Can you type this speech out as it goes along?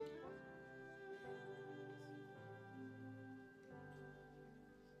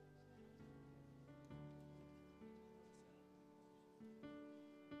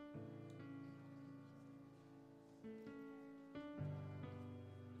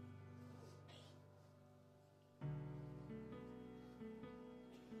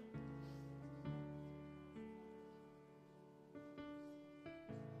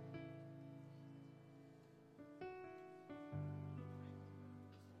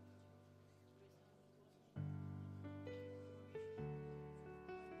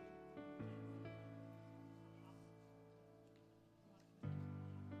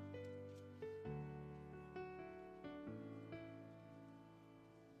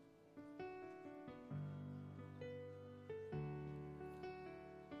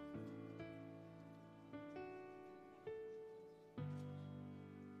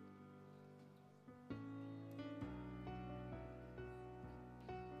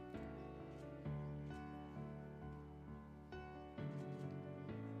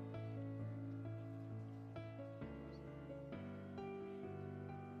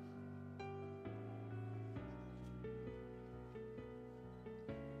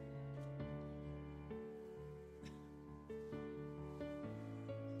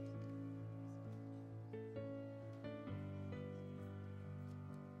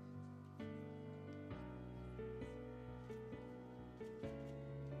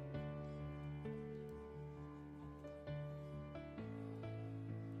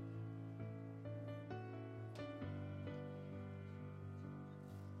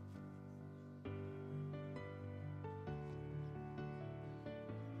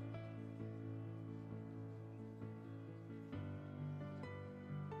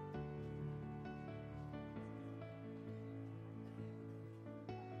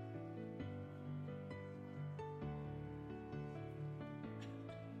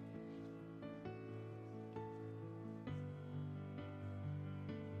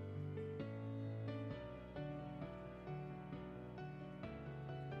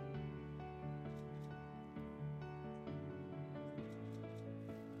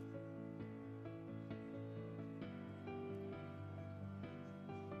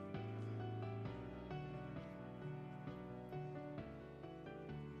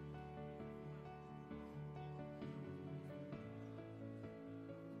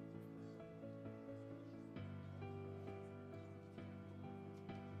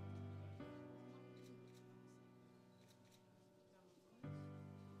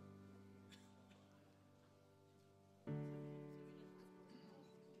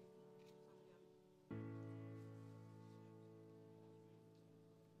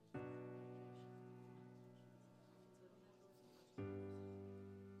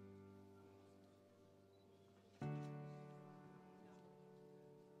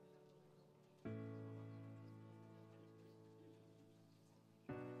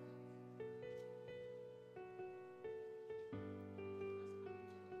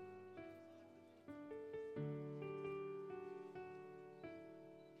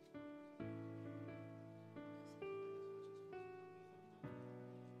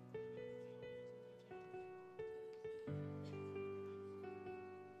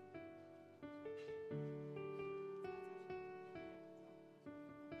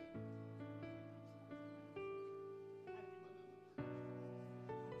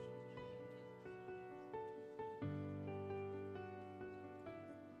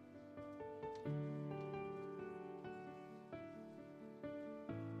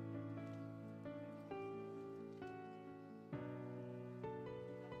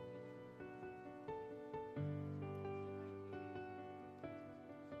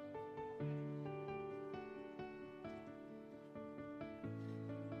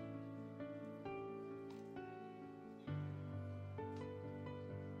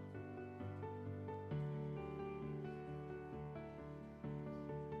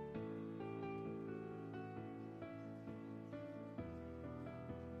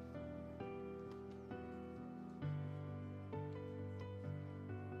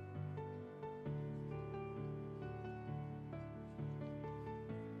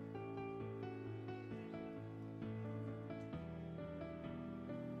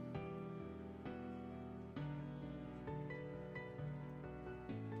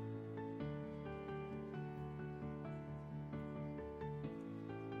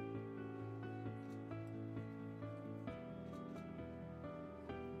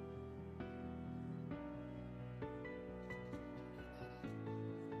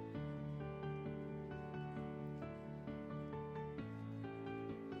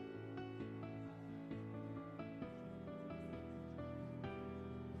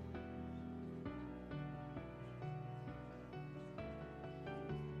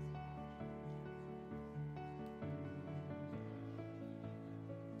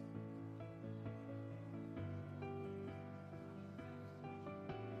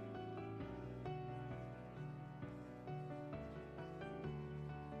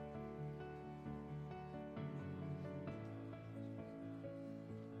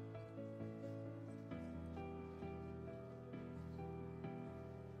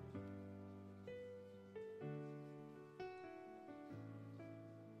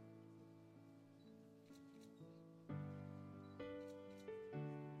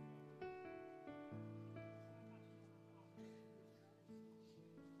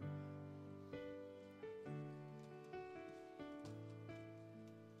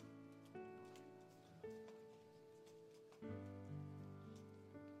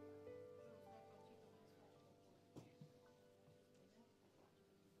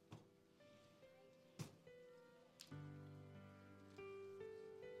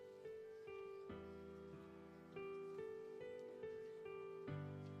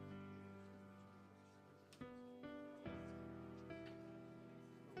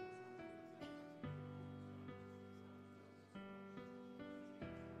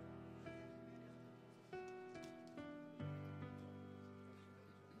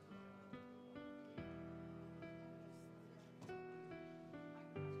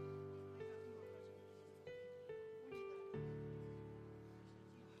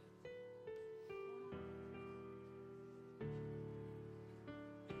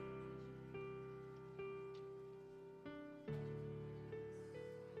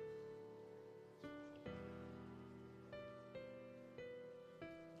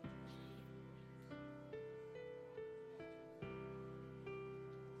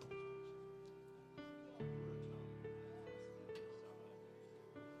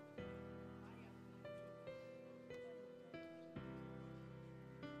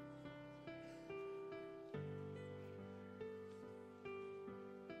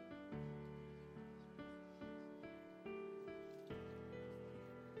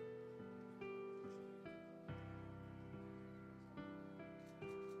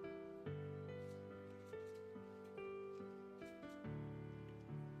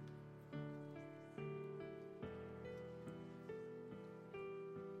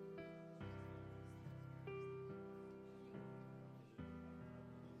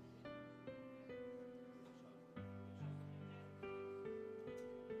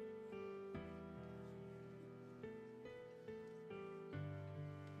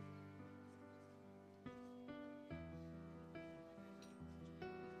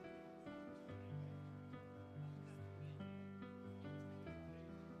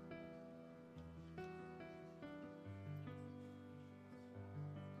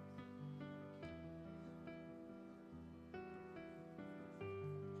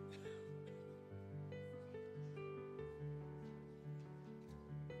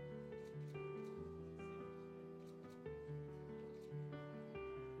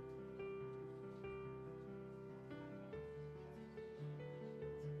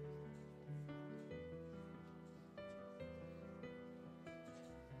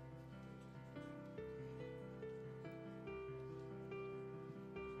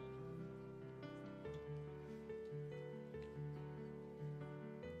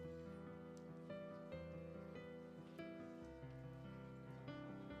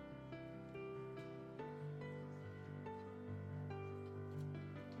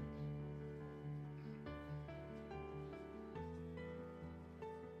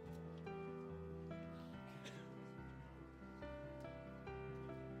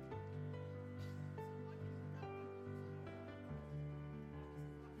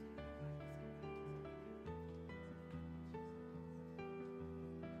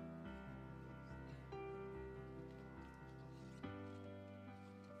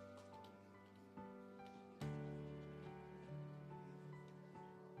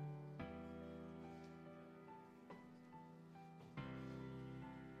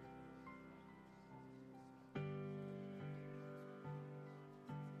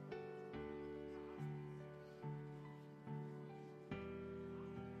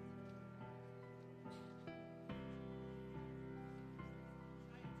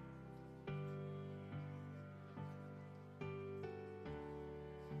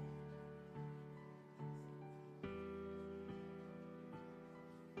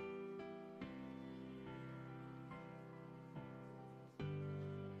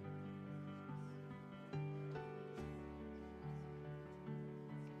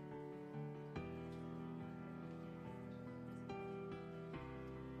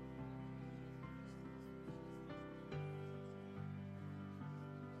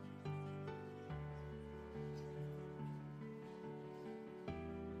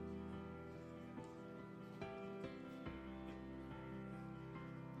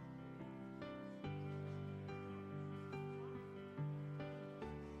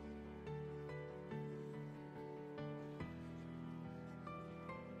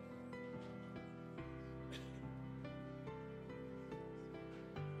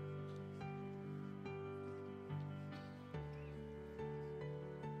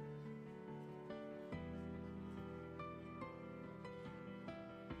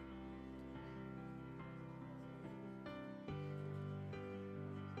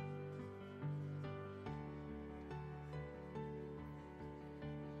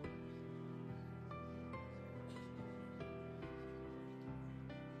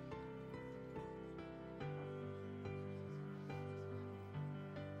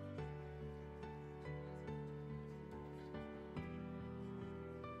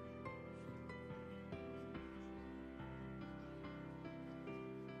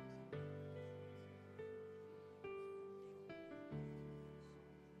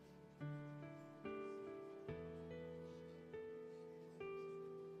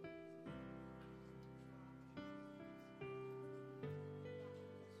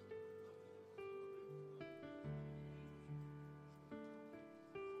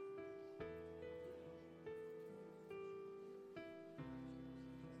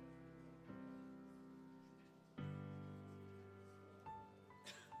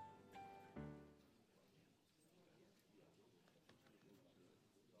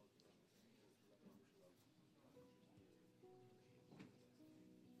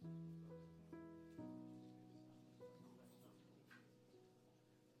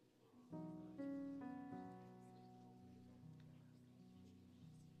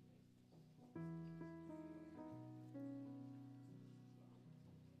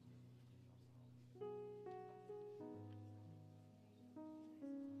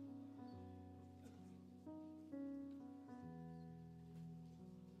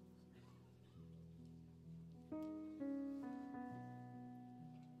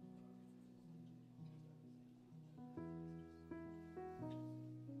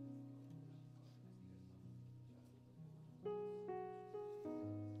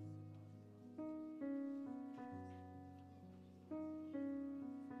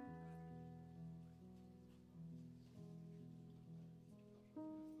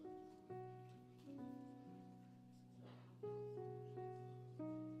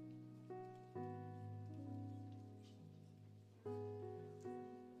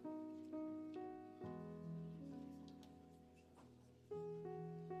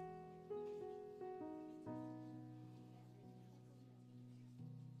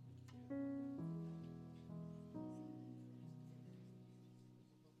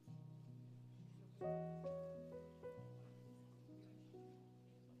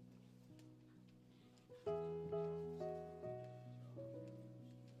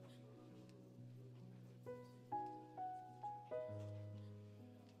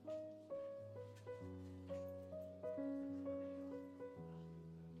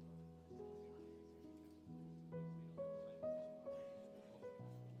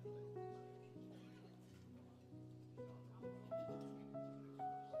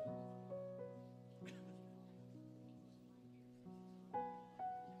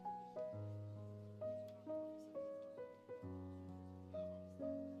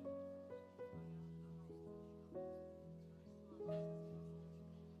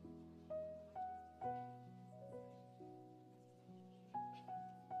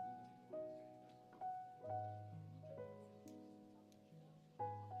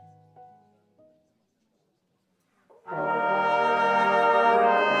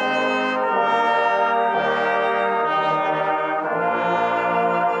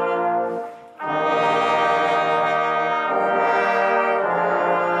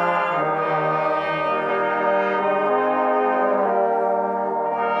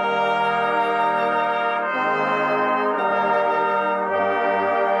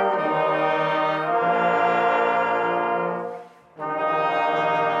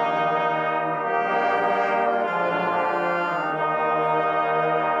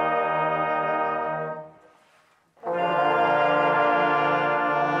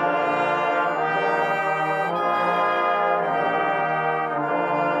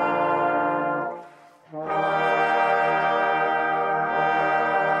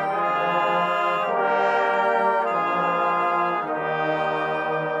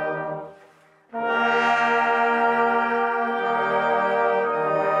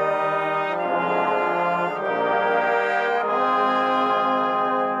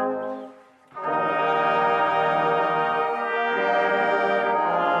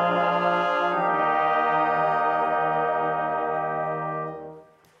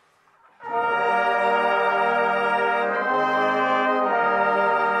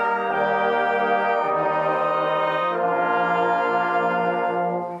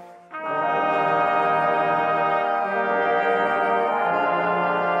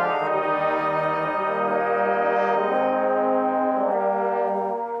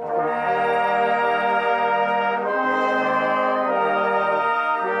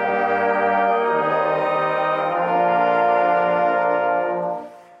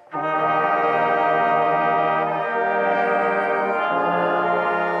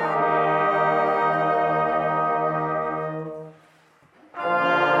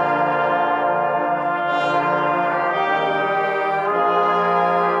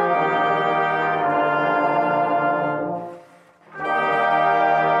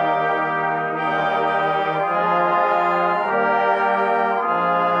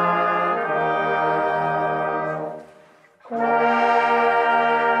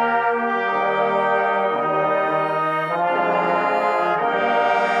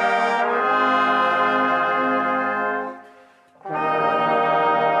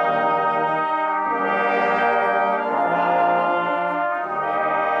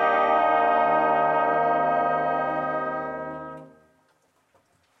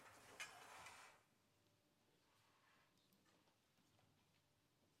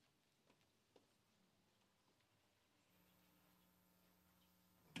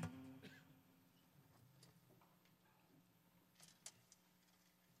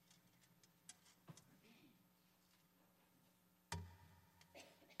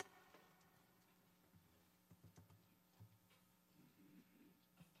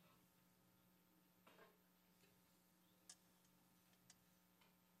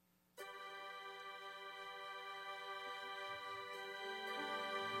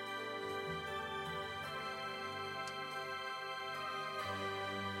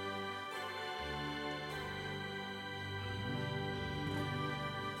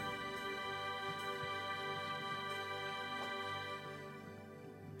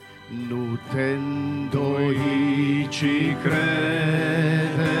Nu te îndoi, ci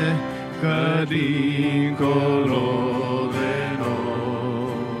crede că dincolo de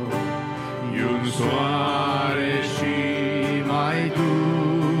noi e un soare și mai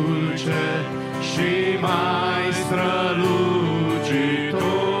dulce și mai strălucitor.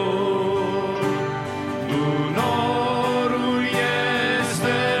 Nu norul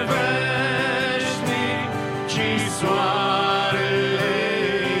este veșnic, ci soarele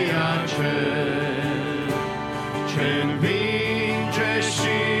e acel ce învinge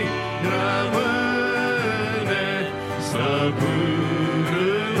și rămâne stăpân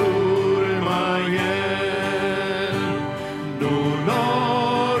în urma el. Nu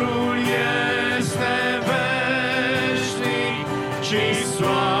norul este veșnic, ci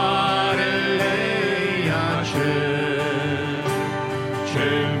soarele e acel ce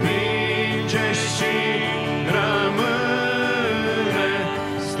învinge și rămâne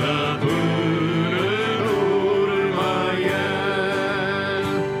stăpân în urma el.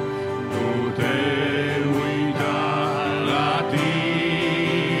 Nu te uita la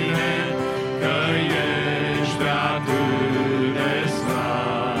tine, că ești atât de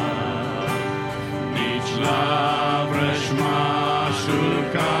slab, nici la vrăjmașul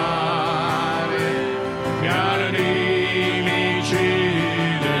care chiar nimici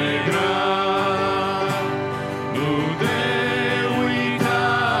de grab. Nu te uita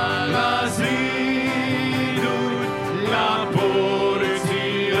la ziduri, la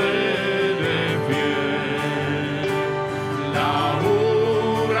porțile de fier, la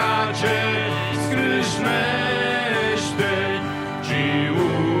ura ce scrâșnește, ci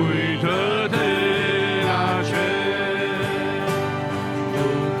uită-te la cer. Nu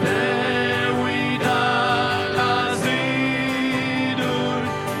te uita la ziduri,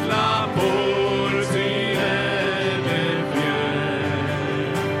 la porțile de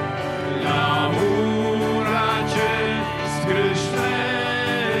fier, la ura ce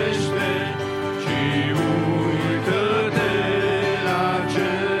scrâșnește, ci uită-te la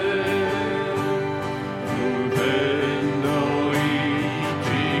cer. Nu te îndoi,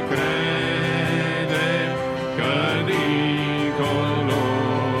 ci crede că dincolo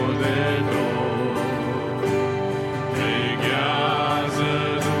de tot veghează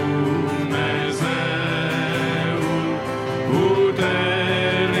Dumnezeul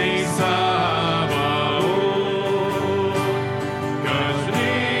puternic Sabaoth, căci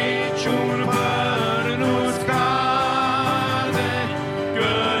niciun păr nu scade,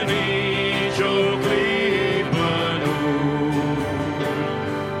 că nici-o clipă nu,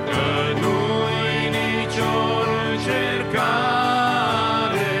 că nu-i nicio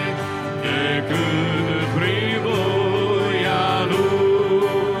încercare decât prin voia Lui,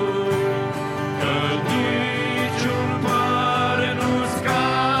 că niciun păr nu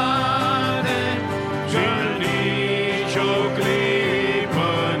scade, că nici-o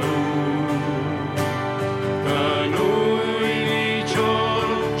clipă nu, că nu-i nicio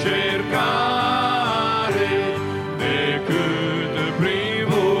încercare decât prin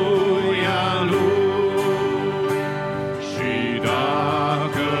voia Lui. Și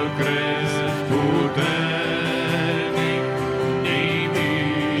dacă crezi puternic,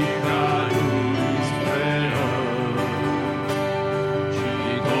 nimica nu-i spre rău, și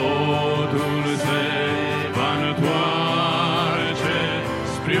totul se va întoarce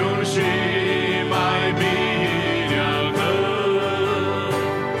spre un și mai bine al tău.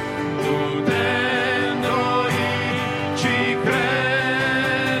 Nu te îndoi, ci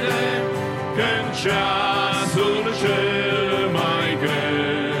crede că în ceasul cel mai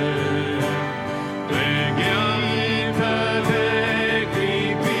greu veghează-te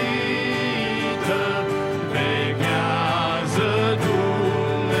clipită, veghează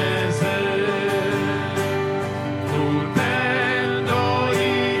Dumnezeu. Nu te îndoi,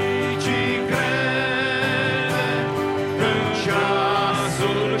 ci crede că în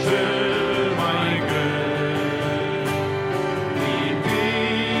ceasul cel mai greu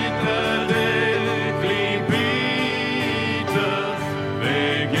clipită de clipită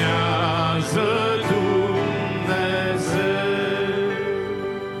veghează Dumnezeu.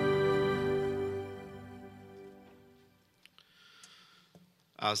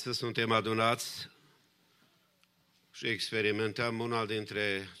 Astăzi suntem adunați și experimentăm una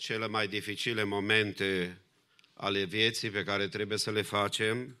dintre cele mai dificile momente ale vieții pe care trebuie să le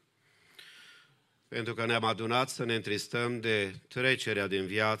facem, pentru că ne-am adunat să ne întristăm de trecerea din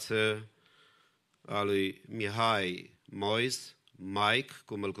viață a lui Mihai Mois, Mike,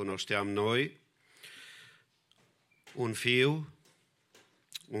 cum îl cunoșteam noi, un fiu,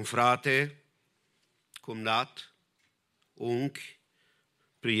 un frate, cumnat, unchi,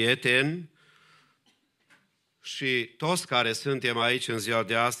 prieteni și toți care suntem aici în ziua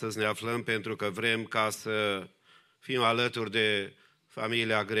de astăzi ne aflăm pentru că vrem ca să fim alături de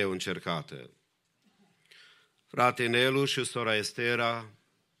familia greu încercată. Frate Nelu și sora Estera,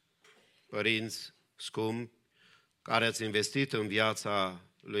 părinți scumpi, care ați investit în viața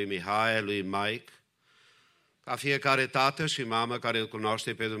lui Mihai, lui Mike, ca fiecare tată și mamă care îl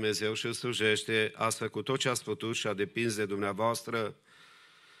cunoaște pe Dumnezeu și îl slujește, ați făcut tot ce ați putut și a depins de dumneavoastră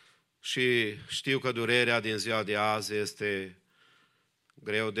și știu că durerea din ziua de azi este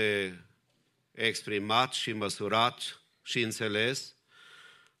greu de exprimat și măsurat și înțeles,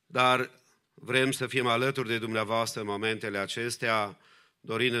 dar vrem să fim alături de dumneavoastră în momentele acestea,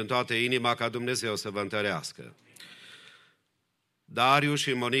 dorind în toată inima ca Dumnezeu să vă întărească. Dariu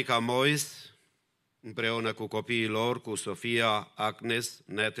și Monica Mois, împreună cu copiii lor, cu Sofia, Agnes,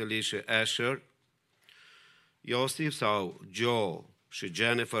 Natalie și Asher, Iosif sau Joe și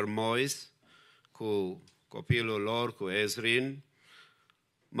Jennifer Mois, cu copilul lor, cu Ezrin,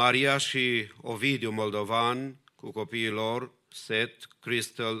 Maria și Ovidiu Moldovan, cu copiii lor, Seth,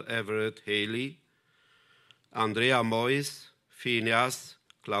 Crystal, Everett, Haley, Andreea Mois, Phineas,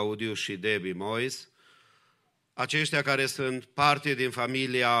 Claudiu și Debbie Mois, aceștia care sunt parte din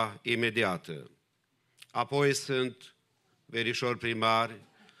familia imediată. Apoi sunt verișori primari,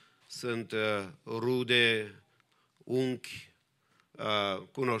 sunt rude, unchi,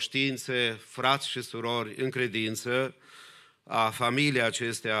 cunoștințe, frați și surori în credință, a familiei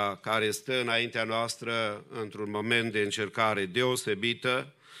acestea care stă înaintea noastră într-un moment de încercare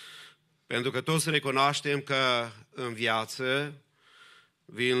deosebită, pentru că toți recunoaștem că în viață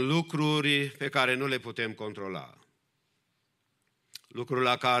vin lucruri pe care nu le putem controla. Lucruri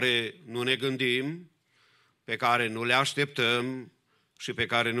la care nu ne gândim, pe care nu le așteptăm și pe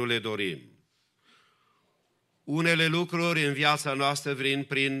care nu le dorim. Unele lucruri în viața noastră vin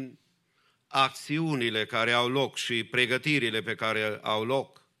prin acțiunile care au loc și pregătirile pe care au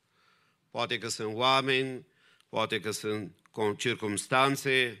loc. Poate că sunt oameni, poate că sunt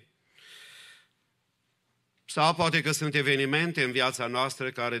circumstanțe, sau poate că sunt evenimente în viața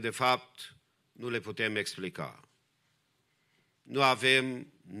noastră care de fapt nu le putem explica. Nu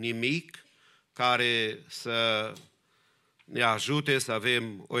avem nimic care să ne ajute să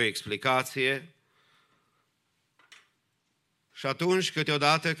avem o explicație. Și atunci,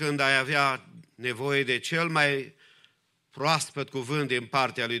 câteodată, când ai avea nevoie de cel mai proaspăt cuvânt din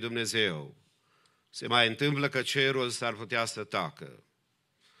partea lui Dumnezeu, se mai întâmplă că cerul s-ar putea să tacă.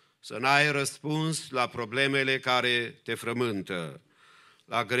 Să n-ai răspuns la problemele care te frământă,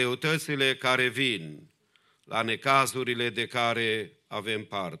 la greutățile care vin, la necazurile de care avem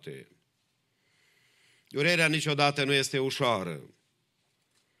parte. Durerea niciodată nu este ușoară.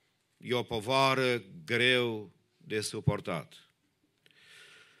 E o povară greu de suportat.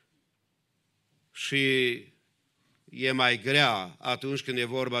 Și e mai grea atunci când e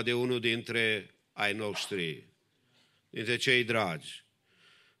vorba de unul dintre ai noștri, dintre cei dragi.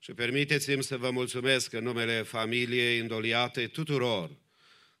 Și permiteți-mi să vă mulțumesc în numele familiei îndoliate tuturor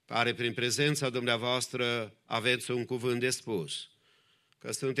care prin prezența dumneavoastră aveți un cuvânt de spus,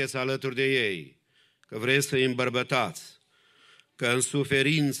 că sunteți alături de ei, că vreți să îi îmbărbătați, că în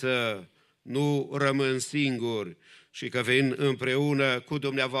suferință nu rămân singuri și că vin împreună cu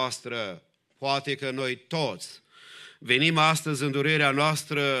dumneavoastră. Poate că noi toți venim astăzi în durerea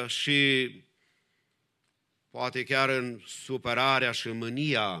noastră și poate chiar în supărarea și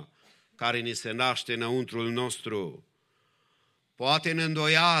mânia care ni se naște înăuntrul nostru, poate în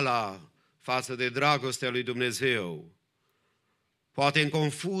îndoiala față de dragostea lui Dumnezeu, poate în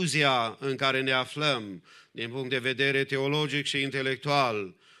confuzia în care ne aflăm din punct de vedere teologic și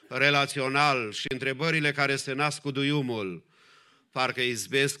intelectual, relațional și întrebările care se nasc cu duiumul, parcă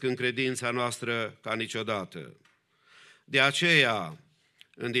izbesc în credința noastră ca niciodată. De aceea,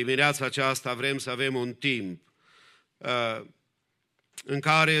 în dimineața aceasta vrem să avem un timp în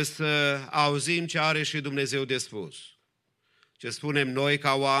care să auzim ce are și Dumnezeu de spus. Ce spunem noi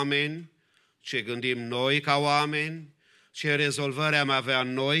ca oameni, ce gândim noi ca oameni, ce rezolvări am avea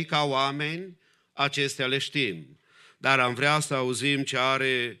noi ca oameni, acestea le știm. Dar am vrea să auzim ce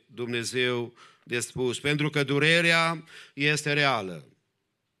are Dumnezeu de spus, pentru că durerea este reală.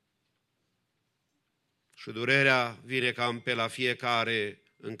 Și durerea vine cam pe la fiecare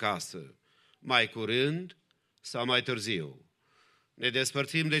în casă, mai curând sau mai târziu. Ne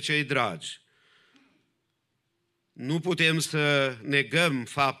despărțim de cei dragi. Nu putem să negăm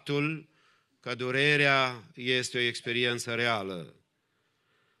faptul că durerea este o experiență reală.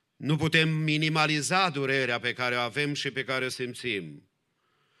 Nu putem minimaliza durerea pe care o avem și pe care o simțim.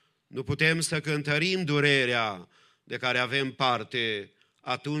 Nu putem să cântărim durerea de care avem parte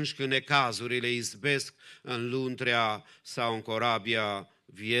atunci când necazurile izbesc în luntrea sau în corabia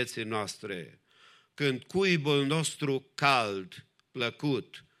vieții noastre. Când cuibul nostru cald,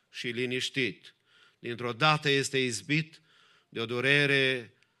 plăcut și liniștit, dintr-o dată este izbit de o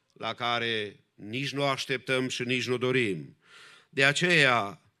durere la care nici nu așteptăm și nici nu dorim. De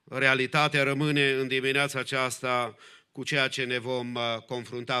aceea, realitatea rămâne în dimineața aceasta cu ceea ce ne vom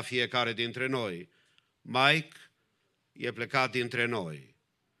confrunta fiecare dintre noi. Mike e plecat dintre noi.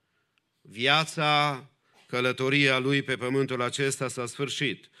 Viața, călătoria lui pe pământul acesta s-a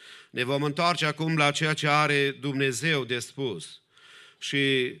sfârșit. Ne vom întoarce acum la ceea ce are Dumnezeu de spus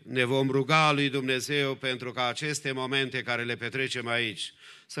și ne vom ruga lui Dumnezeu pentru ca aceste momente care le petrecem aici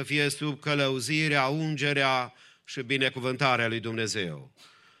să fie sub călăuzirea, ungerea și binecuvântarea lui Dumnezeu.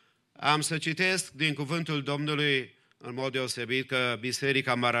 Am să citesc din cuvântul Domnului în mod deosebit că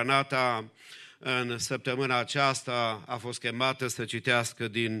Biserica Maranata în săptămâna aceasta a fost chemată să citească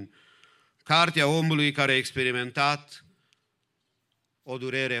din Cartea omului care a experimentat o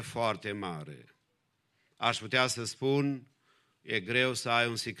durere foarte mare. Aș putea să spun, e greu să ai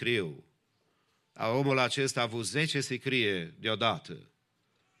un sicriu. Omul acesta a avut 10 sicrie deodată.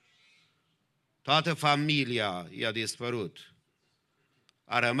 Toată familia i-a dispărut.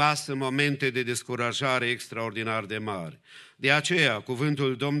 A rămas în momente de descurajare extraordinar de mari. De aceea,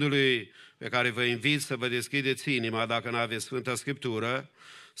 cuvântul Domnului pe care vă invit să vă deschideți inima, dacă nu aveți Sfânta Scriptură,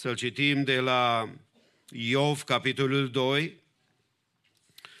 să-l citim de la Iov, capitolul 2,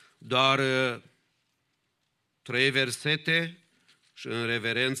 doar 3 versete și în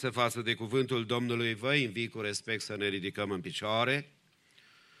reverență față de cuvântul Domnului vă invit cu respect să ne ridicăm în picioare.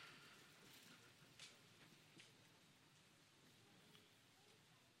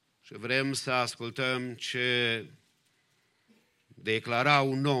 Și vrem să ascultăm ce declara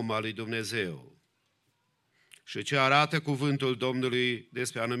un om al lui Dumnezeu și ce arată cuvântul Domnului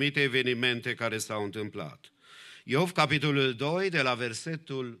despre anumite evenimente care s-au întâmplat. Iov, capitolul 2, de la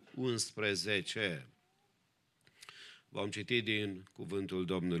versetul 11. Vom citi din cuvântul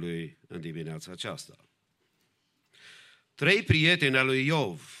Domnului în dimineața aceasta. 3 prieteni al lui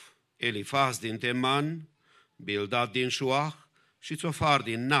Iov, Elifaz din Teman, Bildad din Șuah și Țofar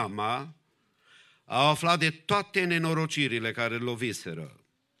din Nama, au aflat de toate nenorocirile care îl loviseră.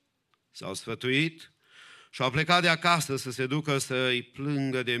 S-au sfătuit și au plecat de acasă să se ducă să-i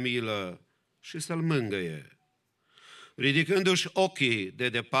plângă de milă și să-l mângâie. Ridicându-și ochii de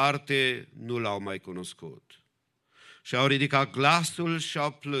departe, nu l-au mai cunoscut. Și-au ridicat glasul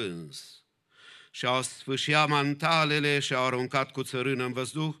și-au plâns. Și-au sfâșiat mantalele și-au aruncat cu țărână în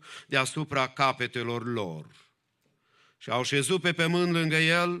văzduh deasupra capetelor lor. Și-au șezut pe pământ lângă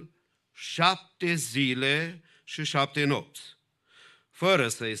el 7 zile și 7 nopți, fără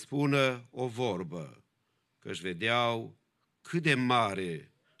să-i spună o vorbă, că-și vedeau cât de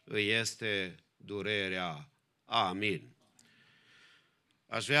mare îi este durerea. Amin.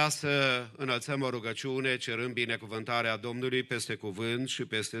 Aș vrea să înălțăm o rugăciune cerând binecuvântarea Domnului peste cuvânt și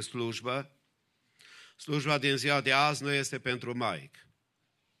peste slujbă. Slujba din ziua de azi nu este pentru Mike.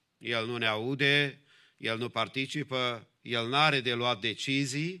 El nu ne aude, el nu participă, el n-are de luat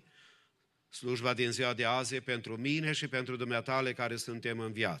decizii. Slujba din ziua de azi e pentru mine și pentru dumneatale care suntem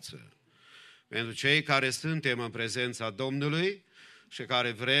în viață. Pentru cei care suntem în prezența Domnului și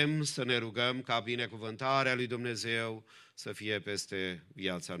care vrem să ne rugăm ca binecuvântarea lui Dumnezeu să fie peste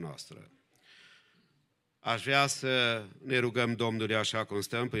viața noastră. Aș vrea să ne rugăm Domnului așa cum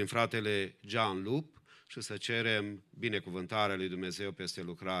stăm prin fratele Jean Lup și să cerem binecuvântarea lui Dumnezeu peste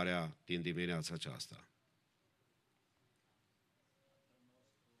lucrarea din dimineața aceasta.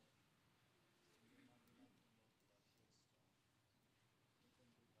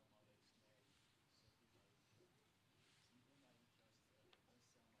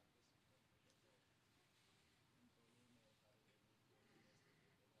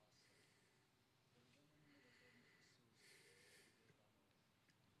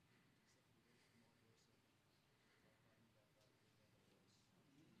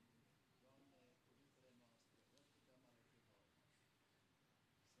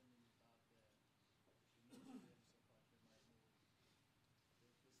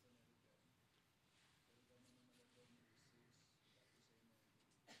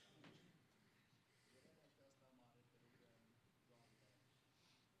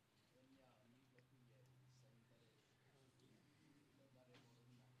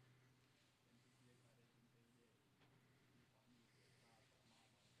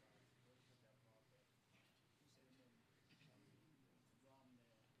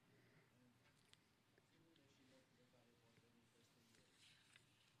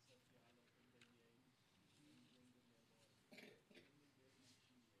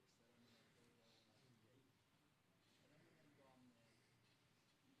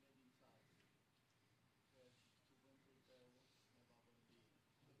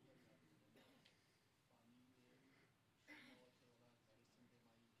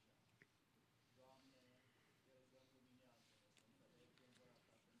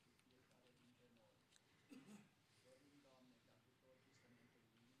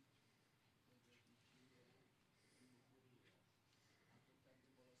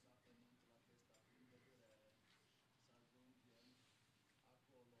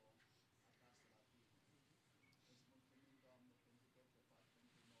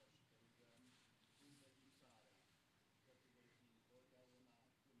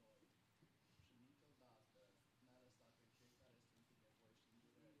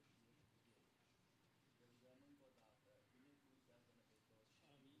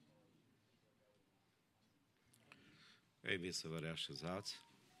 Vă invit să vă reașezați.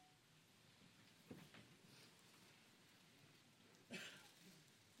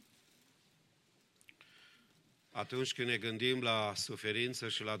 Atunci când ne gândim la suferință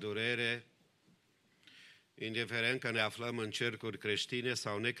și la durere, indiferent că ne aflăm în cercuri creștine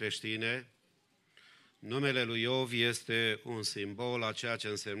sau necreștine, numele lui Iov este un simbol a ceea ce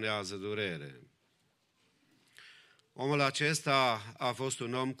însemnează durere. Omul acesta a fost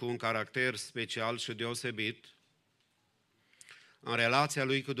un om cu un caracter special și deosebit în relația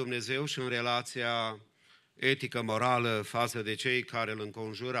lui cu Dumnezeu și în relația etică, morală față de cei care îl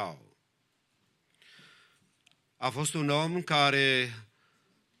înconjurau. A fost un om care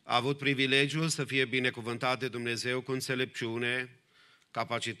a avut privilegiul să fie binecuvântat de Dumnezeu cu înțelepciune,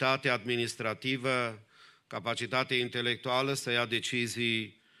 capacitate administrativă, capacitate intelectuală să ia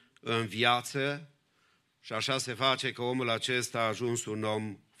decizii în viață și așa se face că omul acesta a ajuns un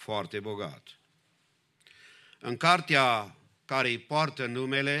om foarte bogat. În cartea care îi poartă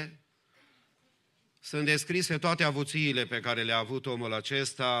numele sunt descrise toate avuțiile pe care le-a avut omul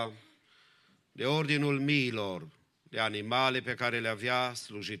acesta, de ordinul miilor de animale pe care le avea,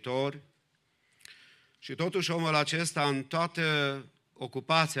 slujitori, și totuși omul acesta în toată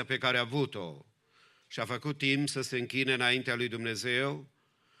ocupația pe care a avut-o și-a făcut timp să se închine înaintea lui Dumnezeu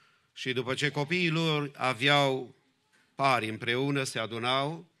și după ce copiii lor aveau pari împreună, se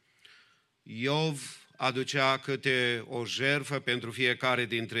adunau, Iov aducea câte o jertfă pentru fiecare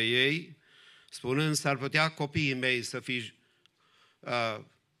dintre ei, spunând, s-ar putea copiii mei să fi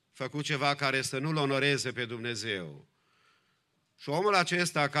făcut ceva care să nu-L onoreze pe Dumnezeu. Și omul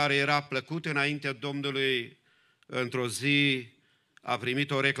acesta, care era plăcut înaintea Domnului, într-o zi a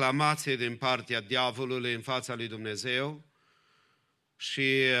primit o reclamație din partea diavolului în fața lui Dumnezeu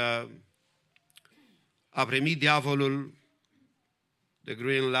și a primit diavolul the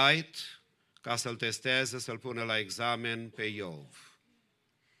green light ca să-l testeze, să-l pună la examen pe Iov.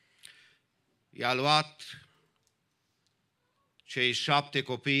 I-a luat cei 7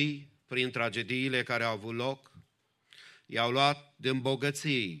 copii prin tragediile care au avut loc, i-au luat din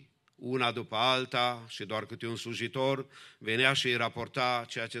bogății, una după alta, și doar câte un slujitor venea și îi raporta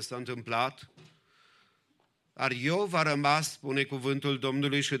ceea ce s-a întâmplat. Dar Iov a rămas, spune cuvântul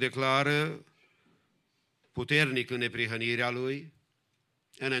Domnului, și declară puternic în neprihănirea lui,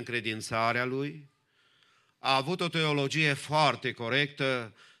 în încredințarea lui. A avut o teologie foarte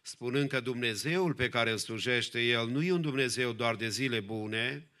corectă, spunând că Dumnezeul pe care îl slujește el nu e un Dumnezeu doar de zile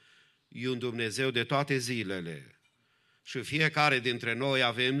bune, e un Dumnezeu de toate zilele. Și fiecare dintre noi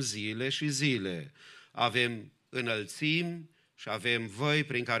avem zile și zile. Avem înălțimi și avem văi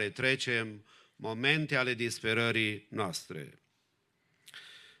prin care trecem, momente ale disperării noastre.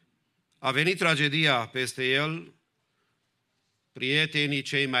 A venit tragedia peste el, prietenii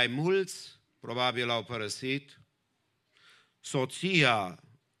cei mai mulți probabil l-au părăsit, soția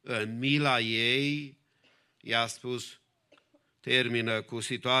în mila ei i-a spus, termină cu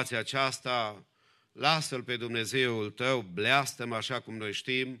situația aceasta, lasă-L pe Dumnezeul tău, bleastă-mă așa cum noi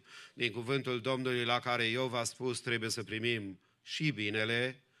știm, din cuvântul Domnului la care Iov a spus, trebuie să primim și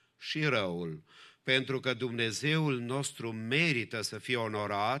binele și răul, pentru că Dumnezeul nostru merită să fie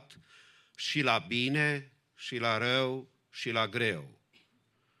onorat și la bine, și la rău, și la greu.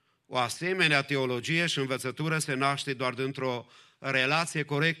 O asemenea teologie și învățătură se naște doar dintr-o relație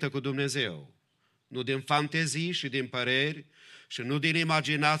corectă cu Dumnezeu, nu din fantezii și din păreri, și nu din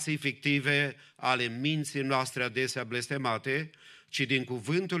imaginații fictive ale minții noastre adesea blestemate, ci din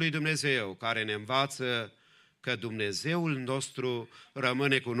cuvântul lui Dumnezeu, care ne învață că Dumnezeul nostru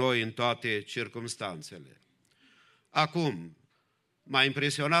rămâne cu noi în toate circumstanțele. Acum, m-a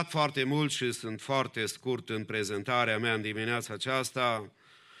impresionat foarte mult și sunt foarte scurt în prezentarea mea în dimineața aceasta,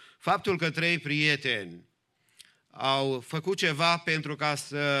 faptul că 3 prieteni au făcut ceva pentru ca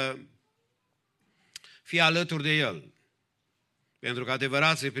să fie alături de el. Pentru că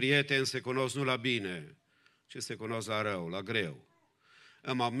adevărații prieteni se cunosc nu la bine, ci se cunosc la rău, la greu.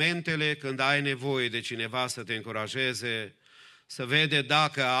 În momentele când ai nevoie de cineva să te încurajeze, să vede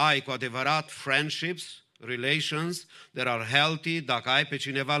dacă ai cu adevărat friendships, relations that are healthy, dacă ai pe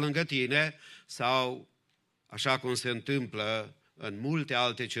cineva lângă tine sau, așa cum se întâmplă în multe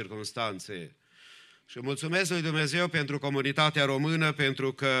alte circunstanțe. Și mulțumesc lui Dumnezeu pentru comunitatea română,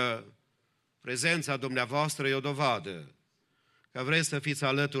 pentru că prezența dumneavoastră e o dovadă că vreți să fiți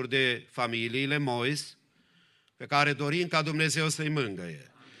alături de familiile Mois, pe care dorim ca Dumnezeu să-i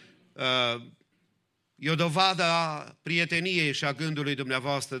mângâie. E o dovadă a prieteniei și a gândului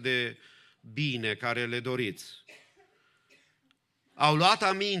dumneavoastră de bine care le doriți. Au luat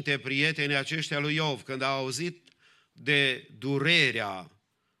aminte prietenii aceștia lui Iov când au auzit de durerea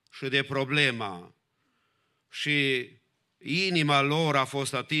și de problema și inima lor a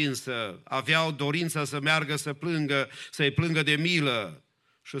fost atinsă, aveau dorința să meargă să plângă, să-i plângă de milă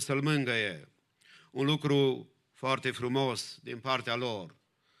și să-l mângâie. Un lucru foarte frumos din partea lor.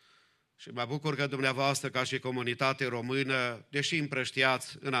 Și mă bucur că dumneavoastră, ca și comunitate română, deși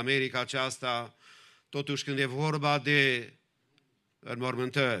împrăștiați în America aceasta, totuși când e vorba de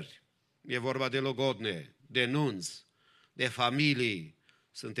înmormântări, e vorba de logodne, de nunți, de familii,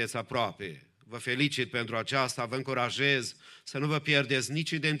 sunteți aproape. Vă felicit pentru aceasta, vă încurajez să nu vă pierdeți nici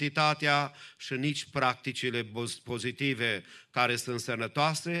identitatea și nici practicile pozitive care sunt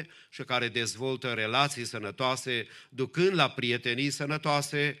sănătoase și care dezvoltă relații sănătoase, ducând la prietenii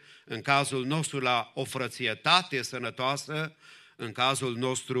sănătoase, în cazul nostru la o frățietate sănătoasă, în cazul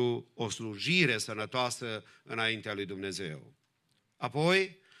nostru o slujire sănătoasă înaintea lui Dumnezeu.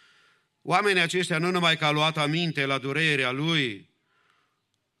 Apoi, oamenii aceștia nu numai că au luat aminte la durerea lui,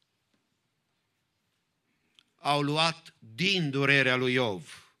 au luat din durerea lui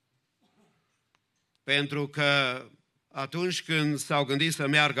Iov. Pentru că atunci când s-au gândit să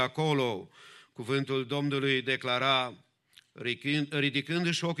meargă acolo, cuvântul Domnului declara,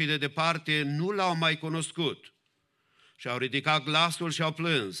 ridicându-și ochii de departe, nu l-au mai cunoscut. Și au ridicat glasul și au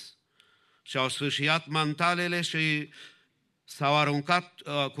plâns. Și au sfâșiat mantalele și au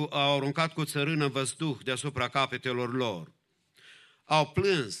aruncat cu țărână în văzduh deasupra capetelor lor. Au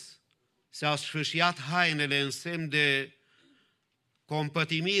plâns, s-au sfâșiat hainele în semn de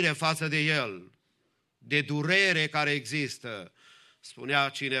compătimire față de el, de durere care există. Spunea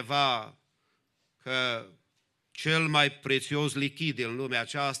cineva că cel mai prețios lichid în lumea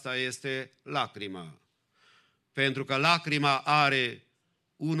aceasta este lacrima. Pentru că lacrima are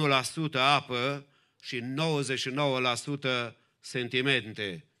 1% apă și 99%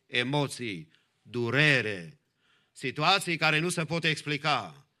 sentimente, emoții, durere, situații care nu se pot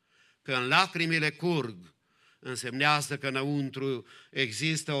explica. Când lacrimile curg, însemnează că înăuntru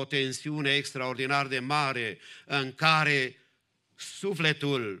există o tensiune extraordinar de mare în care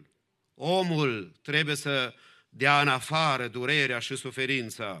sufletul, omul trebuie să dea în afară durerea și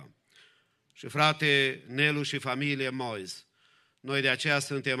suferința. Și frate Nelu și familie Moise, noi de aceea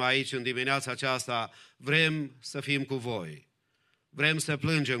suntem aici în dimineața aceasta, vrem să fim cu voi, vrem să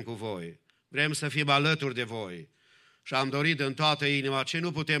plângem cu voi, vrem să fim alături de voi. Și am dorit în toată inima ce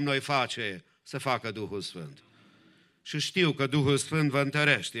nu putem noi face, să facă Duhul Sfânt. Și știu că Duhul Sfânt vă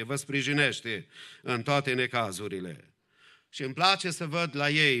întărește, vă sprijinește în toate necazurile. Și îmi place să văd la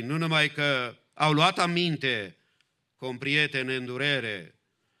ei, nu numai că au luat aminte cu un prieten în durere,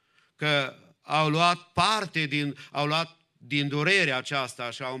 că au luat din durerea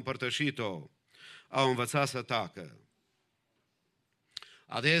aceasta și au împărtășit-o, au învățat să tacă.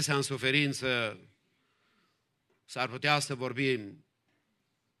 Adesea în suferință s-ar putea să vorbim,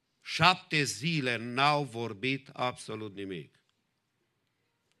 7 zile n-au vorbit absolut nimic,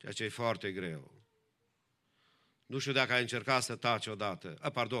 ceea ce e foarte greu. Nu știu dacă ai încercat să taci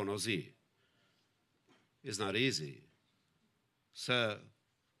odată, o zi. It's not easy. Să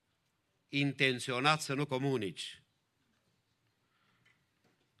intenționat să nu comunici.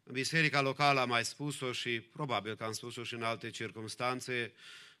 În biserica locală am mai spus-o și probabil că am spus-o și în alte circunstanțe,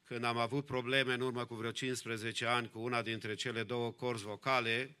 când am avut probleme în urmă cu vreo 15 ani cu una dintre cele 2 corzi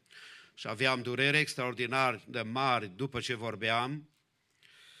vocale și aveam durere extraordinar de mari după ce vorbeam,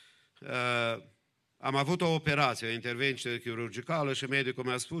 am avut o operație, o intervenție chirurgicală și medicul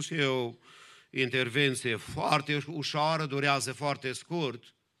mi-a spus și eu, intervenție foarte ușoară, durează foarte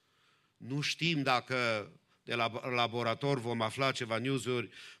scurt. Nu știm dacă de la laborator vom afla ceva news-uri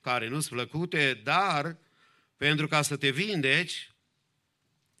care nu-s plăcute, dar pentru ca să te vindeci,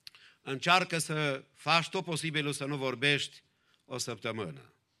 încearcă să faci tot posibilul să nu vorbești o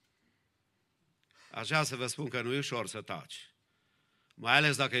săptămână. Așa să vă spun că nu e ușor să taci, mai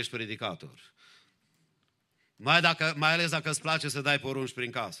ales dacă ești predicator. Mai ales dacă îți place să dai porunci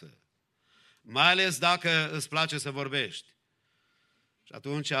prin casă. Mai ales dacă îți place să vorbești. Și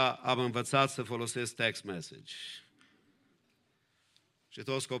atunci am învățat să folosesc text message. Și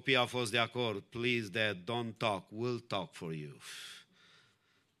toți copiii au fost de acord. Please, Dad, don't talk. We'll talk for you.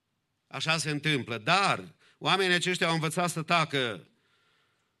 Așa se întâmplă. Dar oamenii aceștia au învățat să tacă.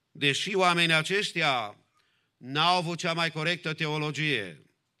 Deși oamenii aceștia n-au avut cea mai corectă teologie.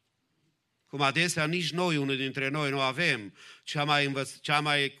 Cum adesea nici noi, unul dintre noi, nu avem cea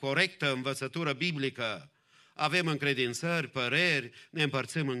mai corectă învățătură biblică. Avem încredințări, păreri, ne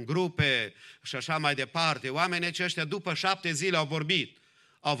împărțim în grupe și așa mai departe. Oamenii aceștia după 7 zile au vorbit.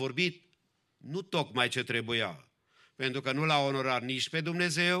 Au vorbit nu tocmai ce trebuia. Pentru că nu l-au onorat nici pe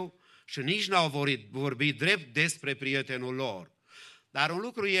Dumnezeu și nici n-au vorbit drept despre prietenul lor. Dar un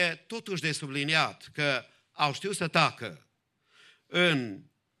lucru e totuși de subliniat, că au știut să tacă. în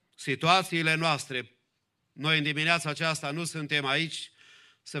situațiile noastre. Noi în dimineața aceasta nu suntem aici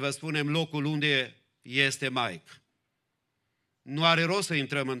să vă spunem locul unde este Mike. Nu are rost să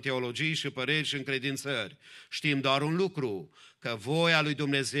intrăm în teologii și păreri și încredințări. Știm doar un lucru, că voia lui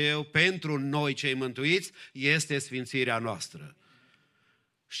Dumnezeu pentru noi cei mântuiți este sfințirea noastră.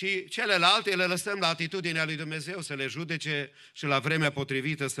 Și celelalte le lăsăm la atitudinea lui Dumnezeu să le judece și la vremea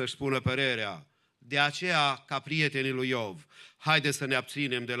potrivită să-și spună părerea. De aceea, ca prietenii lui Iov, haideți să ne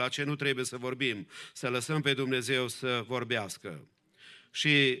abținem de la ce nu trebuie să vorbim, să lăsăm pe Dumnezeu să vorbească.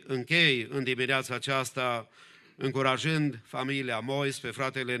 Și închei în dimineața aceasta încurajând familia Mois, pe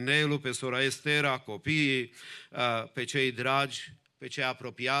fratele Nelu, pe sora Estera, copiii, pe cei dragi, pe cei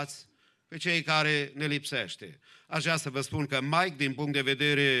apropiați, pe cei care ne lipsește. Aș vrea să vă spun că Mike, din punct de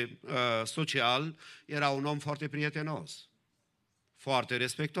vedere social, era un om foarte prietenos, foarte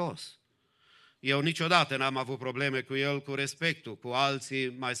respectos. Eu niciodată n-am avut probleme cu el, cu respectul, cu alții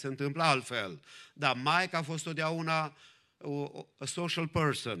mai se întâmplă altfel. Dar Mike a fost totdeauna a social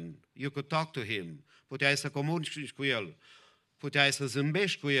person. You could talk to him. Puteai să comunici cu el. Puteai să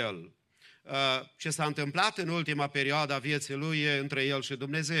zâmbești cu el. Ce s-a întâmplat în ultima perioadă a vieții lui e între el și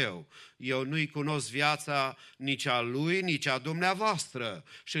Dumnezeu. Eu nu-i cunosc viața nici a lui, nici a dumneavoastră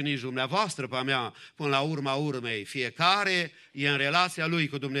și nici dumneavoastră pe a mea, până la urma urmei. Fiecare e în relația lui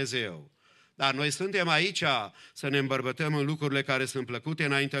cu Dumnezeu. Dar noi suntem aici să ne îmbărbătăm în lucrurile care sunt plăcute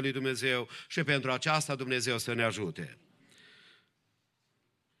înaintea lui Dumnezeu și pentru aceasta Dumnezeu să ne ajute.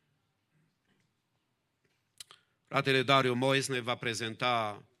 Fratele Dariu Mois ne va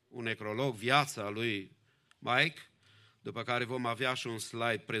prezenta un necrolog, viața lui Mike, după care vom avea și un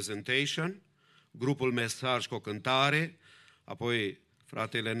slide presentation, grupul mesaj cu o cântare, apoi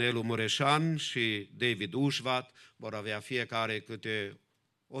fratele Nelu Mureșan și David Ușvat vor avea fiecare câte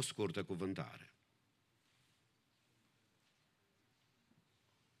o scurtă cuvântare.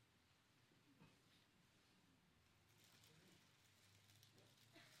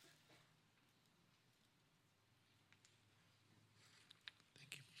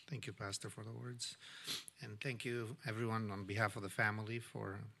 Thank you, Pastor, for the words. And thank you, everyone, on behalf of the family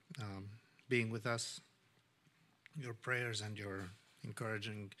for being with us. Your prayers and your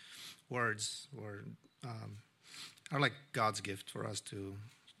encouraging words are like God's gift for us to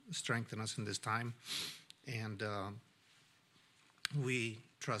strengthen us in this time. And we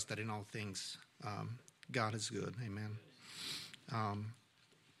trust that in all things, God is good. Amen.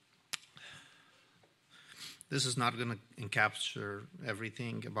 This is not going to encapture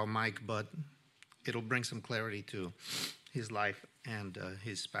everything about Mike, but it'll bring some clarity to his life and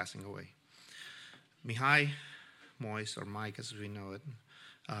his passing away. Mihai Mois, or Mike as we know it,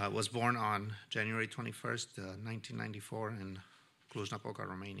 was born on January 21st, 1994 in Cluj-Napoca,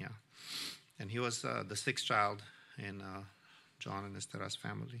 Romania. And he was the sixth child in John and Estera's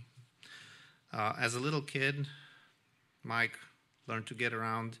family. As a little kid, Mike learned to get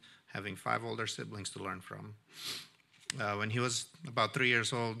around, having 5 older siblings to learn from. When he was about 3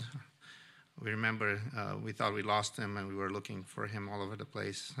 years old, we remember we thought we lost him and we were looking for him all over the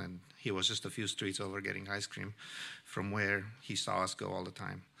place. And he was just a few streets over getting ice cream from where he saw us go all the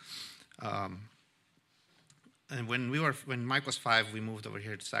time. And when Mike was 5, we moved over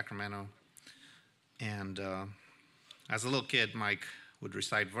here to Sacramento. And as a little kid, Mike would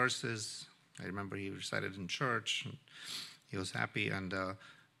recite verses. I remember he recited in church. And he was happy. And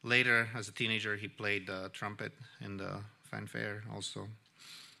later, as a teenager, he played trumpet in the fanfare also.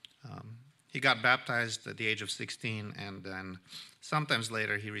 He got baptized at the age of 16, and then sometimes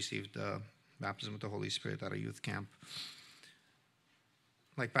later he received baptism with the Holy Spirit at a youth camp.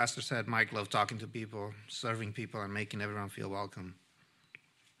 Like Pastor said, Mike loved talking to people, serving people, and making everyone feel welcome.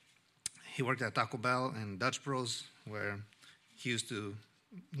 He worked at Taco Bell and Dutch Bros, where he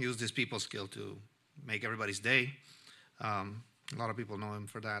used his people skill to make everybody's day. A lot of people know him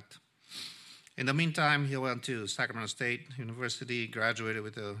for that. In the meantime, he went to Sacramento State University, graduated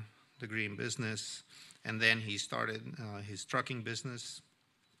with a degree in business, and then he started his trucking business.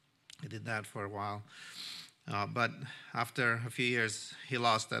 He did that for a while. But after a few years, he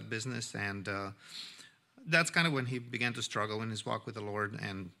lost that business, and that's kind of when he began to struggle in his walk with the Lord,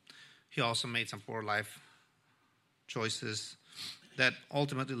 and he also made some poor life choices that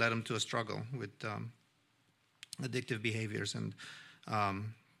ultimately led him to a struggle with addictive behaviors, and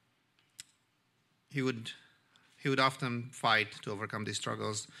he would often fight to overcome these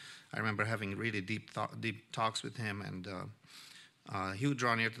struggles. I remember having really deep talks with him, and he would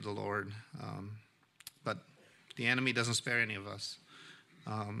draw near to the Lord. But the enemy doesn't spare any of us,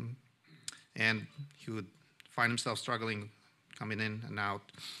 and he would find himself struggling, coming in and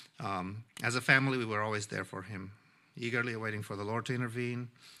out. As a family, we were always there for him. eagerly waiting for the Lord to intervene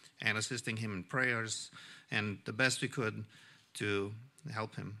and assisting him in prayers and the best we could to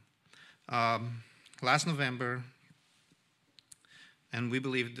help him. Last November, and we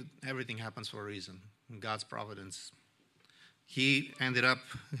believe that everything happens for a reason, God's providence. He ended up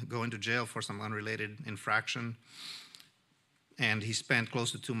going to jail for some unrelated infraction, and he spent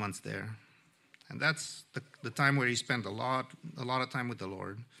close to 2 months there. And that's the time where he spent a lot of time with the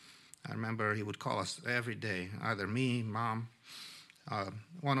Lord. I remember he would call us every day, either me, Mom,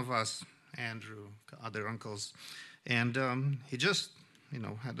 one of us, Andrew, other uncles. And he just,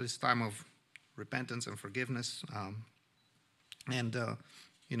 had this time of repentance and forgiveness.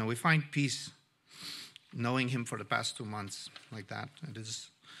 We find peace knowing him for the past 2 months like that.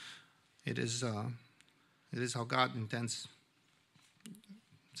 It is how God intends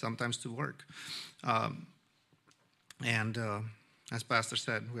sometimes to work. As Pastor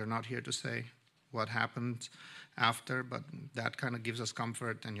said, we're not here to say what happened after, but that kind of gives us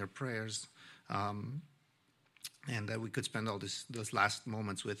comfort and your prayers, and that we could spend all those last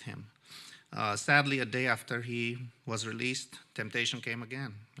moments with him. Sadly, a day after he was released, temptation came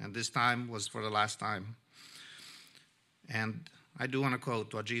again, and this time was for the last time. And I do want to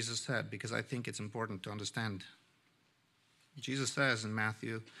quote what Jesus said, because I think it's important to understand. Jesus says in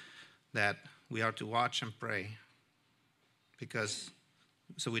Matthew that we are to watch and pray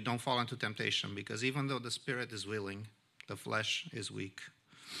so we don't fall into temptation, because even though the spirit is willing, the flesh is weak.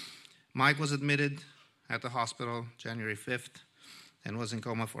 Mike was admitted at the hospital January 5th and was in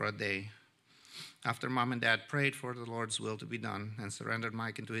coma for a day. After Mom and Dad prayed for the Lord's will to be done and surrendered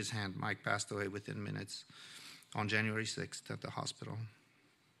Mike into his hand, Mike passed away within minutes on January 6th at the hospital.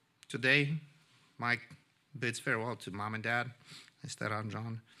 Today, Mike bids farewell to Mom and Dad, Esther and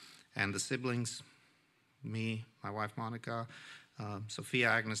John, and the siblings, me, my wife Monica,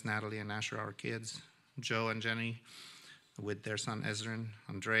 Sophia, Agnes, Natalie, and Asher, our kids, Joe and Jenny with their son Ezrin,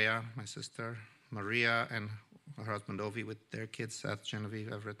 Andrea, my sister, Maria, and her husband Ovi with their kids, Seth,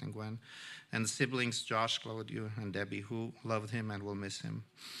 Genevieve, Everett, and Gwen, and the siblings, Josh, Claudio, and Debbie, who loved him and will miss him.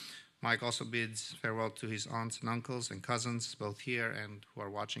 Mike also bids farewell to his aunts and uncles and cousins, both here and who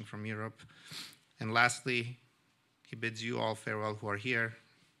are watching from Europe. And lastly, he bids you all farewell who are here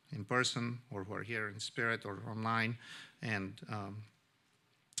in person or who are here in spirit or online, and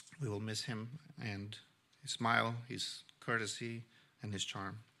we will miss him and his smile, his courtesy, and his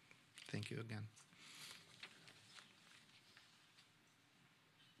charm. Thank you again.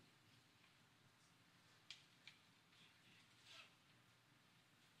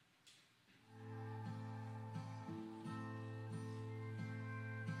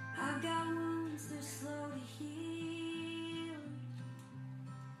 I've got wounds that are slow to heal,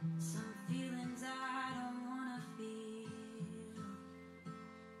 some feelings I don't wanna feel,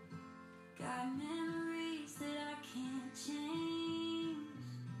 got memories that I can't change,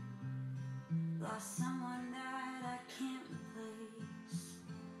 lost someone that I can't replace.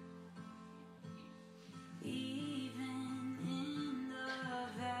 Even in the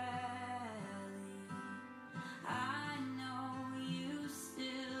valley, I know you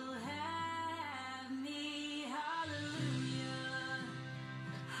still have me. Hallelujah,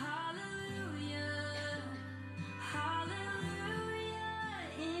 hallelujah, hallelujah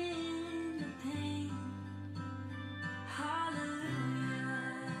in the pain. Hallelujah,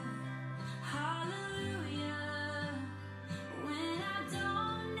 hallelujah.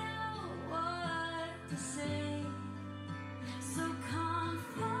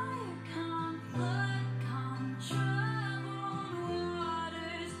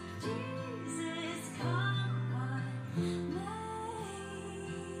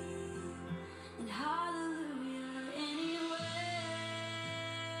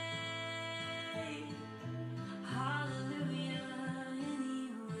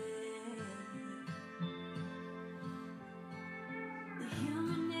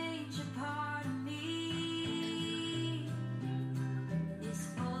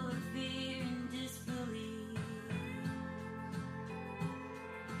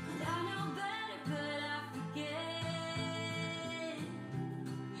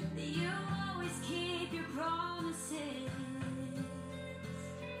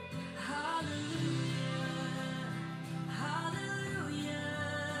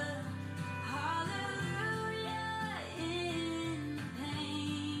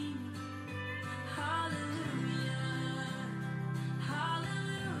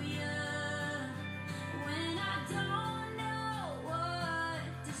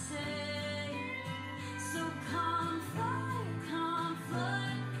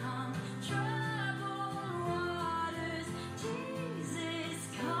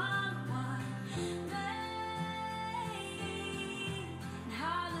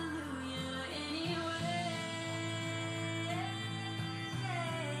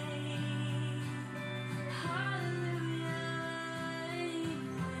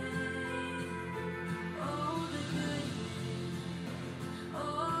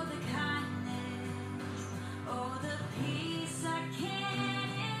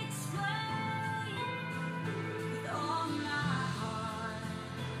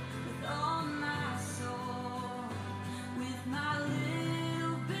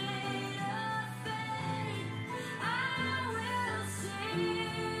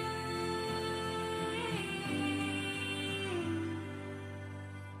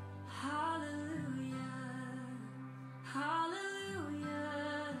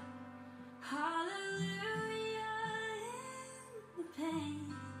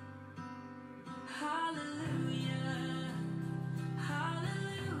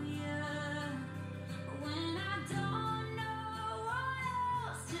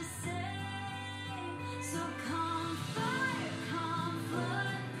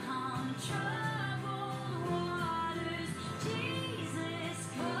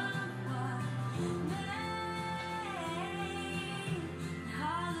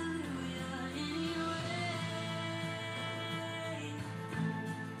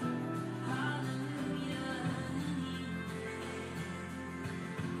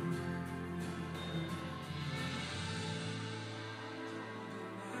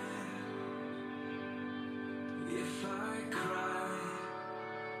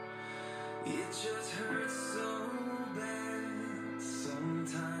 It just hurts so bad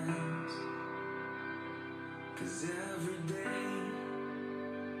sometimes. 'Cause every day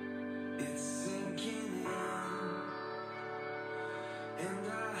it's sinking in, and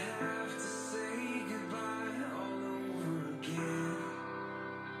I have to say goodbye all over again.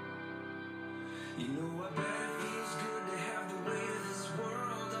 You know, I bet it feels good to have the weight of this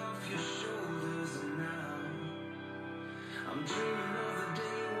world off your shoulders, and now I'm dreaming of the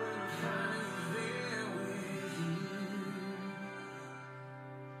day when I'm finally there with you.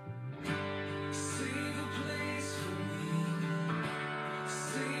 Save a place for me.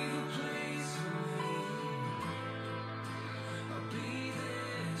 Save a place for me. I'll be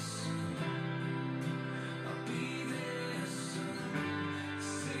there soon. I'll be there soon.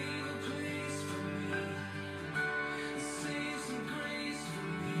 Save a place for me. Save some grace for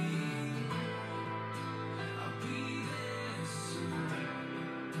me. I'll be there soon.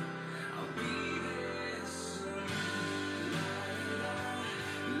 I'll be there soon. La la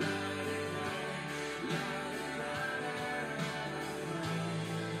la la la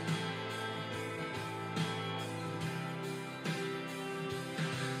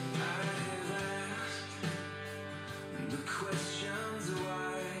I have asked the questions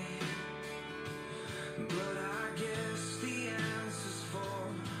why, but I guess the answer's for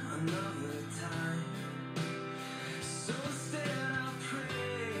another time. So instead I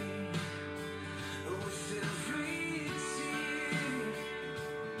pray with every tear,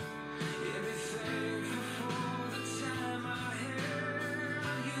 yeah, be thankful for the time I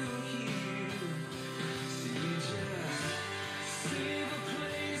held you here. See, just save a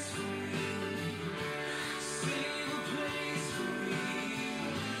place for me. Save a place for me.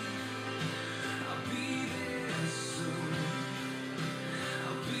 I'll be there soon.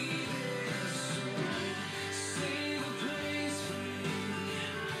 I'll be there soon. Save a place for me.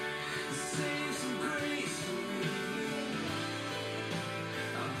 Save some grace for me.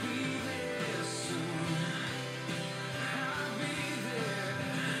 I'll be there soon. I'll be there.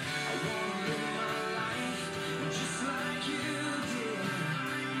 I wanna live my life just like you did,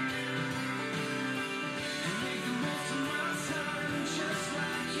 and make the most of my time just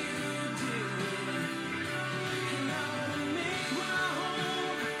like you did. And I wanna make my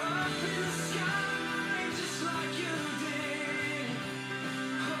home up in the sky just like you did.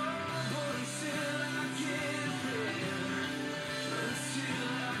 Oh, but until I get there,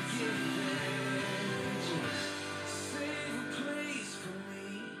 just save a place for me.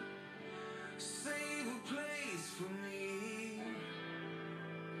 Save a place for me.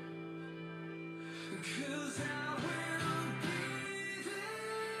 'Cause I will be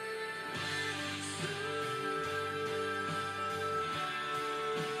there soon.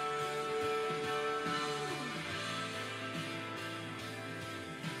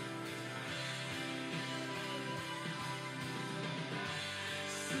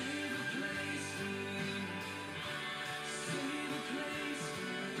 Save a place for me. Save a place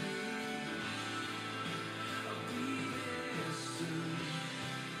for me. I'll be there soon.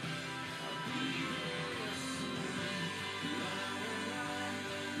 I'll be there soon.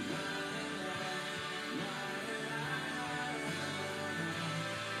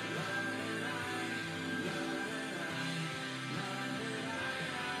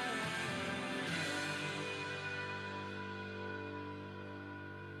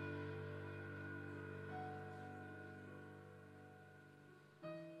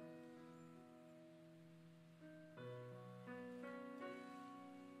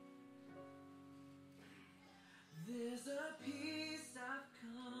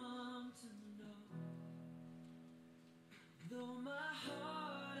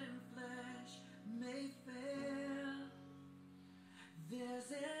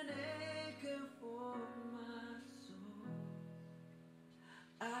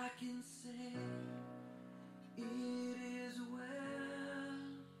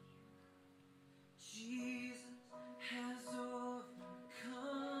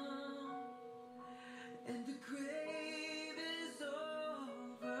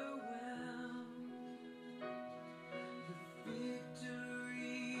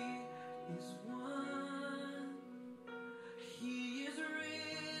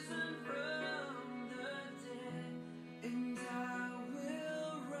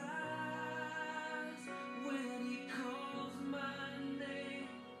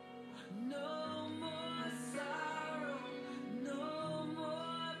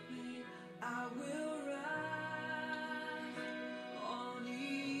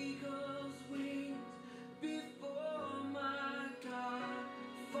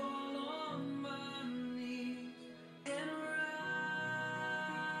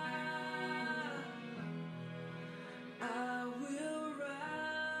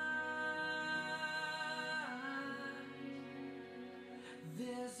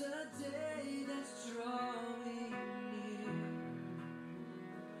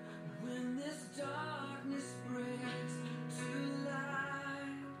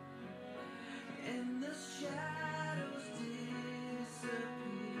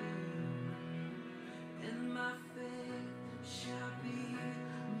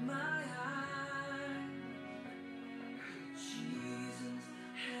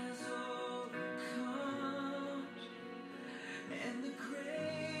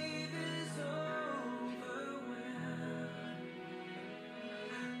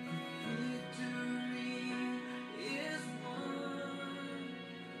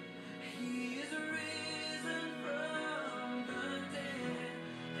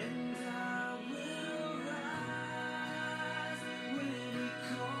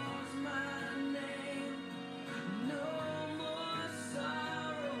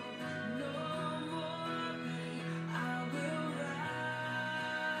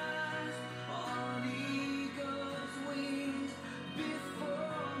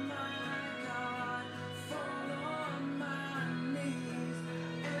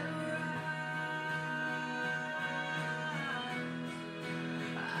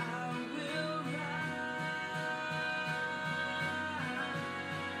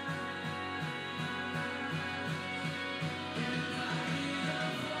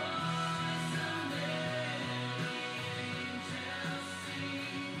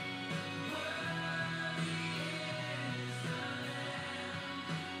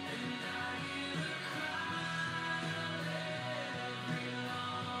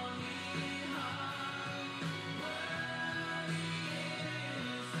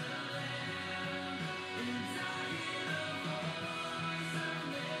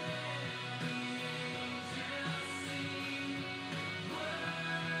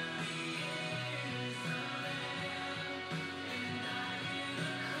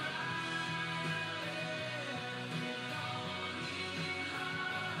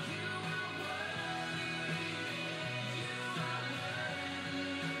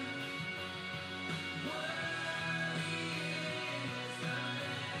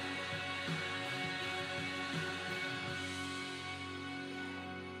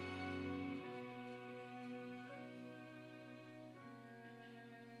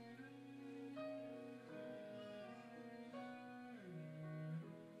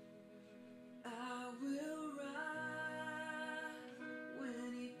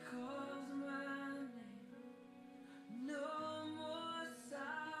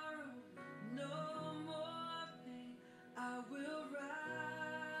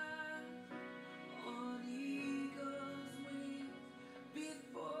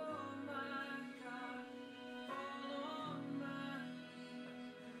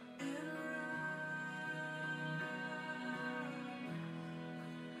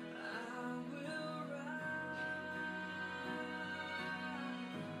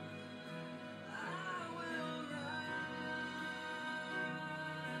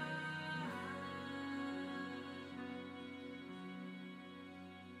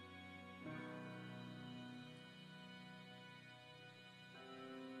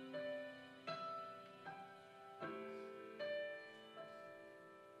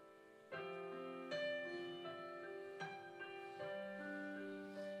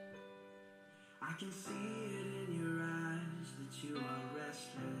 I can see it in your eyes that you are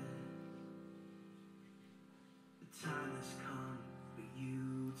restless. The time has come for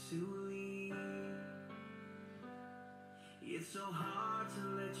you to leave. It's so hard to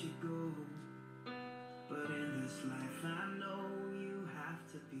let you go, but in this life I know you have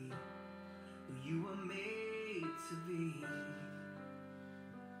to be who you were made to be.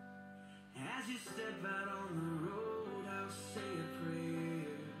 As you step out on the road, I'll say a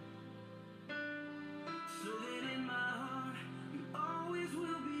prayer, so that in my heart you always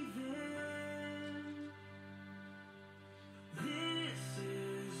will be there. This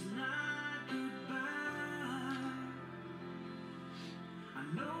is not goodbye. I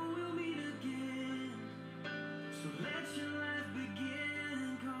know we'll meet again, so let your life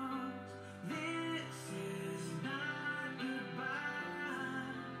begin, 'cause this is not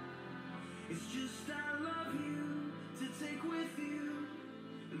goodbye. It's just I love you to take with you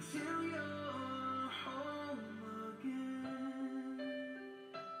until you're home again.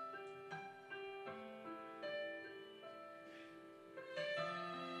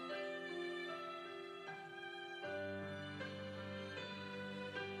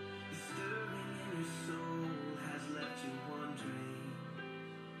 The stirring in your soul has left you wondering,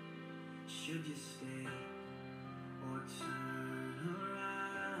 should you stay or turn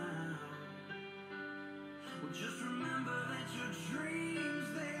around? Well, just remember that your dreams,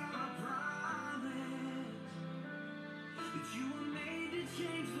 they are a promise, that you were made to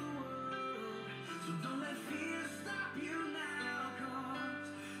change the world. So don't let fear stop you now, 'cause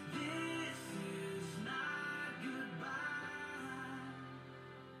this is not goodbye.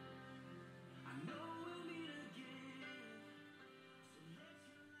 I know we'll meet again, so let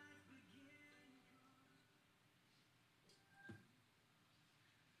your life begin.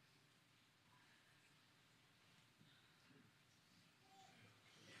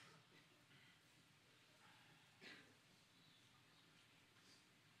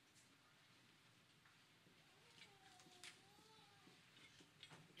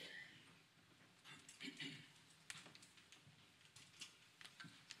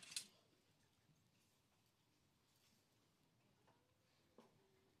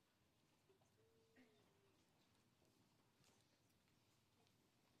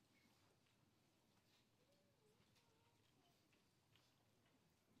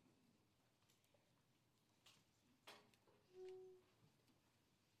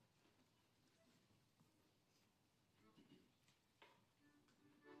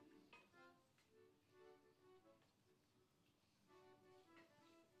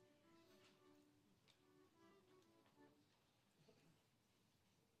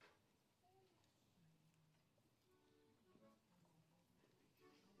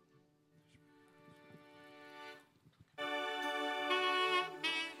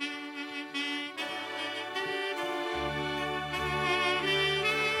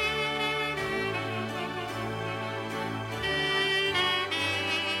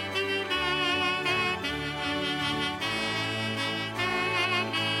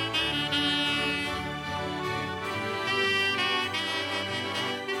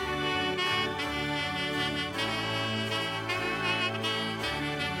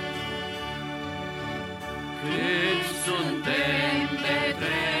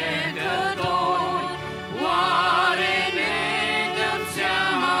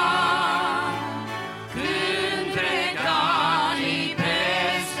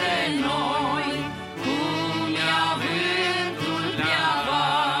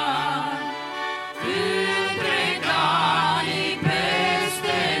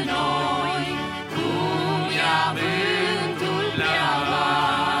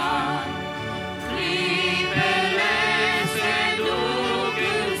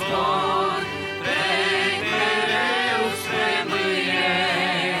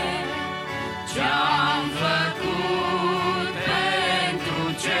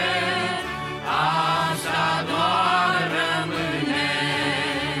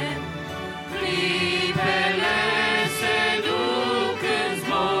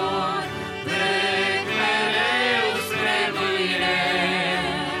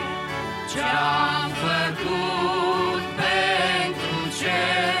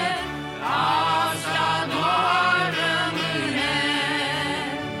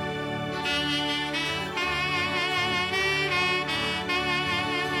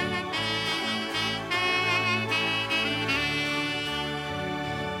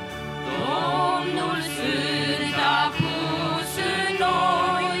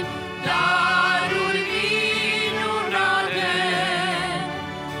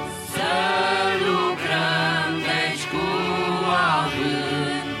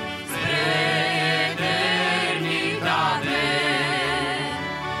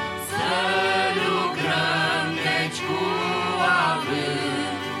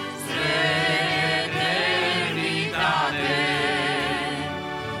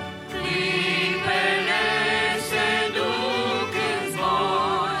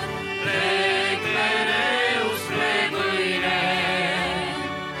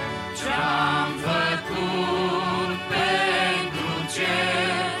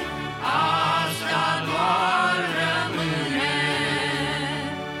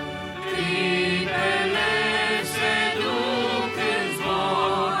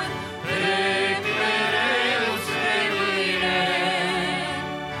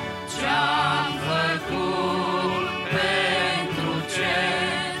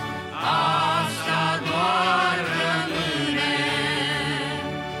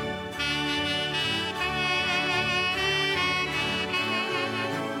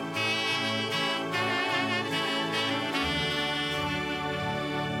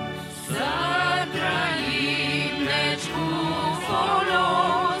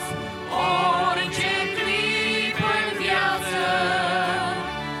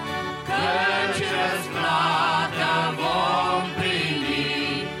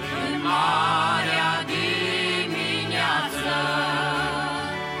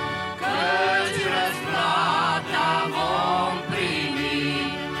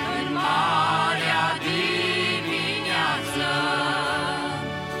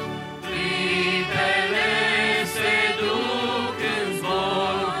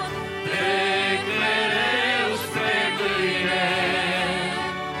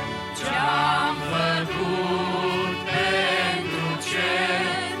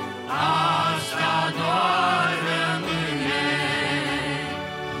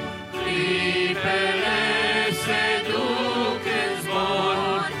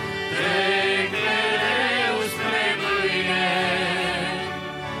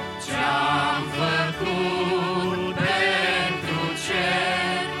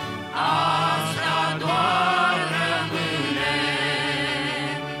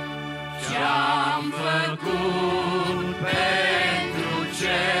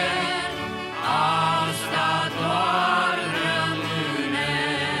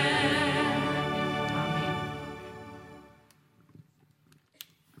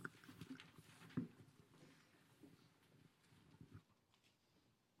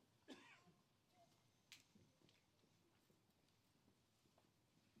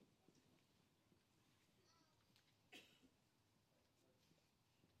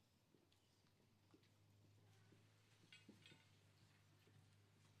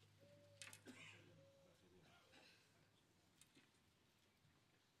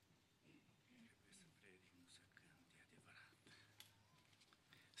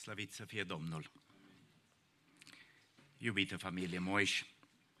 Slăvit să fie Domnul! Iubită familie Moiș,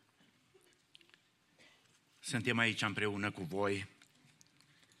 suntem aici împreună cu voi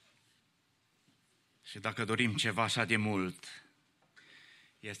și dacă dorim ceva așa de mult,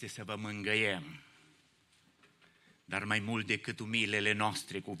 este să vă mângâiem, dar mai mult decât umilele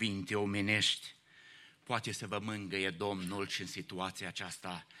noastre cuvinte omenești, poate să vă mângâie Domnul și în situația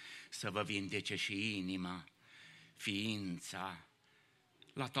aceasta să vă vindece și inima, ființa,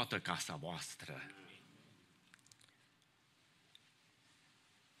 la toată casa voastră.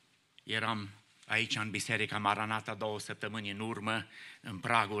 Eram aici în Biserica Maranata 2 săptămâni în urmă, în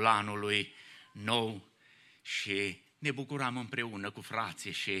pragul anului nou și ne bucuram împreună cu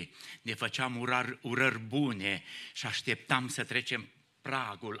frații și ne făceam urări bune și așteptam să trecem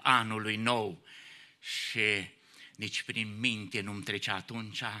pragul anului nou și nici prin minte nu-mi trecea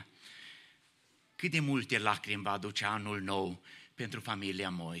atunci cât de multe lacrimi va aduce anul nou pentru familia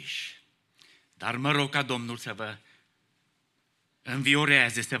Moiș. Dar mă rog ca Domnul să vă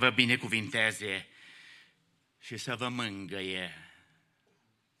învioreze, să vă binecuvinteze și să vă mângâie.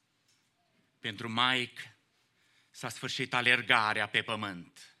 Pentru Mike s-a sfârșit alergarea pe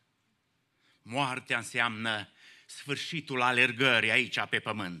pământ. Moartea înseamnă sfârșitul alergării aici pe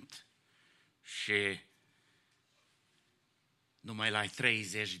pământ. Și numai la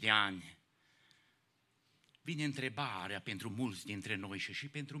 30 de ani vine întrebarea pentru mulți dintre noi și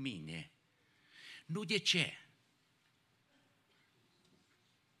pentru mine. Nu de ce?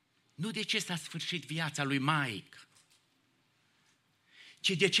 Nu de ce s-a sfârșit viața lui Mike, ci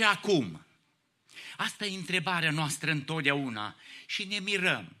de ce acum? Asta e întrebarea noastră întotdeauna și ne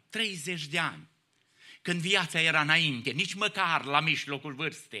mirăm. 30 de ani, când viața era înainte, nici măcar la mijlocul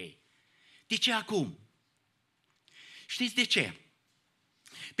vârstei. De ce acum? Știți de ce?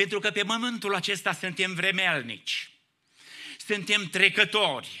 Pentru că pe pământul acesta suntem vremelnici, suntem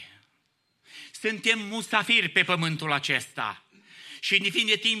trecători, suntem musafiri pe pământul acesta. Și ne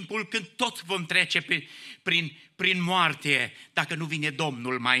vine timpul când toți vom trece prin moarte, dacă nu vine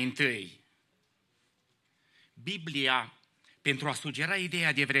Domnul mai întâi. Biblia, pentru a sugera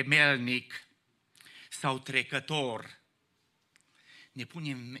ideea de vremelnic sau trecător, ne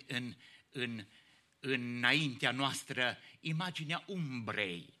pune înaintea noastră imaginea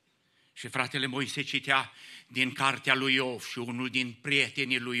umbrei. Și fratele Moise citea din cartea lui Iov și unul din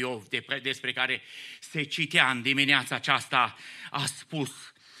prietenii lui Iov despre care se citea în dimineața aceasta a spus: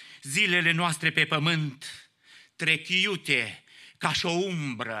 zilele noastre pe pământ trec iute ca și o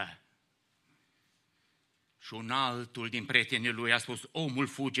umbră. Și un altul din prietenii lui a spus: omul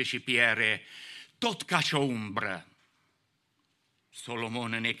fuge și piere tot ca și o umbră.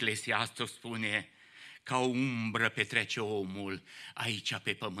 Solomon în Eclesiastul spune: ca o umbră petrece omul aici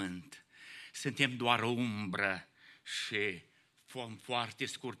pe pământ. Suntem doar o umbră și foarte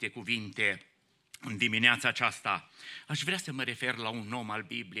scurte cuvinte în dimineața aceasta. Aș vrea să mă refer la un om al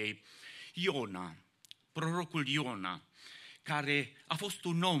Bibliei, Iona, prorocul Iona, care a fost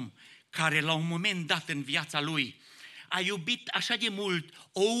un om care la un moment dat în viața lui a iubit așa de mult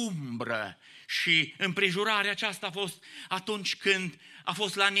o umbră și împrejurarea aceasta a fost atunci când a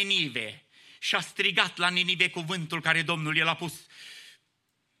fost la Ninive și a strigat la Ninive cuvântul care Domnul i-l-a pus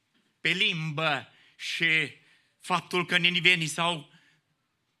pe limbă și faptul că ninivenii s-au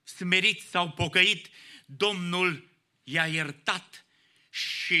smerit, s-au pocăit, Domnul i-a iertat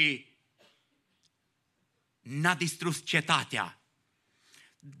și n-a distrus cetatea.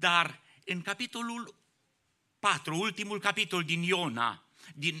 Dar în capitolul 4, ultimul capitol din Iona,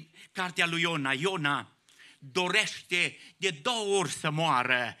 din cartea lui Iona, Iona dorește de 2 ori să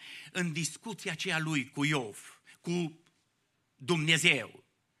moară în discuția aceea lui cu Iov, cu Dumnezeu.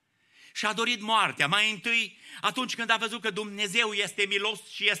 Și a dorit moartea, mai întâi atunci când a văzut că Dumnezeu este milos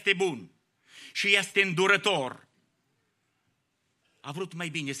și este bun și este îndurător. A vrut mai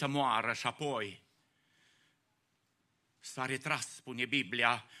bine să moară și apoi s-a retras, spune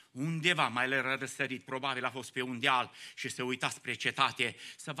Biblia, undeva mai le răsărit, probabil a fost pe un deal și se uita spre cetate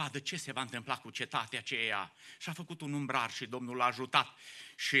să vadă ce se va întâmpla cu cetatea aceea. Și a făcut un umbrar și Domnul l-a ajutat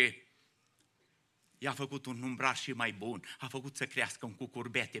și i-a făcut un umbrar și mai bun. A făcut să crească un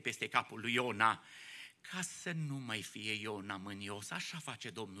cucurbete peste capul lui Iona, ca să nu mai fie Iona mânios. Așa face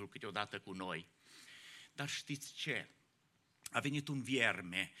Domnul câteodată cu noi. Dar știți ce? A venit un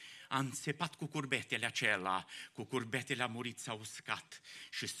vierme, a înțepat cucurbetele acela, cucurbetele a murit, s-a uscat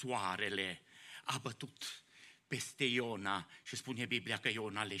și soarele a bătut peste Iona și spune Biblia că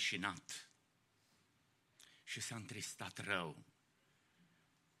Iona a leșinat și s-a întristat rău.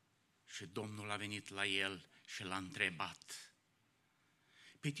 Și Domnul a venit la el și l-a întrebat: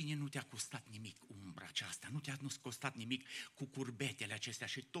 Pe tine nu te-a costat nimic umbra aceasta, nu te-a costat nimic cu curbetele acestea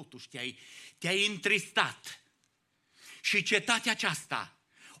și totuși te-ai întristat. Și cetatea aceasta,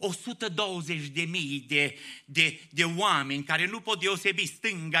 120.000 de oameni care nu pot deosebi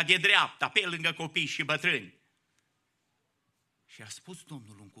stânga de dreapta, pe lângă copii și bătrâni. Și a spus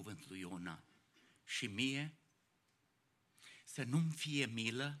Domnul un cuvânt lui Iona, și mie să nu-mi fie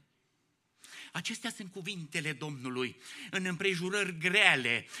milă. Acestea sunt cuvintele Domnului în împrejurări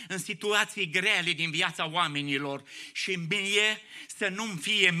grele, în situații grele din viața oamenilor. Și mie să nu-mi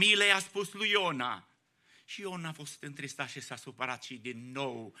fie milă, i-a spus lui Iona. Și Iona a fost întristat și s-a supărat și din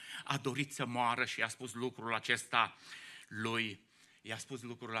nou a dorit să moară și i-a spus lucrul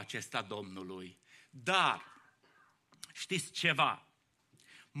acesta Domnului. Dar, știți ceva?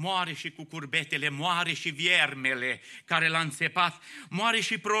 Moare și cu curbetele, moare și viermele care l-a înțepat, moare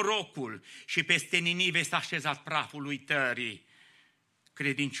și prorocul și peste Ninive s-a așezat praful uitării.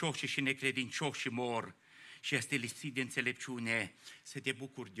 Credincioșii și necredincioșii mor și este lipsit de înțelepciune să te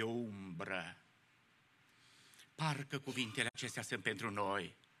bucuri de o umbră. Parcă cuvintele acestea sunt pentru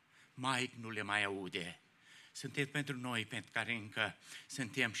noi. Mike nu le mai aude. Sunt pentru noi, pentru care încă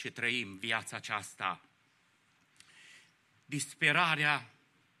suntem și trăim viața aceasta. Disperarea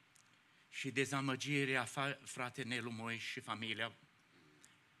și dezamăgirea frate Nelu Moise și familia,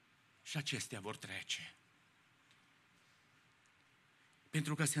 și acestea vor trece.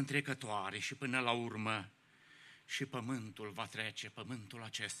 Pentru că sunt trecătoare și până la urmă și pământul va trece, pământul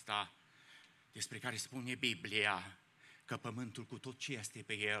acesta despre care spune Biblia că pământul cu tot ce este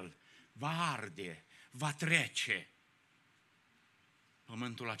pe el va arde, va trece.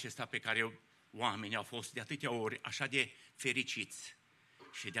 Pământul acesta pe care oamenii au fost de atâtea ori așa de fericiți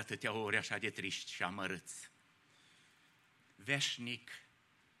și de atâtea ori așa de triști și amărâți. Veșnic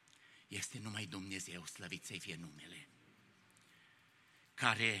este numai Dumnezeu, slăvit să-i fie numele,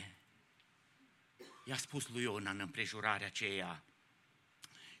 care i-a spus lui Iona în împrejurarea aceea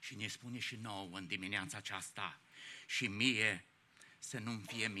și ne spune și nouă în dimineața aceasta, și mie să nu-mi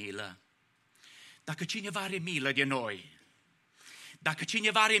fie milă. Dacă cineva are milă de noi, dacă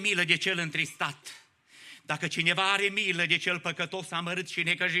cineva are milă de cel întristat, dacă cineva are milă de cel păcătos, amărât și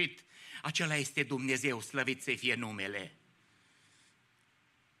necăjit, acela este Dumnezeu, slăvit să-i fie numele.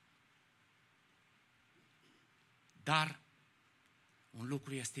 Dar un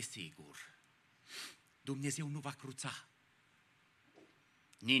lucru este sigur, Dumnezeu nu va cruța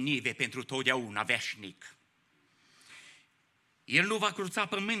Ninive pentru totdeauna, veșnic. El nu va cruța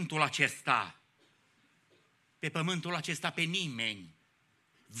pământul acesta, pe pământul acesta pe nimeni,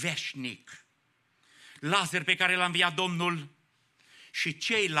 veșnic. Lazar pe care l-a înviat Domnul și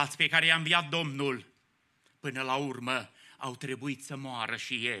ceilalți pe care i-a înviat Domnul, până la urmă au trebuit să moară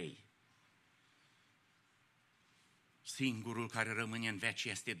și ei. Singurul care rămâne în veci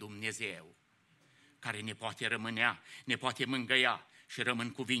este Dumnezeu, care ne poate rămânea, ne poate mângâia și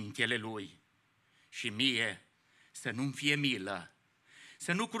rămân cuvintele Lui. Și mie să nu-mi fie milă,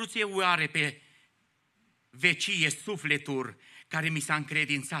 să nu cruțe oare pe vecie sufletul care mi s-a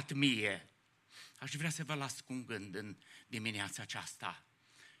încredințat mie. Aș vrea să vă las cu un gând în dimineața aceasta,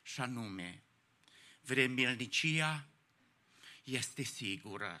 și anume, vremelnicia este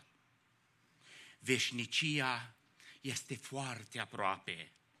sigură, veșnicia este foarte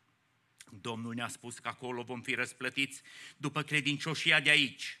aproape. Domnul ne-a spus că acolo vom fi răsplătiți după credincioșia de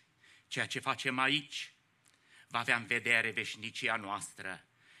aici. Ceea ce facem aici va avea în vedere veșnicia noastră.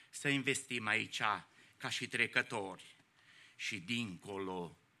 Să investim aici ca și trecători și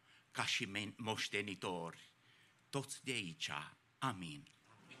dincolo ca și moștenitori. Toți de aici. Amin.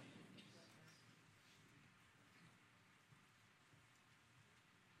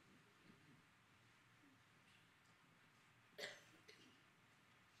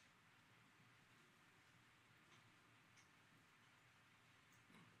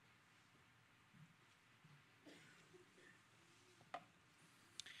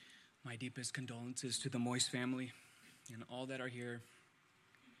 My deepest condolences to the Moise family and all that are here.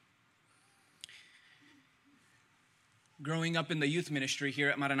 Growing up in the youth ministry here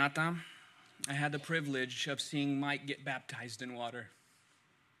at Maranatha, I had the privilege of seeing Mike get baptized in water.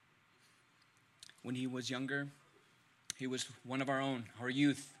 When he was younger, he was one of our own, our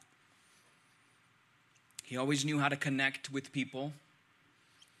youth. He always knew how to connect with people.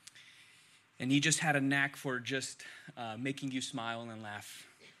 And he just had a knack for just making you smile and laugh.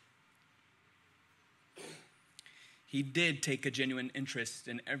 He did take a genuine interest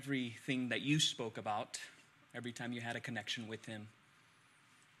in everything that you spoke about, every time you had a connection with him.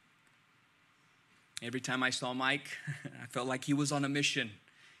 Every time I saw Mike, I felt like he was on a mission.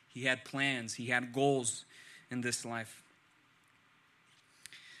 He had plans, he had goals in this life.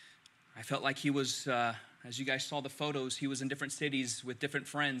 I felt like he was, as you guys saw the photos, he was in different cities with different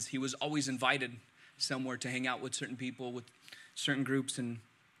friends. He was always invited somewhere to hang out with certain people, with certain groups, and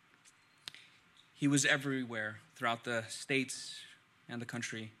he was everywhere throughout the states and the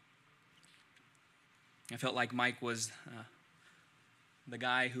country. I felt like Mike was the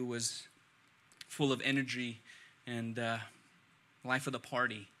guy who was full of energy and life of the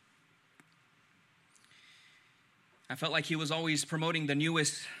party. I felt like he was always promoting the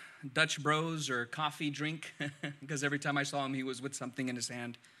newest Dutch Bros or coffee drink because every time I saw him, he was with something in his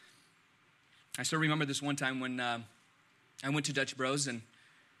hand. I still remember this one time when I went to Dutch Bros and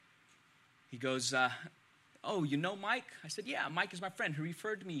he goes, oh, you know Mike? I said, yeah, Mike is my friend who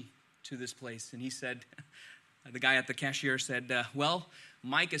referred me to this place. And he said, the guy at the cashier said, well,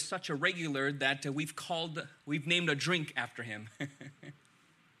 Mike is such a regular that we've named a drink after him.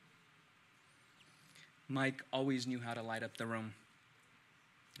 Mike always knew how to light up the room.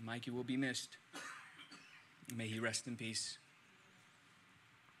 Mike, you will be missed. May he rest in peace.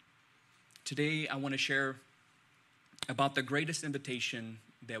 Today, I want to share about the greatest invitation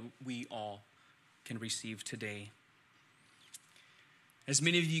that we all can receive today. As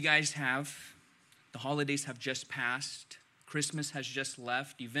many of you guys have, the holidays have just passed, Christmas has just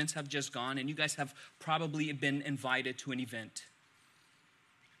left, events have just gone, and you guys have probably been invited to an event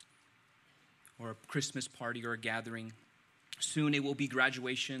or a Christmas party or a gathering. Soon it will be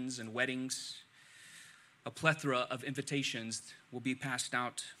graduations and weddings. A plethora of invitations will be passed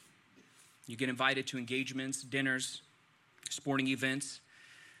out. You get invited to engagements, dinners, sporting events.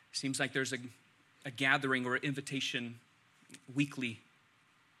 Seems like there's a gathering or an invitation weekly.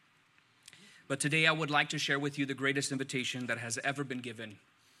 But today I would like to share with you the greatest invitation that has ever been given,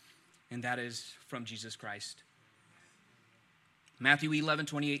 and that is from Jesus Christ. Matthew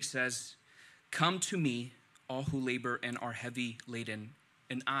 11:28 says, "Come to me, all who labor and are heavy laden,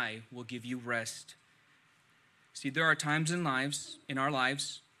 and I will give you rest." See, there are times in our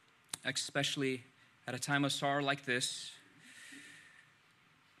lives, especially at a time of sorrow like this,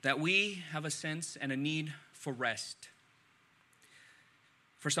 that we have a sense and a need for rest.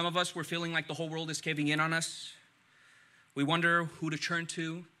 For some of us, we're feeling like the whole world is caving in on us. We wonder who to turn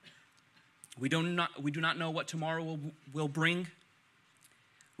to. We do not know what tomorrow will bring.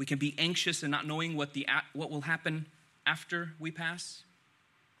 We can be anxious and not knowing what will happen after we pass.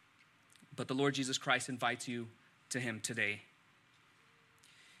 But the Lord Jesus Christ invites you to him today.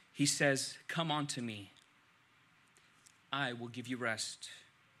 He says, "Come unto me. I will give you rest."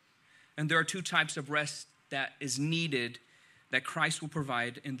 And there are two types of rest that is needed that Christ will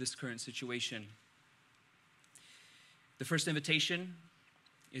provide in this current situation. The first invitation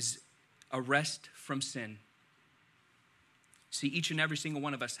is a rest from sin. See, each and every single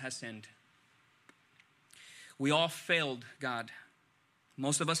one of us has sinned. We all failed God.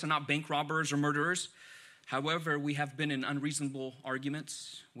 Most of us are not bank robbers or murderers. However, we have been in unreasonable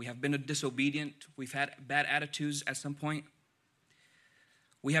arguments. We have been disobedient. We've had bad attitudes at some point.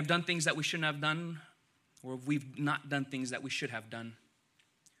 We have done things that we shouldn't have done, or we've not done things that we should have done,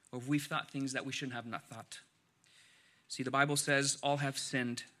 or we've thought things that we shouldn't have not thought. See, the Bible says all have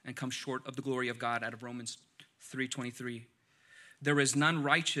sinned and come short of the glory of God out of Romans 3:23. There is none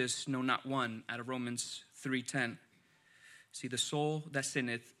righteous, no, not one, out of Romans 3:10. See, the soul that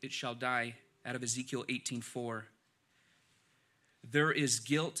sinneth, it shall die, out of Ezekiel 18:4. There is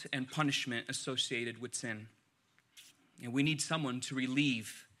guilt and punishment associated with sin. And we need someone to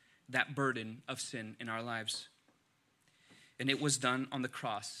relieve that burden of sin in our lives. And it was done on the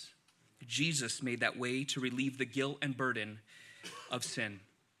cross. Jesus made that way to relieve the guilt and burden of sin.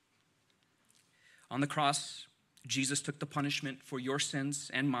 On the cross, Jesus took the punishment for your sins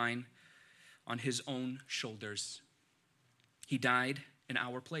and mine on his own shoulders. He died in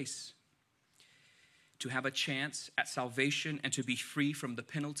our place to have a chance at salvation and to be free from the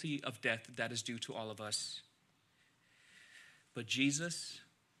penalty of death that is due to all of us. But Jesus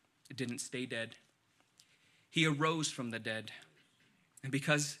didn't stay dead. He arose from the dead. And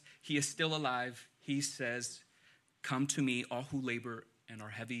because he is still alive, he says, "Come to me, all who labor and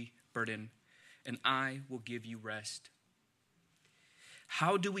are heavy burdened, and I will give you rest."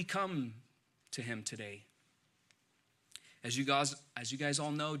 How do we come to him today? As you guys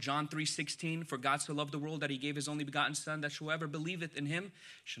all know, John 3:16, "For God so loved the world that he gave his only begotten Son, that whoever believeth in him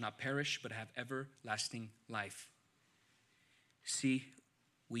shall not perish, but have everlasting life." See,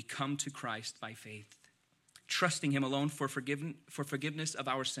 we come to Christ by faith, trusting him alone for forgiveness of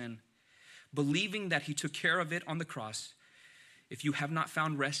our sin, believing that he took care of it on the cross. If you have not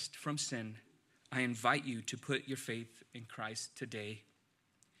found rest from sin, I invite you to put your faith in Christ today.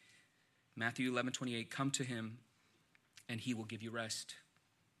 Matthew 11:28, "Come to him, and he will give you rest."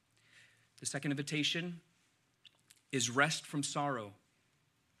 The second invitation is rest from sorrow.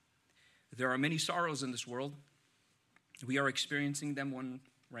 There are many sorrows in this world. We are experiencing them one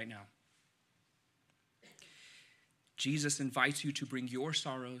right now. Jesus invites you to bring your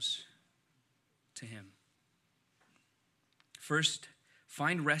sorrows to him. First,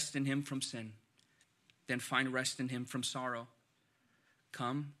 find rest in him from sin. Then find rest in him from sorrow.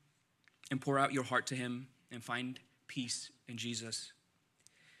 Come and pour out your heart to him and find peace in Jesus.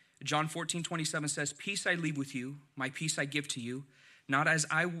 John 14:27 says, "Peace I leave with you, my peace I give to you. Not as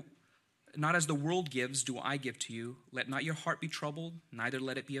the world gives do I give to you. Let not your heart be troubled, neither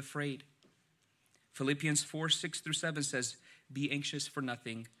let it be afraid." Philippians 4:6-7 says, "Be anxious for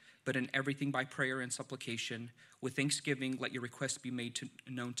nothing, but in everything by prayer and supplication, with thanksgiving let your requests be made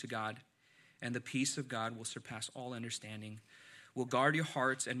known to God, and the peace of God will surpass all understanding, will guard your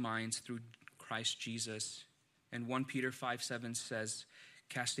hearts and minds through Christ Jesus." And 1 Peter 5:7 says,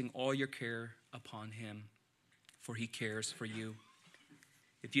 "Casting all your care upon him, for he cares for you."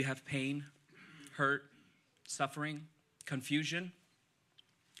 If you have pain, hurt, suffering, confusion,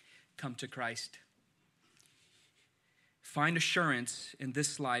 come to Christ. Find assurance in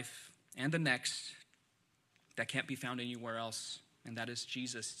this life and the next that can't be found anywhere else, and that is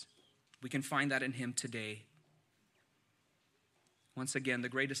Jesus. We can find that in him today. Once again, the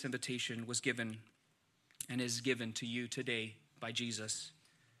greatest invitation was given and is given to you today by Jesus.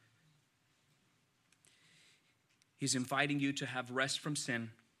 He's inviting you to have rest from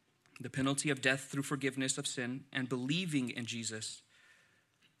sin, the penalty of death through forgiveness of sin, and believing in Jesus.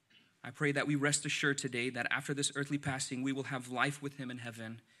 I pray that we rest assured today that after this earthly passing, we will have life with him in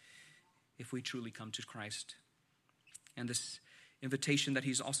heaven if we truly come to Christ. And this invitation that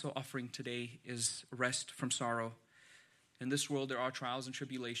he's also offering today is rest from sorrow. In this world, there are trials and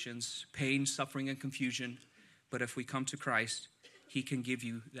tribulations, pain, suffering, and confusion. But if we come to Christ, he can give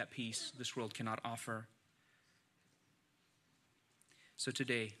you that peace this world cannot offer. So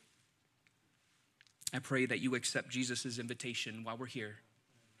today, I pray that you accept Jesus' invitation while we're here.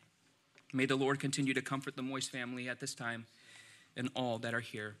 May the Lord continue to comfort the Moise family at this time and all that are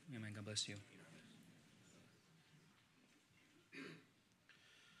here. Amen. God bless you.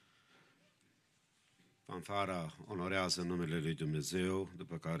 Fanfara onorează numele lui Dumnezeu,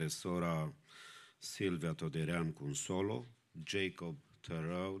 după care sora Silvia Toderean cu un solo, Jacob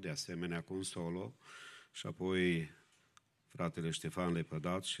Tărău, de asemenea cu un solo, și apoi fratele Ștefan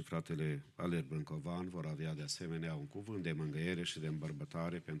Lepădat și fratele Valer Brâncovan vor avea de asemenea un cuvânt de mângâiere și de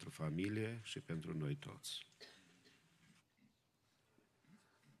îmbărbătare pentru familie și pentru noi toți.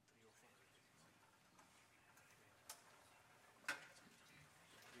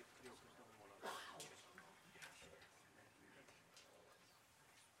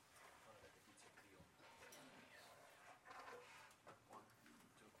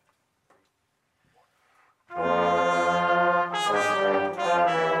 Amen.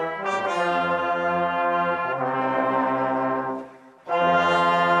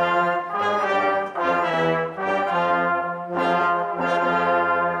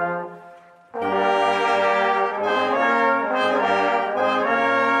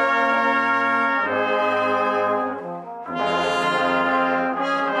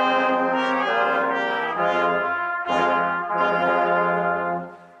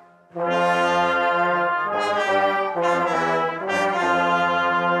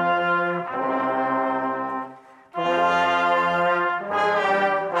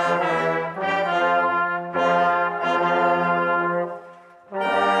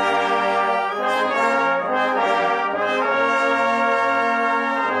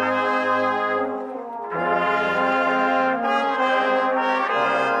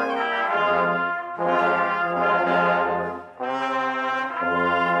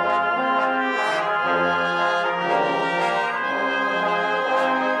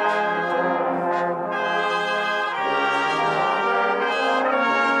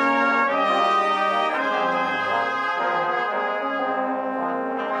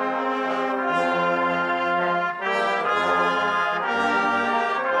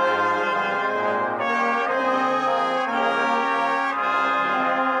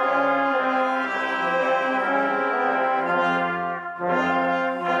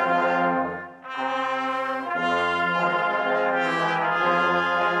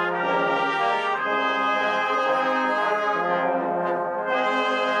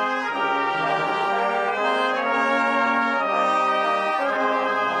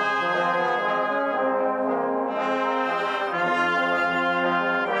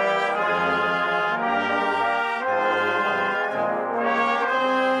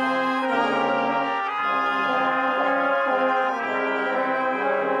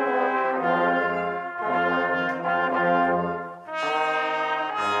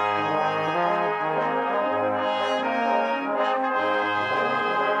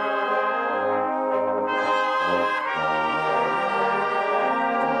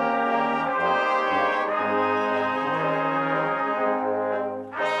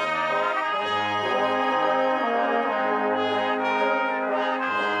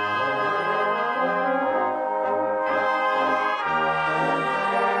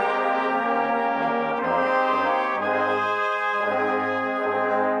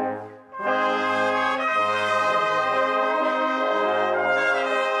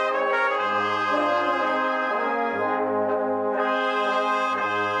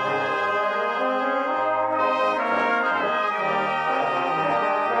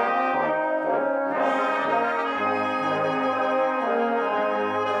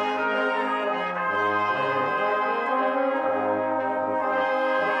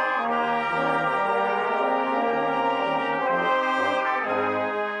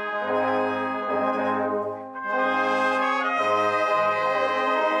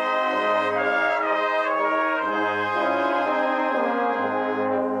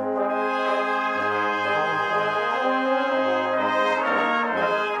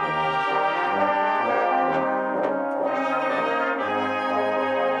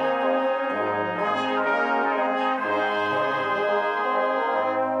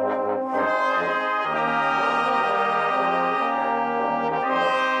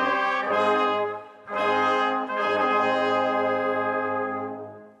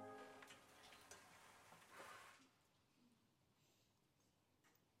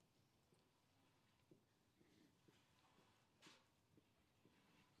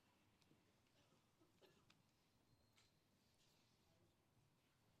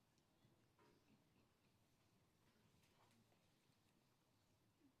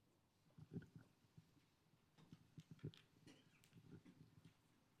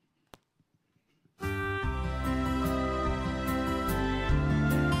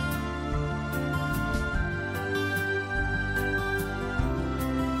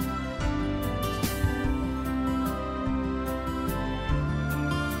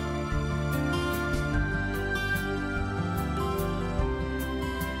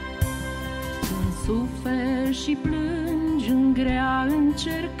 Când suferi și plângi în grea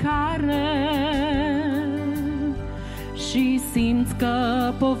încercare și simți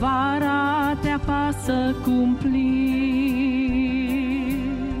că povara te apasă cumplit,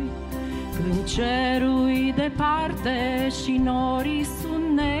 când cerul-i departe și norii sunt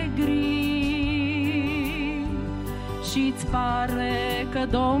negri și-ți pare că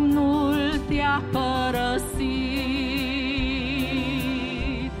Domnul te-a părăsit,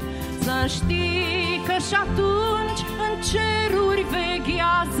 să știi că și atunci în ceruri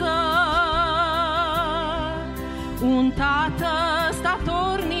veghează un tată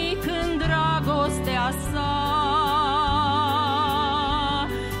statornic în dragostea sa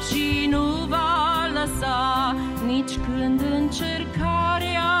și nu va lăsa nici când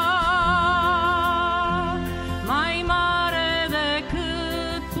încercarea mai mare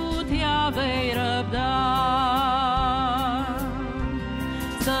decât putea vei răbda.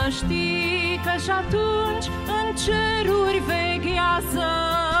 Să știi că și atunci în ceruri veghează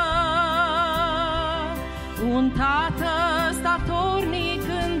un tată statornic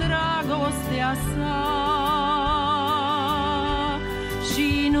în dragostea sa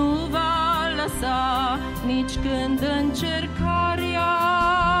și nu va lăsa nici când încercarea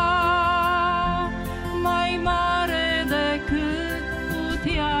mai mare decât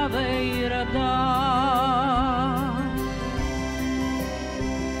putea vei răbda.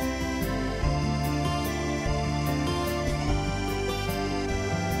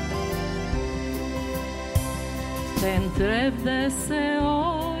 Te întreb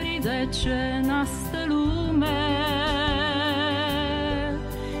deseori de ce n-astă lume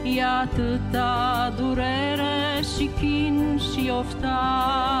e atâta durere și chin și oftat.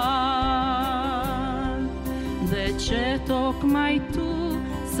 De ce tocmai tu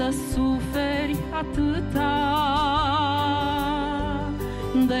să suferi atâta?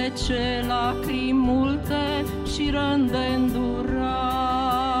 De ce lacrimi multe și răni de îndurat?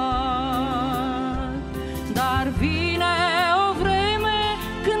 Dar vine o vreme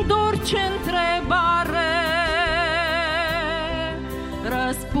când orice întrebare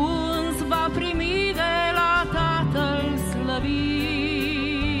răspuns va primi de la Tatăl slăvit.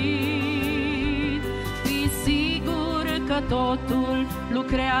 Fii sigur că totul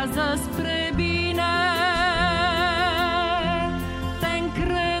lucrează spre bine. Te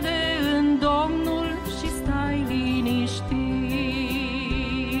încrede în Domnul și stai liniștit.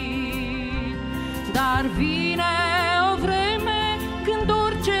 Dar vine o vreme când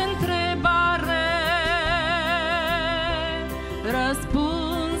orice întrebare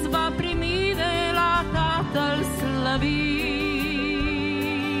răspuns va primi de la Tatăl slăvit.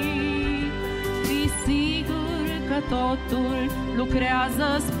 Fii sigur că totul lucrează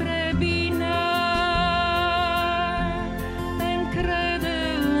spre bine. Te încrede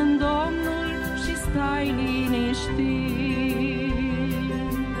în Domnul și stai liniștit.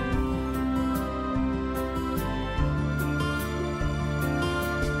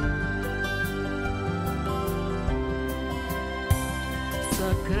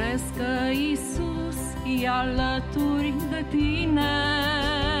 Să crezi că Iisus e alături de tine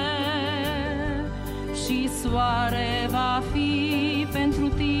și soare va fi pentru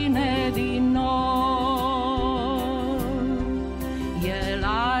tine din nou. El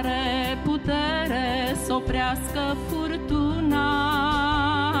are putere să oprească furtuna,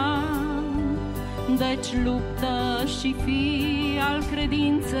 deci luptă și fii al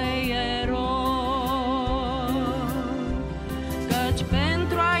credinței eroi. Căci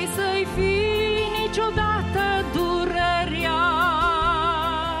pentru ai să-i fii niciodată durerea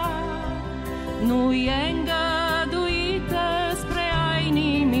nu e îngăduită spre ai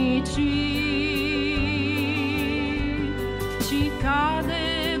nimici, ci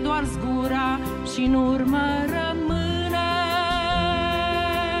cade doar zgura și în urmă rămâne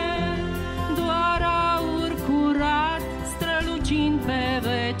doar aur curat strălucind pe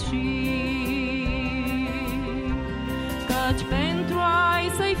vecii. Căci pentru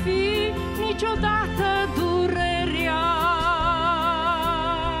ai să-i fii niciodată durerea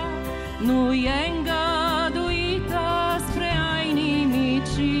nu e îngăduită spre ai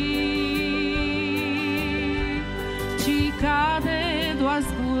nimici, ci cade doar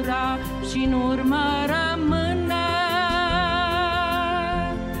zgura și în urmă rămâne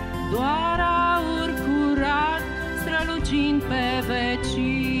doar aur curat strălucind pe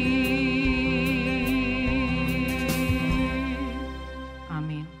vecii.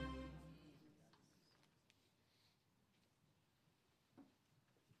 Amin.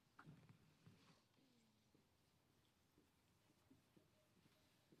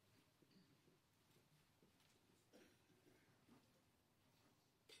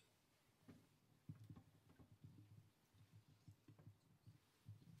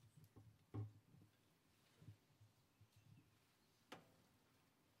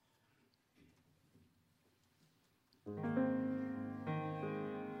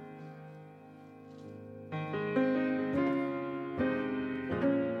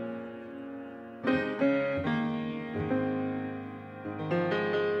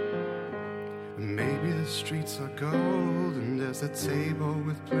 hearts are gold, and there's a table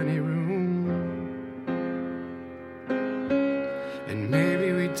with plenty room. And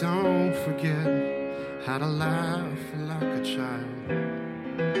maybe we don't forget how to laugh like a child.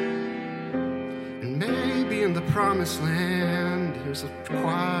 And maybe in the promised land there's a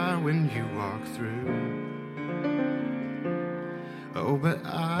choir when you walk through. Oh, but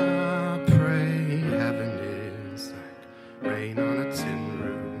I pray heaven is like rain on a tin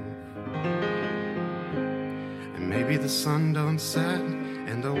roof. And maybe the sun don't set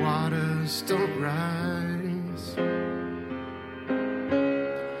and the waters don't rise.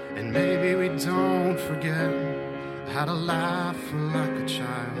 And maybe we don't forget how to laugh like a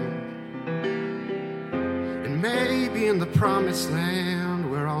child. And maybe in the promised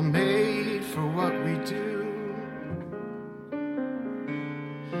land we're all made for what we do.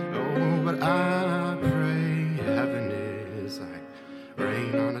 Oh, but I pray heaven is like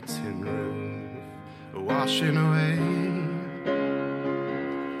rain on a tin roof, washing away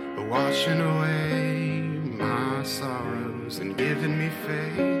my sorrows and giving me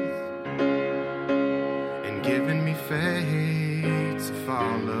faith, and giving me faith to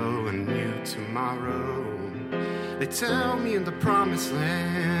follow a new tomorrow. They tell me in the promised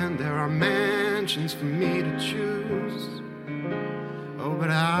land there are mansions for me to choose. Oh, but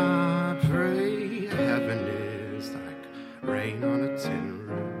I pray heaven is like rain on a tin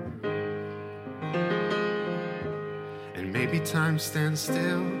roof. And maybe time stands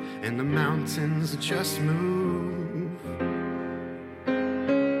still and the mountains just move.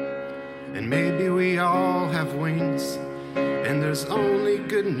 And maybe we all have wings and there's only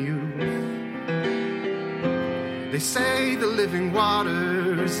good news. They say the living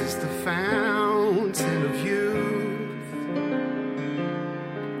waters is the fountain of youth.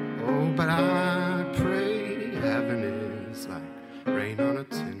 Oh, but I pray heaven is like rain on a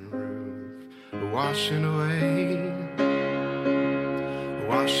tin roof, washing away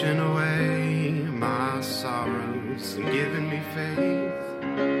my sorrows and giving me faith,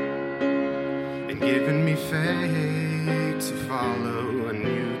 and giving me faith to follow a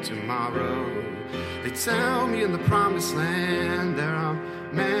new tomorrow. They tell me in the promised land there are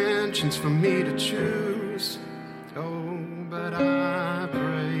mansions for me to choose. Oh, but I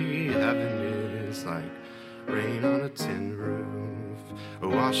pray heaven is like rain on a tin roof,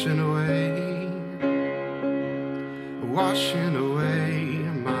 washing away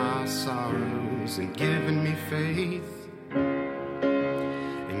my sorrows and giving me faith,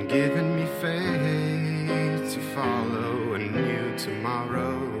 and giving me faith to follow a new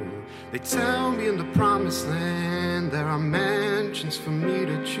tomorrow. They tell me in the promised land there are mansions for me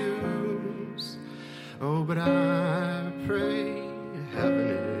to choose. Oh, but I pray heaven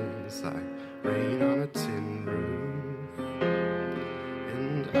is like rain on a tin roof.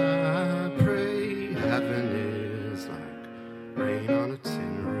 And I pray heaven is like rain on a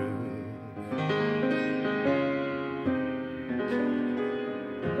tin roof.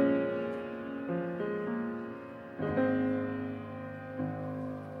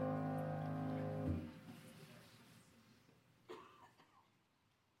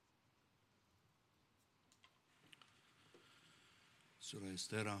 Sora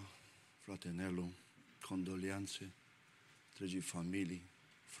Estera, frate Nelu, condolianțe întregii familii,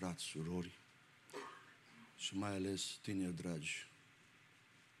 frați, surori și mai ales tineri dragi.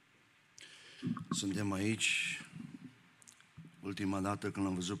 Suntem aici, ultima dată când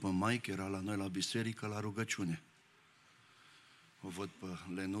l-am văzut pe Mike, era la noi la biserică, la rugăciune. O văd pe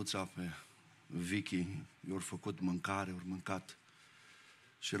Lenuța, pe Vicky, i-au făcut mâncare, au mâncat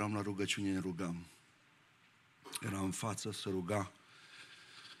și eram la rugăciune, ne rugam. Era în față, se ruga.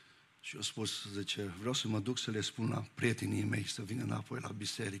 Și eu spus, zice, vreau să mă duc să le spun la prietenii mei să vină înapoi la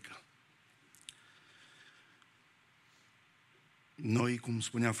biserică. Noi, cum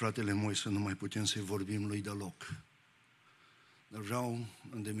spunea fratele Moise, nu mai putem să-i vorbim lui deloc. Dar vreau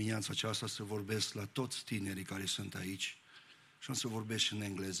în dimineața aceasta să vorbesc la toți tinerii care sunt aici și am să vorbesc și în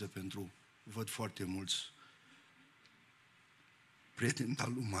engleză pentru, văd foarte mulți prieteni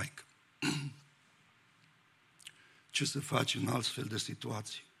al lui Mike. Ce să faci în altfel de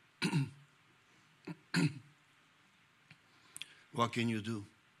situații? What can you do? I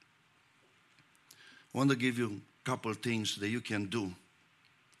want to give you a couple things that you can do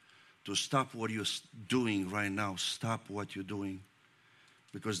to stop what you're doing right now. Stop what you're doing,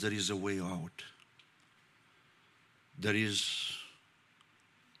 because there is a way out. There is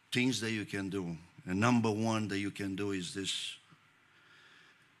things that you can do. And number one that you can do is this.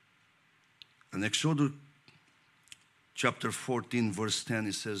 In Exodus chapter 14, verse 10,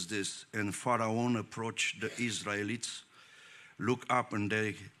 it says this, and Pharaoh approached the Israelites, looked up, and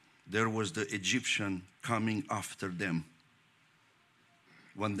there was the Egyptian coming after them.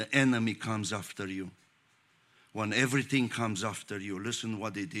 When the enemy comes after you, when everything comes after you, listen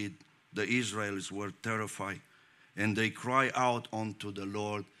what they did. The Israelites were terrified, and they cry out unto the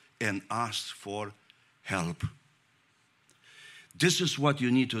Lord and ask for help. This is what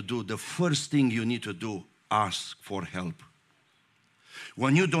you need to do. The first thing you need to do, ask for help.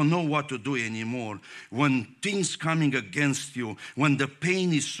 When you don't know what to do anymore, when things coming against you, when the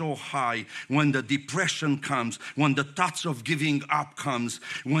pain is so high, when the depression comes, when the thoughts of giving up comes,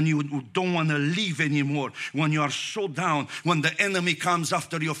 when you don't want to live anymore, when you are so down, when the enemy comes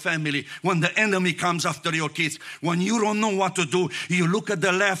after your family, when the enemy comes after your kids, when you don't know what to do, you look at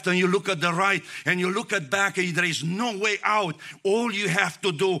the left and you look at the right and you look at back and there is no way out. All you have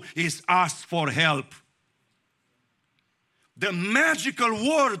to do is ask for help. The magical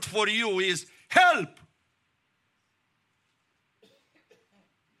word for you is help.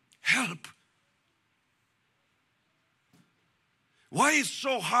 Help. Why is it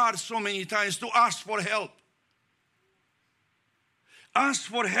so hard so many times to ask for help? Ask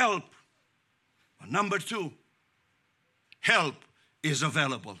for help. Number 2, help is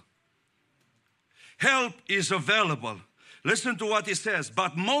available. Help is available. Listen to what he says.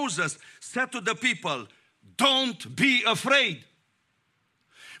 But Moses said to the people, don't be afraid.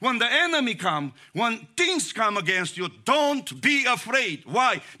 When the enemy comes, when things come against you, don't be afraid.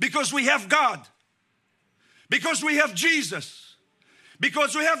 Why? Because we have God. Because we have Jesus.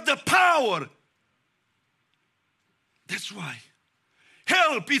 Because we have the power. That's why.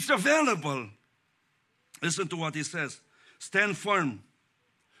 Help is available. Listen to what he says. Stand firm.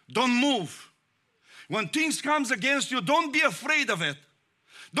 Don't move. When things comes against you, don't be afraid of it.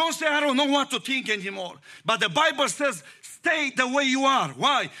 Don't say, I don't know what to think anymore. But the Bible says, stay the way you are.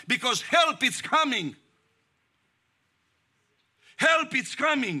 Why? Because help is coming. Help is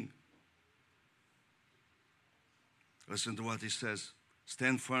coming. Listen to what he says.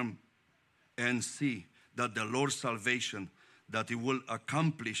 Stand firm and see that the Lord's salvation, that he will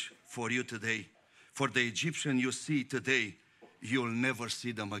accomplish for you today. For the Egyptian you see today, you'll never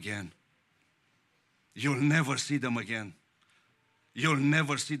see them again. You'll never see them again. You'll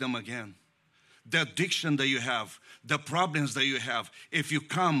never see them again. The addiction that you have, the problems that you have, if you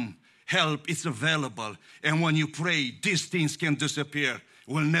come, help is available. And when you pray, these things can disappear,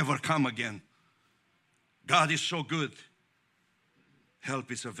 will never come again. God is so good.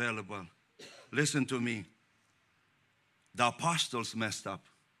 Help is available. Listen to me. The apostles messed up.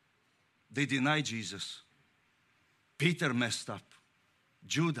 They denied Jesus. Peter messed up.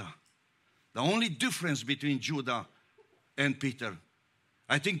 Judah. The only difference between Judah and Peter,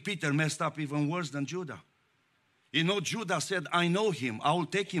 I think Peter messed up even worse than Judah. You know, Judah said, I know him, I will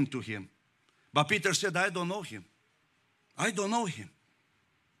take him to him. But Peter said, I don't know him. I don't know him.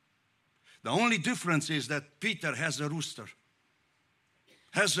 The only difference is that Peter has a rooster.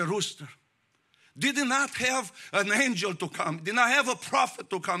 Has a rooster. Did not have an angel to come. Did not have a prophet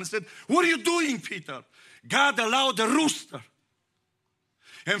to come and said, what are you doing, Peter? God allowed a rooster.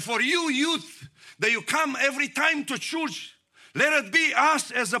 And for you youth, that you come every time to church, let it be us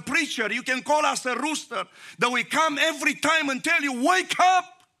as a preacher. You can call us a rooster. That we come every time and tell you, wake up.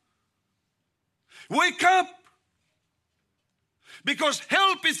 Wake up. Because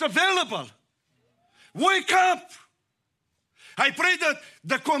help is available. Wake up. I pray that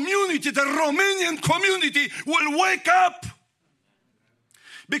the community, the Romanian community will wake up.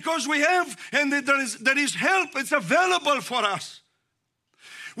 Because we have, and there is help, it's available for us.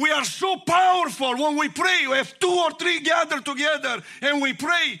 We are so powerful when we pray. We have 2 or 3 gathered together and we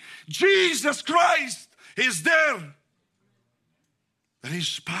pray. Jesus Christ is there. There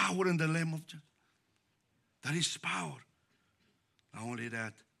is power in the name of Jesus. There is power. Not only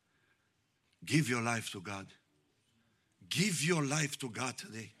that, give your life to God. Give your life to God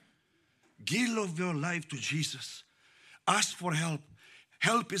today. Give your life to Jesus. Ask for help.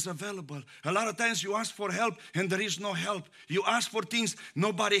 Help is available. A lot of times you ask for help and there is no help. You ask for things,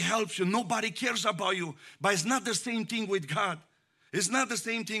 nobody helps you, nobody cares about you. But it's not the same thing with God. It's not the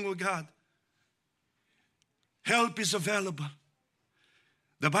same thing with God. Help is available.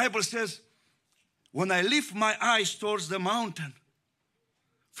 The Bible says, when I lift my eyes towards the mountain,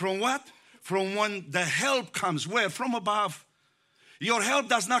 from what? From when the help comes. Where? From above. Your help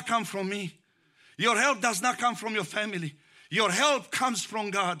does not come from me. Your help does not come from your family. Your help comes from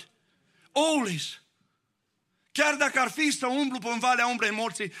God. Always. Chiar dacă ar fi să umblu pe valea umbrei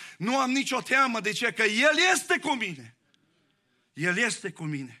morții, nu am nicio teamă. De ce? Că El este cu mine. El este cu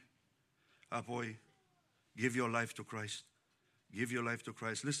mine. Apoi, give your life to Christ. Give your life to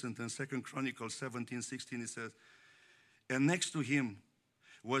Christ. Listen, in 2 Chronicles 17:16 it says, and next to him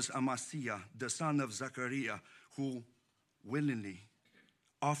was Amasiah, the son of Zechariah, who willingly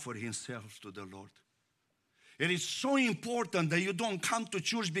offered himself to the Lord. It is so important that you don't come to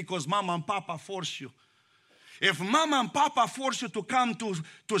church because mama and papa force you. If mama and papa force you to come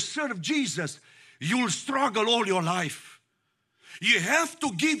to serve Jesus, you'll struggle all your life. You have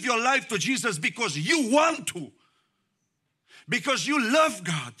to give your life to Jesus because you want to. Because you love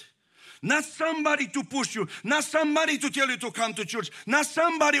God. Not somebody to push you. Not somebody to tell you to come to church. Not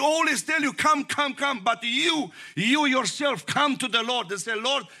somebody always tell you, come, come, come. But you yourself come to the Lord and say,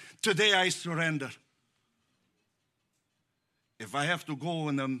 Lord, today I surrender. If I have to go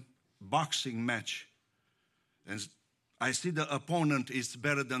in a boxing match and I see the opponent is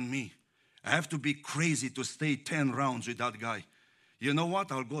better than me, I have to be crazy to stay 10 rounds with that guy. You know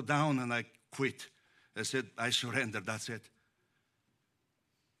what? I'll go down and I quit. I said, I surrender, that's it.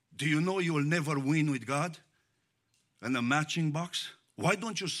 Do you know you will never win with God in a matching box? Why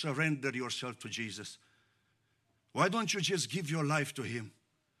don't you surrender yourself to Jesus? Why don't you just give your life to Him?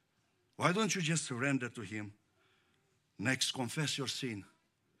 Why don't you just surrender to Him? Next, confess your sin.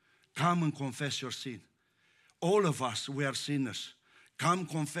 Come and confess your sin. All of us, we are sinners. Come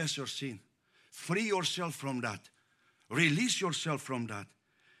confess your sin. Free yourself from that. Release yourself from that.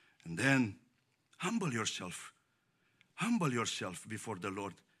 And then humble yourself. Humble yourself before the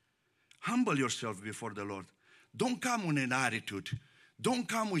Lord. Humble yourself before the Lord. Don't come with an attitude. Don't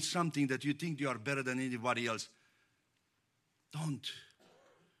come with something that you think you are better than anybody else. Don't.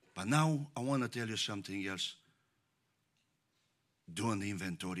 But now I want to tell you something else. Do an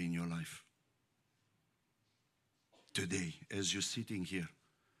inventory in your life. Today, as you're sitting here,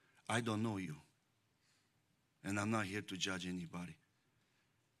 I don't know you. And I'm not here to judge anybody.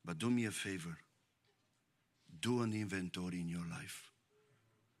 But do me a favor. Do an inventory in your life.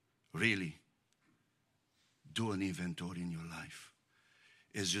 Really. Do an inventory in your life.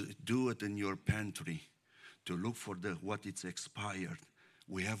 As you do it in your pantry to look for what it's expired.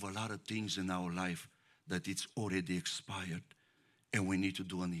 We have a lot of things in our life that it's already expired. And we need to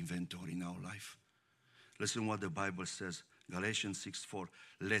do an inventory in our life. Listen what the Bible says. Galatians 6:4.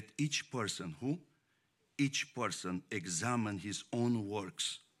 Let each person, who? Each person examine his own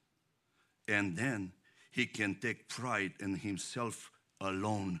works. And then he can take pride in himself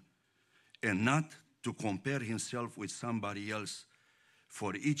alone. And not to compare himself with somebody else.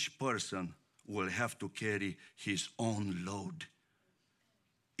 For each person will have to carry his own load.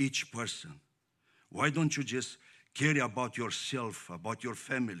 Each person. Why don't you just care about yourself, about your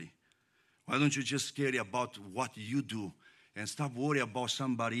family? Why don't you just care about what you do and stop worrying about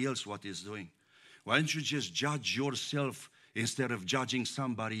somebody else what is doing? Why don't you just judge yourself instead of judging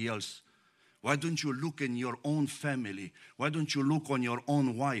somebody else? Why don't you look in your own family? Why don't you look on your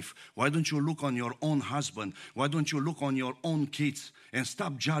own wife? Why don't you look on your own husband? Why don't you look on your own kids and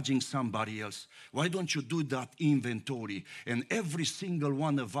stop judging somebody else? Why don't you do that inventory? And every single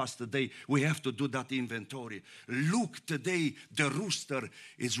one of us today, we have to do that inventory. Look, today, the rooster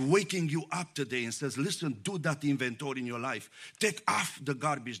is waking you up today and says, listen, do that inventory in your life. Take off the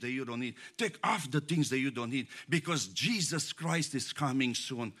garbage that you don't need. Take off the things that you don't need. Because Jesus Christ is coming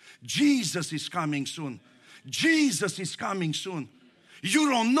soon. Jesus is coming soon. Jesus is coming soon. You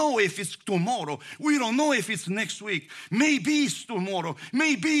don't know if it's tomorrow. We don't know if it's next week. Maybe it's tomorrow.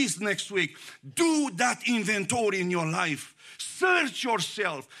 Maybe it's next week. Do that inventory in your life. Search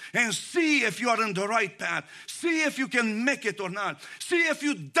yourself and see if you are on the right path. See if you can make it or not. See if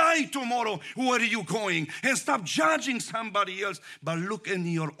you die tomorrow, where are you going? And stop judging somebody else, but look in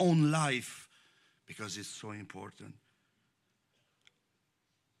your own life, because it's so important.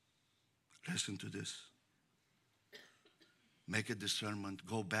 Listen to this. Make a discernment.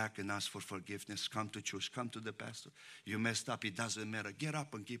 Go back and ask for forgiveness. Come to church. Come to the pastor. You messed up. It doesn't matter. Get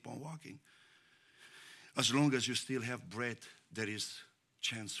up and keep on walking. As long as you still have breath, there is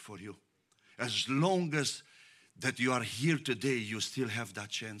chance for you. As long as that you are here today, you still have that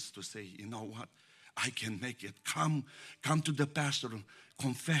chance to say, you know what? I can make it. Come to the pastor.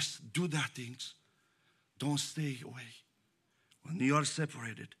 Confess. Do that things. Don't stay away. When you are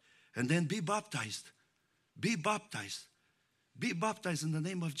separated. And then be baptized. Be baptized. Be baptized in the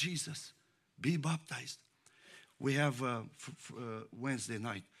name of Jesus. Be baptized. We have Wednesday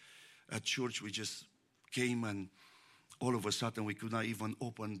night at church. We just came and all of a sudden we could not even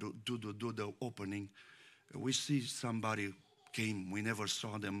do the opening. We see somebody came. We never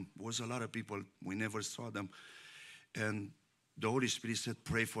saw them. There was a lot of people. We never saw them. And the Holy Spirit said,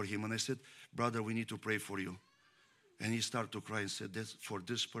 pray for him. And I said, brother, we need to pray for you. And he started to cry and said, for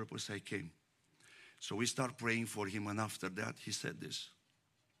this purpose I came. So we start praying for him, and after that he said this.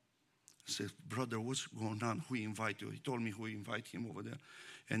 He said, brother, what's going on? Who invited you? He told me who invited him over there.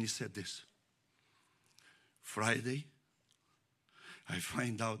 And he said this, Friday, I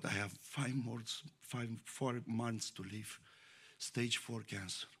find out I have 4 months to live, stage 4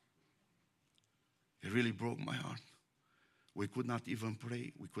 cancer. It really broke my heart. We could not even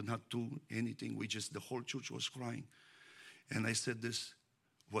pray. We could not do anything. The whole church was crying. And I said this,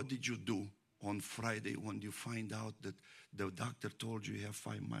 what did you do on Friday when you find out that the doctor told you have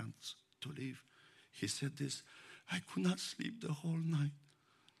 5 months to live? He said this, I could not sleep the whole night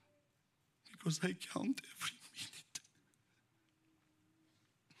because I count every minute.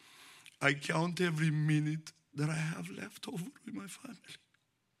 I count every minute that I have left over with my family.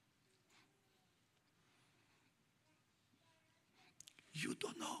 You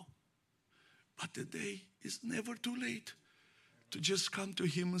don't know. But the day is never too late to just come to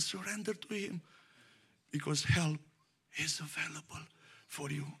Him and surrender to Him, because help is available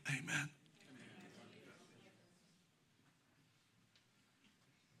for you. Amen.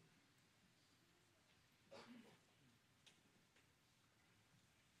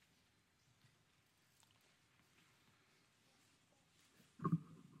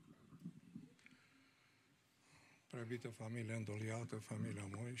 Preobită familie îndoliată, familia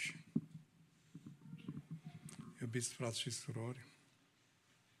Moiș, iubiți frați și surori,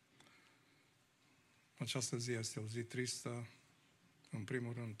 această zi este o zi tristă, în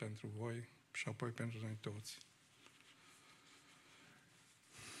primul rând pentru voi și apoi pentru noi toți.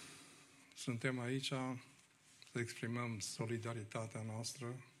 Suntem aici să exprimăm solidaritatea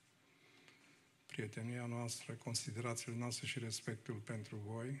noastră, prietenia noastră, considerațiile noastre și respectul pentru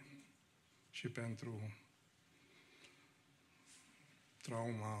voi și pentru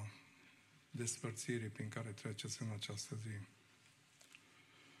trauma despărțirii prin care treceți în această zi.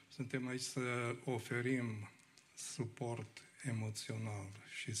 Suntem aici să oferim suport emoțional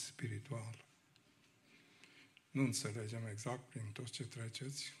și spiritual. Nu înțelegem exact prin tot ce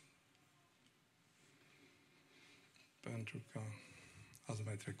treceți, pentru că ați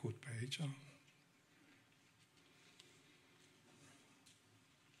mai trecut pe aici.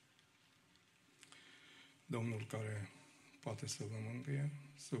 Domnul care poate să vă mângâie,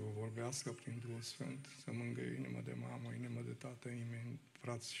 să vă vorbească prin Duhul Sfânt, să mângâie inimă de mamă, inimă de tată, inimă,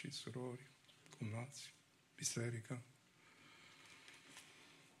 frați și surori, cumnați, biserică.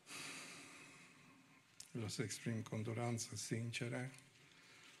 Vreau să exprim condoleanță sincere,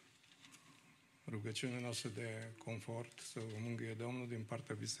 rugăciunea noastră de confort, să vă mângâie Domnul din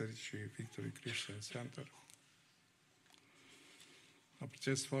partea Bisericii Victory Christian Center.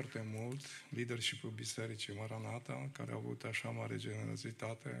 Apreciez foarte mult leadership-ul Bisericii Maranata, care a avut așa mare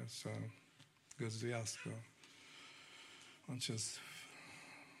generozitate să găzduiască acest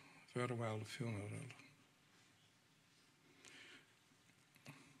farewell funeral.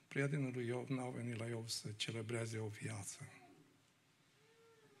 Prietenul lui Iov n-au venit la Iov să celebreze o viață.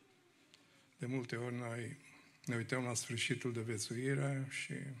 De multe ori noi ne uităm la sfârșitul de viețuire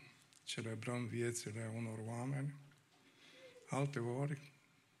și celebrăm viețile unor oameni. Alteori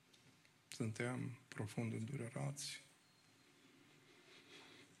suntem profund îndurerați.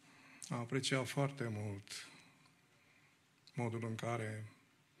 Am apreciat foarte mult modul în care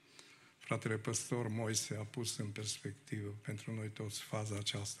fratele păstor Moise a pus în perspectivă pentru noi toți faza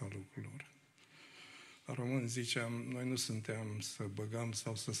aceasta a lucrurilor. La români zicem, noi nu suntem să băgăm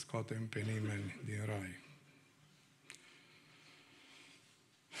sau să scoatem pe nimeni din rai.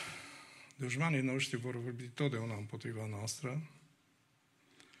 Dușmanii noștri vor vorbi totdeauna împotriva noastră.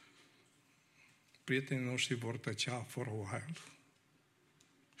 Prietenii noștri vor tăcea for a while,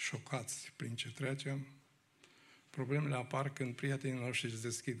 șocați prin ce trecem. Problemele apar când prietenii noștri își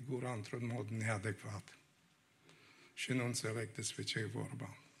deschid gura într-un mod neadecvat și nu înțeleg despre ce e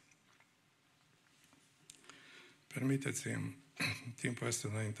vorba. Permiteți-mi, timpul este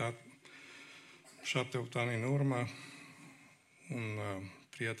înaintat, 7-8 ani în urmă, un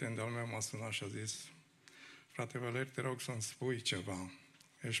prieten de-al meu m-a sunat și a zis: frate Valeri, te rog să-mi spui ceva.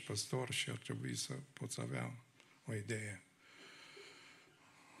 Ești păstor și ar trebui să poți avea o idee.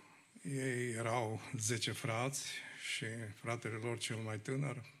 Ei erau 10 frați și fratele lor cel mai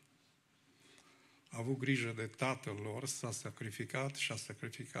tânăr a avut grijă de tatăl lor, s-a sacrificat și a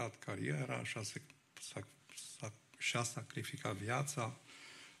sacrificat cariera și a sacrificat viața.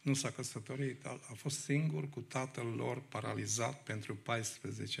 Nu s-a căsătorit, a fost singur cu tatăl lor paralizat pentru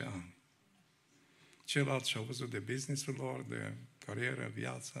 14 ani. Ceilalți și-au văzut de business-ul lor, de carieră,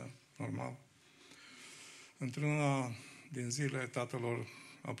 viață, normal. Într-una din zile, tatăl lor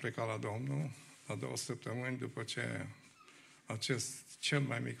a plecat la Domnul, la 2 săptămâni după ce acest cel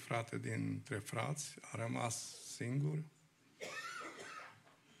mai mic frate dintre frați a rămas singur.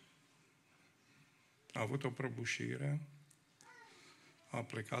 A avut o prăbușire, a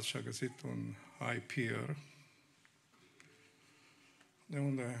plecat și a găsit un high pier de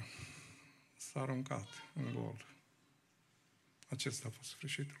unde s-a aruncat în gol. Acesta a fost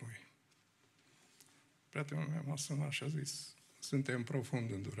sfârșitul lui. Prietenul meu m-a sunat și a zis, suntem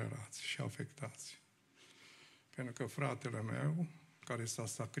profund îndurerați și afectați. Pentru că fratele meu, care s-a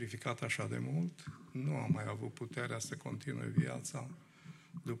sacrificat așa de mult, nu a mai avut puterea să continue viața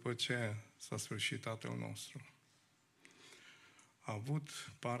după ce s-a sfârșit tatăl nostru. A avut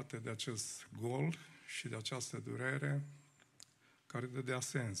parte de acest gol și de această durere care dădea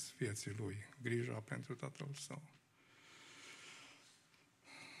sens vieții lui, grija pentru tatăl său.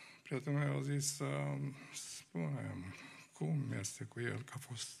 Prietenul meu a zis, spune cum este cu el, că a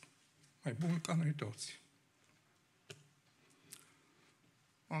fost mai bun ca noi toți.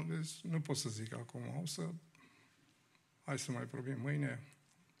 Am zis, nu pot să zic acum, hai să mai probim mâine.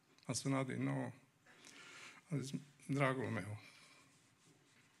 A sunat din nou, a zis, dragul meu,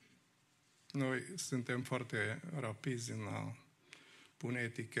 noi suntem foarte rapizi în a pune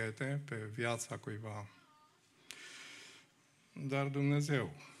etichete pe viața cuiva. Dar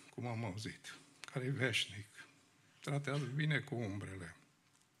Dumnezeu, cum am auzit, care e veșnic, tratează bine cu umbrele.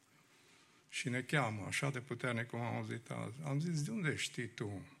 Și ne cheamă așa de puternic cum am auzit azi. Am zis, de unde știi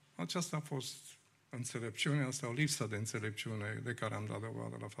tu? Aceasta a fost înțelepciunea sau lipsa de înțelepciune de care am dat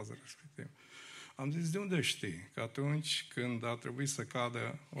dovadă la faza respectivă. Am zis, de unde știi? Că atunci când a trebuit să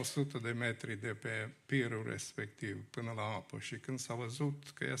cadă 100 de metri de pe pirul respectiv până la apă și când s-a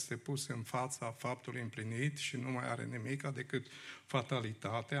văzut că este pus în fața faptului împlinit și nu mai are nimic decât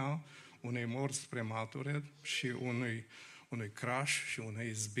fatalitatea unei morți premature și unui crash și unei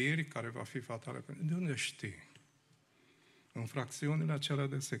izbiri care va fi fatale. De unde știi? În fracțiunile acelea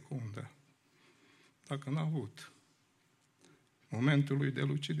de secundă. Dacă n-a avut momentul lui de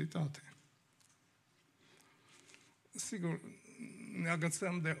luciditate. Sigur, ne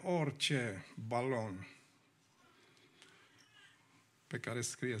agățăm de orice balon pe care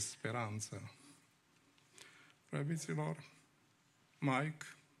scrie speranță. Preobiților, Mike,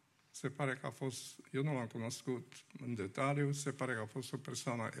 se pare că a fost, eu nu l-am cunoscut în detaliu, se pare că a fost o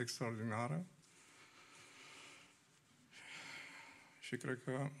persoană extraordinară și cred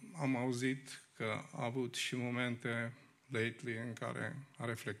că am auzit că a avut și momente lately în care a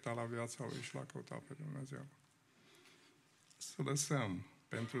reflectat la viața lui și l-a căutat pe Dumnezeu. Să lăsăm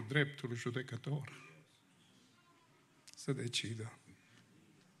pentru dreptul judecător să decidă.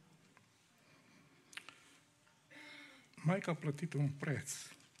 Maica a plătit un preț.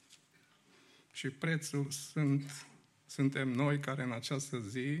 Și prețul suntem noi care în această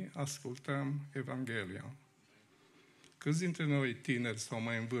zi ascultăm Evanghelia. Câți dintre noi, tineri sau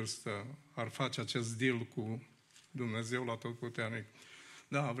mai în vârstă, ar face acest deal cu Dumnezeu la Totputernic?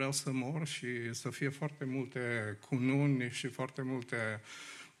 Da, vreau să mor și să fie foarte multe cununi și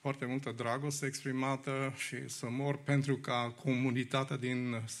foarte multă dragoste exprimată și să mor pentru ca comunitatea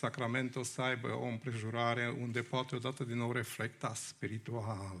din Sacramento să aibă o împrejurare unde poate odată din nou reflecta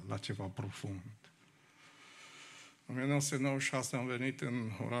spiritual la ceva profund. În 1996 am venit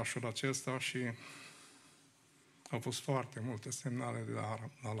în orașul acesta și au fost foarte multe semnale de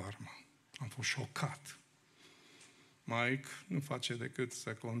alarmă. Am fost șocat. Mike nu face decât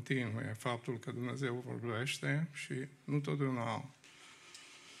să continue faptul că Dumnezeu vorbește și nu totdeauna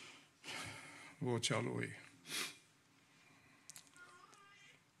vocea lui.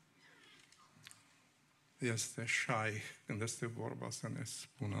 Este shy când este vorba să ne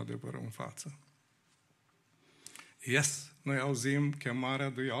spună adevărul în față. Yes, noi auzim chemarea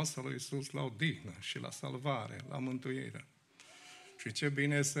duioasă lui Iisus la odihnă și la salvare, la mântuire. Și ce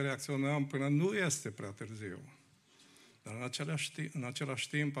bine este să reacționăm până nu este prea târziu. Dar în același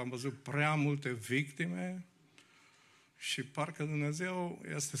timp am văzut prea multe victime și parcă Dumnezeu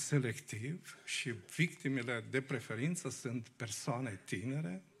este selectiv și victimele de preferință sunt persoane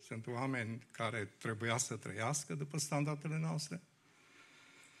tinere, sunt oameni care trebuia să trăiască după standardele noastre.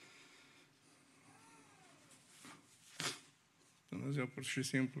 Dumnezeu pur și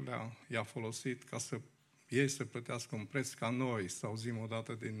simplu i-a folosit ca să ei să plătească un preț ca noi să auzim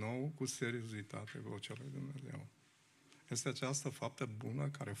odată din nou cu seriozitate vocea lui Dumnezeu. Este această faptă bună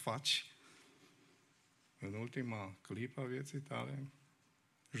care faci în ultima clipă a vieții tale,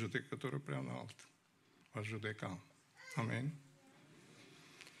 judecătorul prea înalt va judeca. Amen?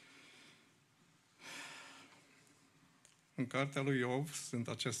 În cartea lui Iov sunt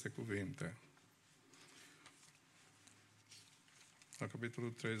aceste cuvinte. La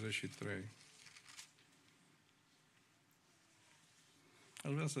capitolul 33.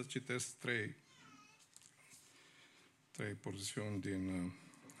 Aș vrea să citesc trei porțiuni din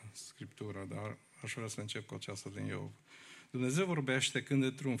Scriptură, dar aș vrea să încep cu aceasta din Iov. Dumnezeu vorbește când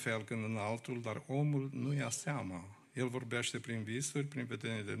într-un fel, când în altul, dar omul nu ia seama. El vorbește prin visuri, prin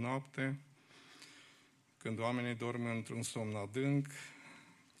vedenii de noapte, când oamenii dorm într-un somn adânc,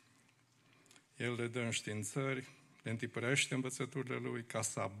 El le dă înștiințări, le întipărește învățăturile Lui ca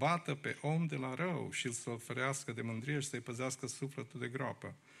să abată pe om de la rău și să-l ferească de mândrie și să-i păzească sufletul de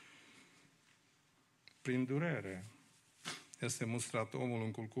groapă. Prin durere este mustrat omul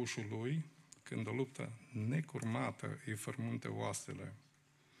în culcușul lui, când o luptă necurmată îi fărmântă oasele.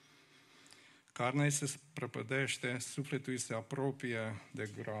 Carnea îi se prăpădește, sufletul îi se apropie de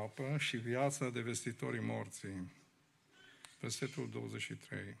groapă și viața de vestitorii morții. Versetul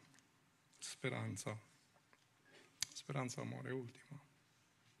 23. Speranța. Speranța moare ultima.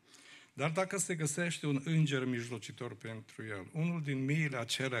 Dar dacă se găsește un înger mijlocitor pentru el, unul din miile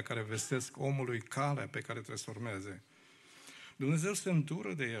acelea care vestesc omului calea pe care trebuie să urmeze, Dumnezeu se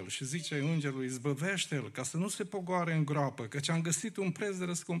întură de el și zice îngerului, izbăvește-l ca să nu se pogoare în groapă, căci am găsit un preț de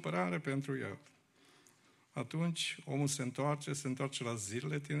răscumpărare pentru el. Atunci omul se întoarce la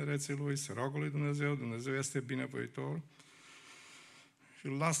zilele tinereții lui, se roagă lui Dumnezeu, Dumnezeu este binevoitor și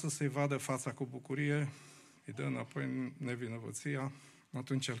îl lasă să-i vadă fața cu bucurie, îi dă înapoi nevinovăția,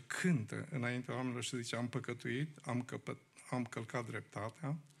 atunci el cântă înaintea oamenilor și zice, am păcătuit, am călcat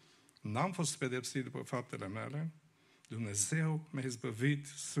dreptatea, n-am fost pedepsit după faptele mele, Dumnezeu mi-a izbăvit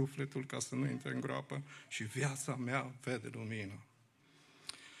sufletul ca să nu intre în groapă și viața mea vede lumină.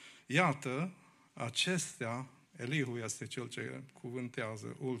 Iată, acestea, Elihu este cel ce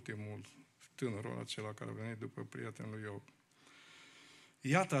cuvântează ultimul tânărul acela care a venit după prietenul lui Iov.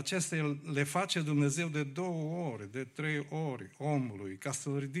 Iată, acestea le face Dumnezeu de 2 ori, de 3 ori omului, ca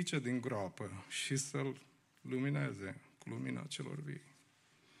să-l ridice din groapă și să-l lumineze cu lumina celor vii.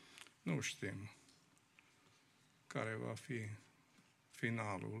 Nu știm care va fi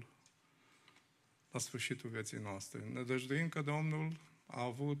finalul la sfârșitul vieții noastre. Ne dăjduim că Domnul a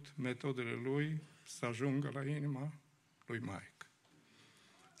avut metodele Lui să ajungă la inima lui Mike.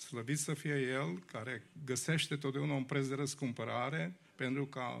 Slăvit să fie El, care găsește totdeauna un preț de răscumpărare, pentru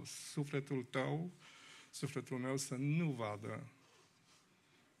ca sufletul tău, sufletul meu să nu vadă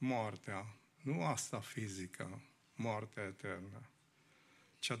moartea, nu asta fizică, moartea eternă,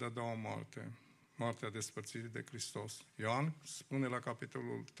 cea de-a doua moarte, moartea despărțirii de Hristos. Ioan spune la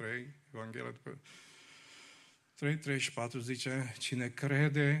capitolul 3, Evanghelia după 3:34 zice, cine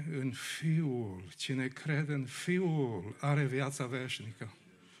crede în Fiul are viața veșnică.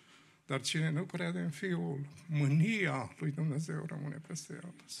 Dar cine nu crede în Fiul, mânia lui Dumnezeu rămâne peste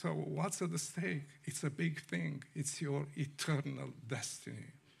el. So, what's at the stake? It's a big thing. It's your eternal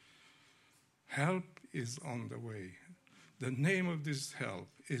destiny. Help is on the way. The name of this help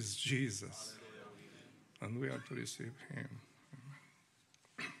is Jesus. And we are to receive Him.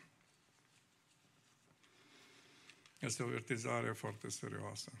 Este o avertizare foarte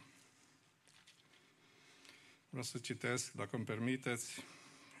serioasă. Vreau să citesc, dacă îmi permiteți,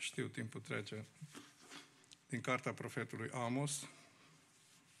 știu, timpul trece, din cartea profetului Amos,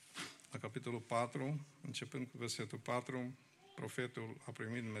 la capitolul 4, începând cu versetul 4, profetul a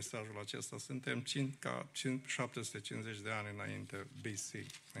primit mesajul acesta. Suntem 750 de ani înainte BC,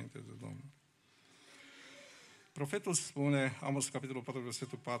 înainte de Domnul. Profetul spune, Amos, capitolul 4,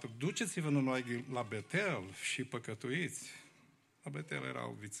 versetul 4, duceți-vă numai la Betel și păcătuiți. La Betel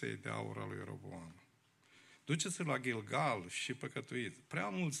erau viței de aur al lui Roboam. Duceți-vă la Gilgal și păcătuiți. Prea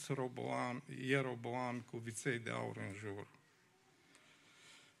mulți Ieroboam cu viței de aur în jur.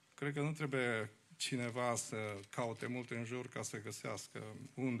 Cred că nu trebuie cineva să caute mult în jur ca să găsească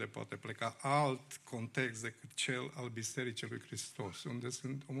unde poate pleca alt context decât cel al Bisericii lui Hristos, unde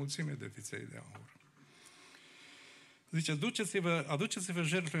sunt o mulțime de viței de aur. Zice, aduceți-vă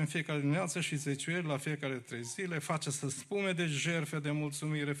jertfe în fiecare dimineață și zeciuieri la fiecare 3 zile, faceți să spume de jertfe de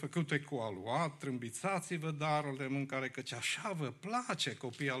mulțumire făcute cu aluat, trâmbițați-vă darurile de mâncare, căci așa vă place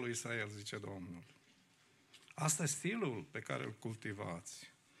copia lui Israel, zice Domnul. Asta e stilul pe care îl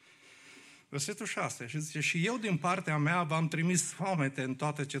cultivați. Versetul 6, și zice, și eu din partea mea v-am trimis foamete în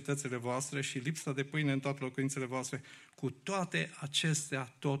toate cetățile voastre și lipsa de pâine în toate locuințele voastre. Cu toate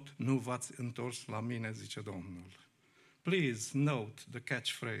acestea tot nu v-ați întors la mine, zice Domnul. Please note the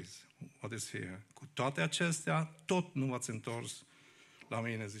catchphrase. What is here? Cu toate acestea, tot nu v-ați întors la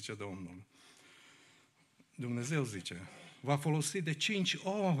mine, zice Domnul. Dumnezeu zice, va folosi de 5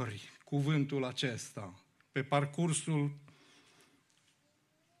 ori cuvântul acesta pe parcursul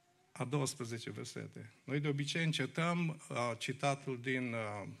a 12 versete. Noi de obicei încetăm citatul din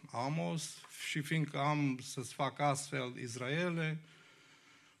Amos și fiindcă am să-ți fac astfel, Israele,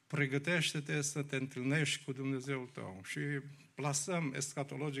 pregătește-te să te întâlnești cu Dumnezeul tău și plasăm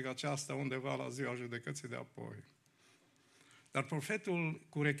escatologic aceasta undeva la ziua judecății de apoi. Dar profetul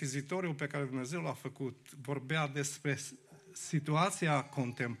cu rechizitoriul pe care Dumnezeu l-a făcut vorbea despre situația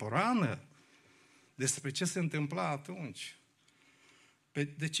contemporană, despre ce se întâmpla atunci.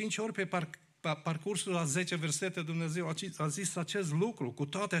 De 5 ori pe parcursul a 10 versete Dumnezeu a zis acest lucru. Cu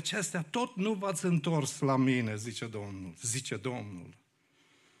toate acestea, tot nu v-ați întors la mine, zice Domnul. Zice Domnul.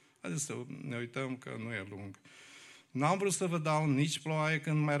 Haideți să ne uităm că nu e lung. N-am vrut să vă dau nici ploaie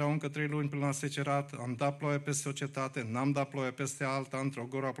când mai erau încă 3 luni până la secerat, am dat ploaie peste o cetate, n-am dat ploaie peste alta, într-o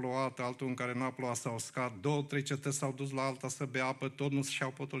gură a plouat, altul în care n-a plouat s-a uscat, 2-3 cetăți s-au dus la alta să bea apă, tot nu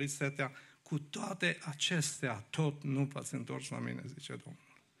și-au potolit setea. Cu toate acestea, tot nu v-ați întors la mine, zice Domnul.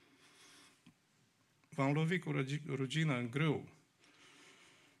 V-am lovit cu rugină în grâu,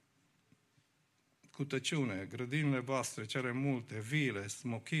 cu tăciune, grădinile voastre, cele multe, vile,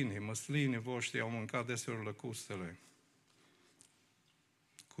 smochinii, măslinii voștri au mâncat deseori lăcustele.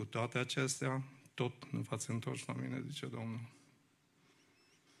 Cu toate acestea, tot nu v-ați întors la mine, zice Domnul.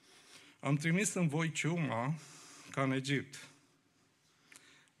 Am trimis în voi ciuma ca în Egipt.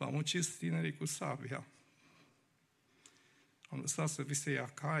 V-am ucis tinerii cu sabia. Am lăsat să vi se ia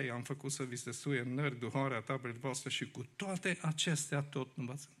cai, am făcut să vi se suie nări duhoarea taberei voastre și cu toate acestea tot nu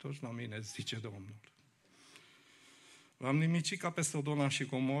v-ați întors la mine, zice Domnul. V-am nimicit ca pe Sodoma și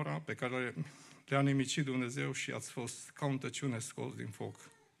Gomora, pe care le-a nimicit Dumnezeu și ați fost ca un tăciune scos din foc.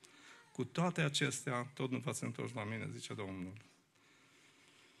 Cu toate acestea, tot nu v-ați întors la mine, zice Domnul.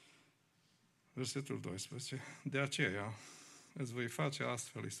 Versetul 12. De aceea îți voi face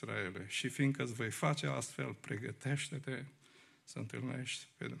astfel, Israele, și fiindcă îți voi face astfel, pregătește-te să întâlnești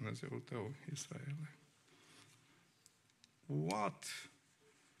pe Dumnezeul tău, Israele. What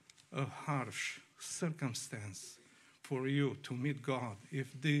a harsh circumstance for you to meet God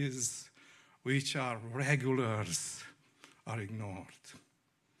if these which are regulars are ignored.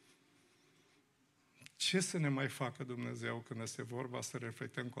 Ce să ne mai facă Dumnezeu când este vorba să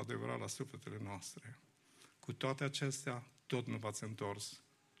reflectăm cu adevărat la sufletele noastre? Cu toate acestea, tot nu v-ați întors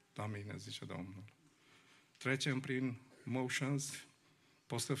la mine, zice Domnul. Trecem prin motions,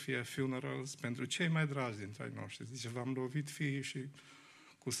 pot să fie funerals, pentru cei mai dragi dintre ai noștri. Zice, v-am lovit fiii și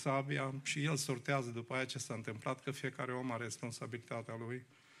cu sabia și el sortează după aia ce s-a întâmplat, că fiecare om are responsabilitatea lui.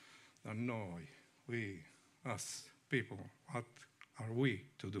 Dar noi, we, us, people, what are we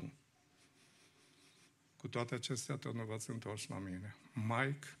to do? Cu toate acestea, tot nu v-ați întors la mine.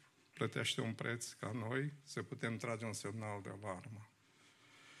 Mike plătește un preț ca noi să putem trage un semnal de alarmă.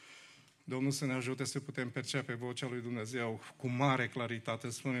 Domnul să ne ajute să putem percepe vocea lui Dumnezeu cu mare claritate.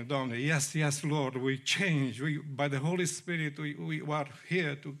 Spune, Doamne, yes, yes, Lord, we change. By the Holy Spirit, we are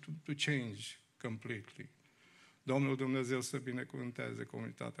here to change completely. Domnul Dumnezeu să binecuvânteze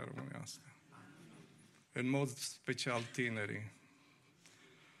comunitatea românească. În mod special tinerii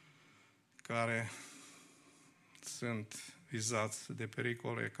care sunt vizați de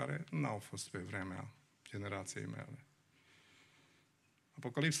pericole care n-au fost pe vremea generației mele.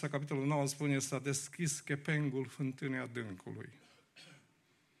 Apocalipsa, capitolul 9, spune, s-a deschis chepengul fântânii adâncului.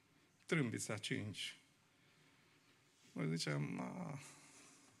 Trâmbița 5. Noi zicem,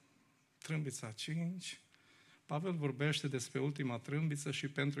 trâmbița 5. Pavel vorbește despre ultima trâmbiță și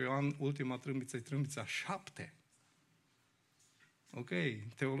pentru Ioan ultima trâmbiță e trâmbița 7. Ok,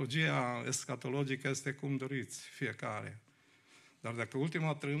 teologia escatologică este cum doriți fiecare. Dar dacă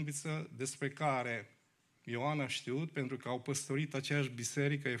ultima trâmbiță despre care Ioan a știut, pentru că au păstorit aceeași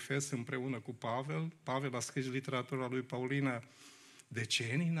biserică Efes împreună cu Pavel, Pavel a scris literatura lui Paulină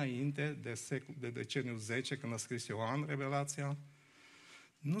decenii înainte de deceniul 10, când a scris Ioan Revelația,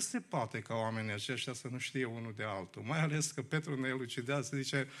 nu se poate ca oamenii aceștia să nu știe unul de altul. Mai ales că Petru ne elucidează,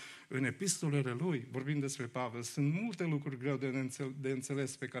 zice, în epistolele lui, vorbind despre Pavel, sunt multe lucruri greu de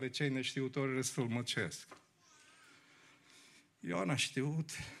înțeles pe care cei neștiutori le stâlmăcesc. Ioan a știut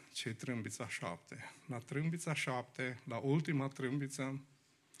ce-i trâmbița 7. La trâmbița 7, la ultima trâmbiță,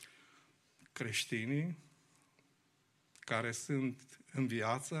 creștinii care sunt în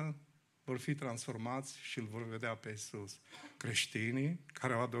viață vor fi transformați și îl vor vedea pe Iisus. Creștinii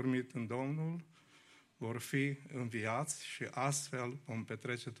care au adormit în Domnul vor fi înviați și astfel vom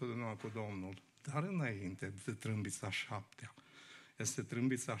petrece totdeauna cu Domnul. Dar înainte de trâmbița 7 este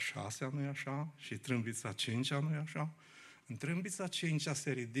trâmbița 6, nu-i așa? Și trâmbița 5, nu-i așa? În trâmbița 5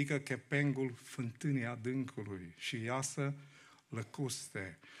 se ridică chepengul fântânii adâncului și iasă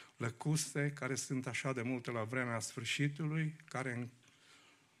lăcuste. Lăcuste care sunt așa de multe la vremea sfârșitului, care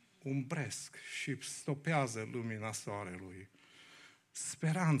umbresc și stopează lumina soarelui.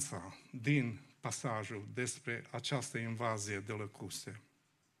 Speranța din pasajul despre această invazie de lăcuste.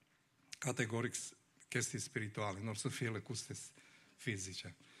 Categoric chestii spirituale, nu o să fie lăcuste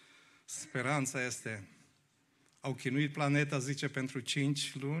fizice. Speranța este Au chinuit planeta, zice, pentru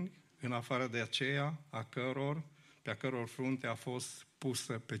 5 luni, în afară de aceea, pe a căror frunte a fost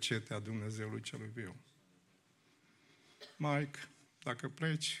pusă pecetea Dumnezeului celui viu. Mike, dacă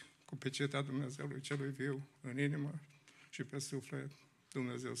pleci cu pecetea Dumnezeului celui viu în inimă și pe suflet,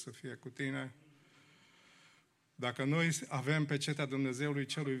 Dumnezeu să fie cu tine. Dacă noi avem pecetea Dumnezeului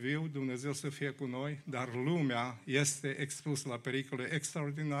celui viu, Dumnezeu să fie cu noi, dar lumea este expusă la pericole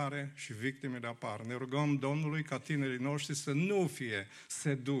extraordinare și victimele apar. Ne rugăm Domnului ca tinerii noștri să nu fie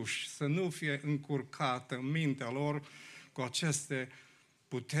seduși, să nu fie încurcată mintea lor cu aceste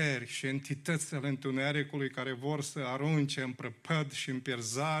puteri și entități ale întunericului care vor să arunce în prăpăd și în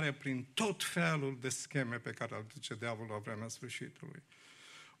pierzare prin tot felul de scheme pe care le duce diavolul la vremea sfârșitului.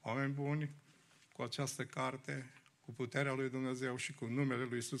 Oameni buni, cu această carte, cu puterea lui Dumnezeu și cu numele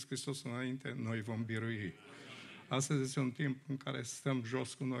lui Iisus Hristos înainte, noi vom birui. Astăzi este un timp în care stăm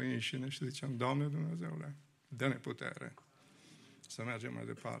jos cu noi înșine și zicem, Doamne Dumnezeule, dă-ne putere să mergem mai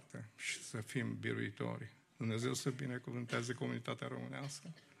departe și să fim biruitori. Dumnezeu să binecuvânteze comunitatea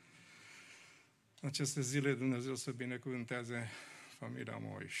românească. În aceste zile Dumnezeu să binecuvânteze familia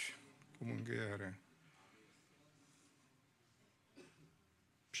Moiș cu mângâiere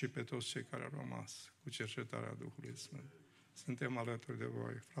și pe toți cei care au rămas cu cercetarea Duhului Sfânt. Suntem alături de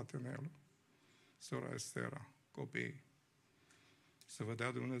voi, frate Nelu, sora Estera, copii. Să vă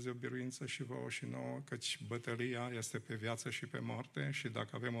dea Dumnezeu biruință și vouă și nouă, căci bătălia este pe viață și pe moarte și dacă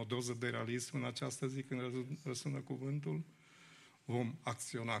avem o doză de realism în această zi când răsună cuvântul, vom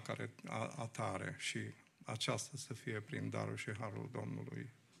acționa care atare și aceasta să fie prin darul și harul Domnului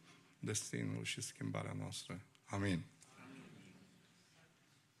destinul și schimbarea noastră. Amin.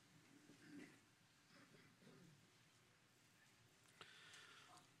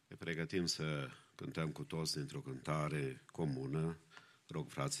 Ne pregătim să cântăm cu toți dintr-o cântare comună. Rog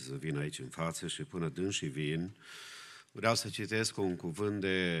frații să vină aici în față și până dânsii vin, vreau să citesc un cuvânt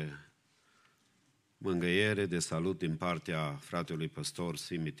de mângâiere, de salut din partea fratelui păstor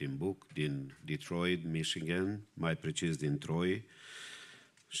Simi Timbuc din Detroit, Michigan, mai precis din Troy,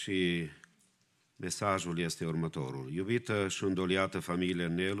 și mesajul este următorul. Iubită și îndoliată familie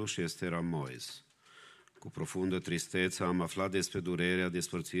Nelu și Estera Mois, cu profundă tristețe am aflat despre durerea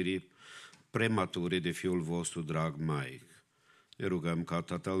despărțirii premature de fiul vostru drag Mike. Ne rugăm ca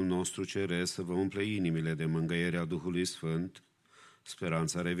Tatăl nostru Ceresc să vă umple inimile de mângâierea Duhului Sfânt,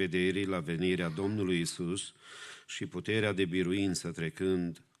 speranța revederii la venirea Domnului Isus și puterea de biruință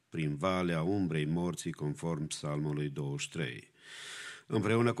trecând prin valea umbrei morții conform Psalmului 23.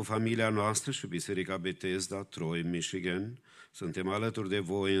 Împreună cu familia noastră și Biserica Bethesda, Troy, Michigan, suntem alături de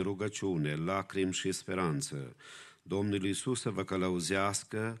voi în rugăciune, lacrimi și speranță. Domnul Iisus să vă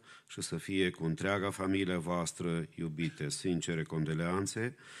călăuzească și să fie cu întreaga familie voastră iubite. Sincere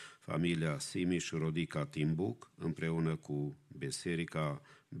condoleanțe, familia Simi și Rodica Timbuc, împreună cu Biserica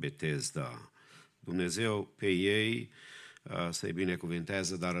Bethesda. Dumnezeu pe ei să-i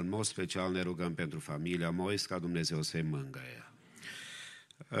binecuvinteze, dar în mod special ne rugăm pentru familia Mois, ca Dumnezeu să-i mângâie.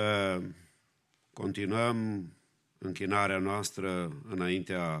 Continuăm închinarea noastră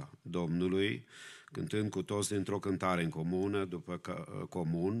înaintea Domnului, cântând cu toți dintr-o cântare în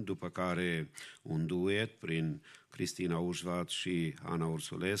comun, după care un duet prin Cristina Ușvat și Ana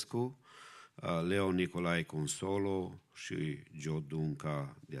Ursulescu, Leon Nicolae cu un solo și Joe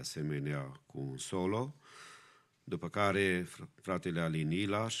Dunca de asemenea cu un solo, după care fratele Alin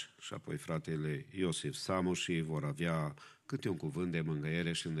Ilaș și apoi fratele Iosif Samuși vor avea câte un cuvânt de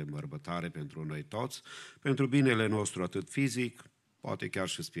mângâiere și de îmbărbătare pentru noi toți, pentru binele nostru atât fizic, poate chiar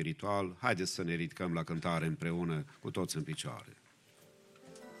și spiritual. Haideți să ne ridicăm la cântare împreună, cu toți în picioare.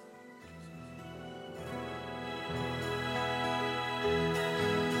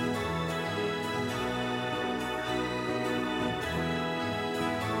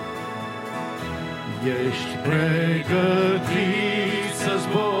 Ești pregătit să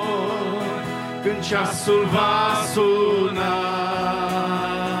zbori când ceasul va suna.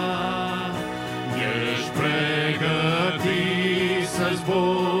 Ești pregătit să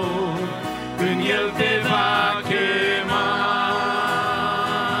zbori când El te va chema.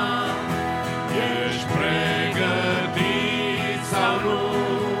 Ești pregătit sau nu?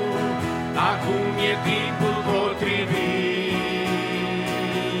 Acum e timpul potrivit.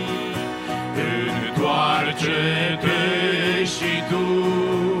 Întoarce-te și tu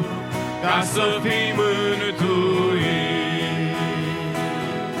ca să fii mântuit.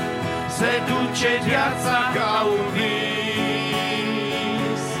 Se duce viața ca un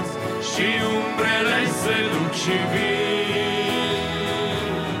vis și umbrele se duc și vin,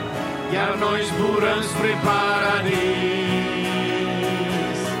 iar noi zburăm spre paradis,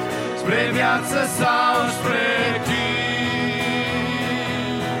 spre viață sau spre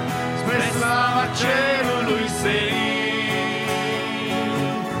cerului senin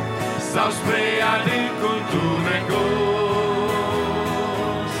sau spre adâncul tunecos,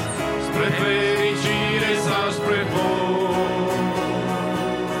 spre fericire sau spre foc,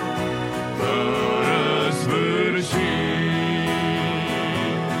 fără sfârșit.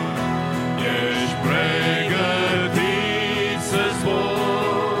 Ești pregătit să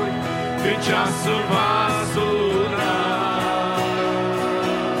zbori când ceasul va suna.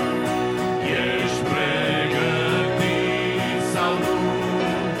 Ești pregătit sau nu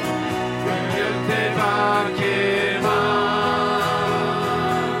când El te va chema.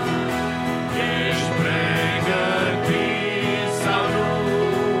 Ești pregătit sau nu,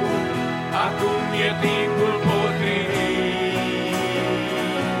 acum e timpul potrivit.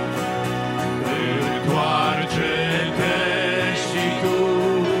 Întoarce-te și tu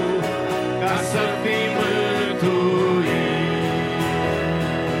ca să fii mântuit.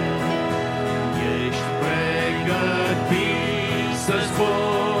 Ești pregătit să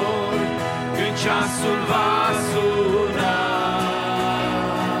zbori când ceasul va suna.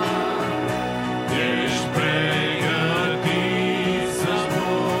 Ești pregătit să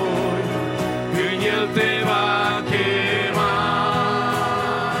zbori când El te va chema.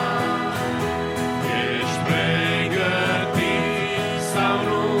 Ești pregătit sau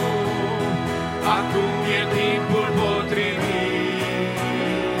nu, acum e timpul potrivit.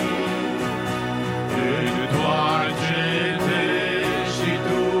 Întoarce-te și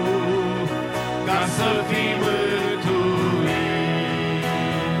tu ca să fii mântuit.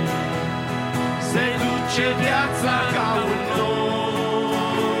 Se duce viața ca un nor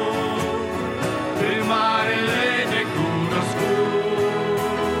în marele necunoscut,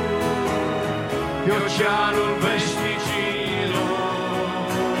 pe oceanul veșnicilor.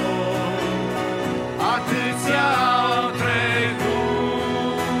 Atâția au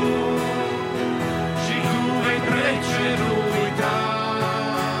trecut și tu vei trece, nu uita.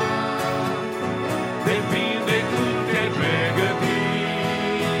 Depinde cum te pregăti,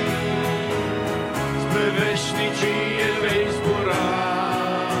 spre veșnicie vei zbura.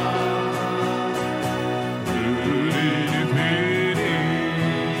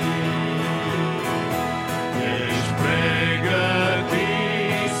 Ești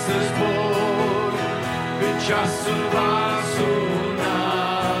pregătit să zbori când ceasul va suna.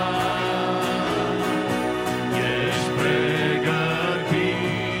 Ești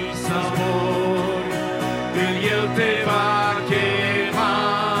pregătit să zbori când El te va chema.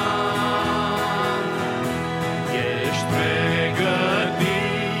 Ești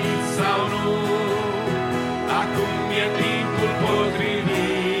pregătit sau nu, acum e timpul potrivit.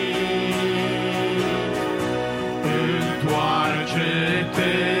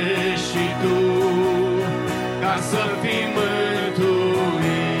 Întoarce-te și tu ca să fii mântuit.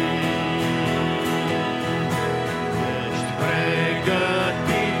 Ești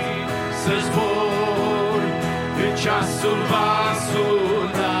pregătit să zbori când ceasul va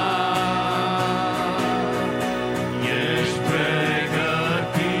suna. Ești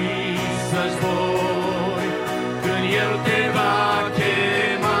pregătit să zbori când El te va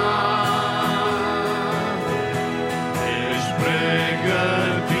chema. Ești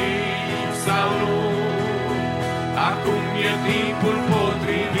pregătit sau nu, acum e timpul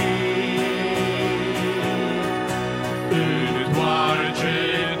potrivit.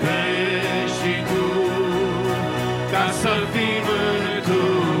 Întoarce-te și tu ca să fii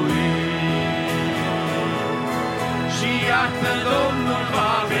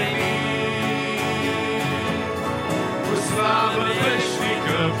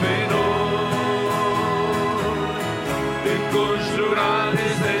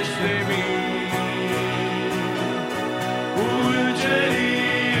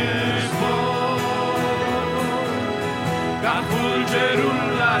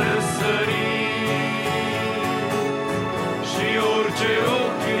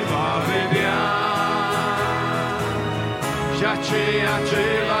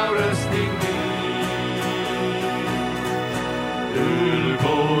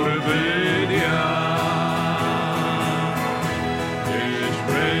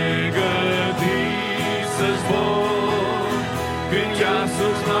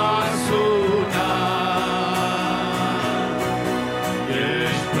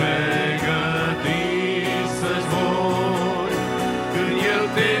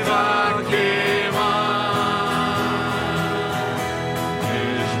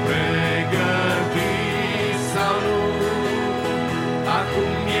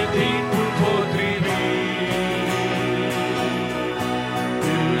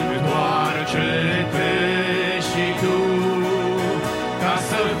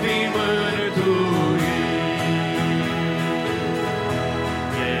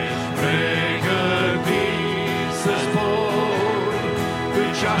pregătit să zbori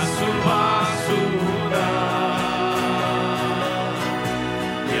când ceasul va suna.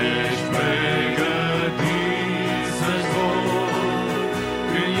 Ești pregătit să zbori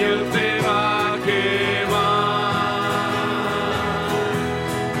când El te va chema.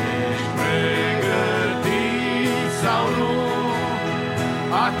 Ești pregătit sau nu?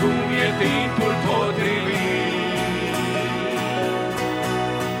 Acum e timpul potrivit.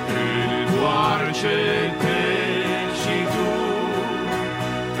 Întoarce-te și tu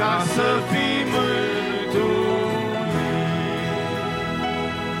ca să fii mântuit.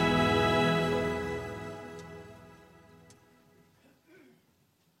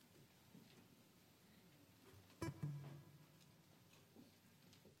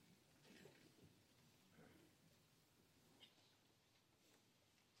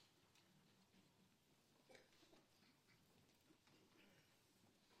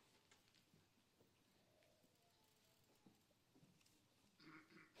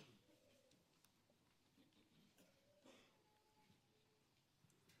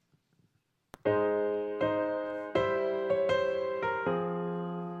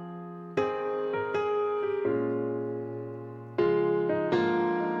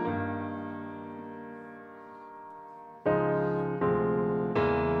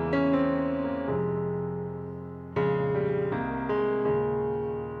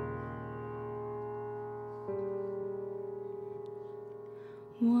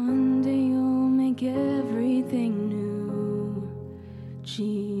 One day you'll make everything new,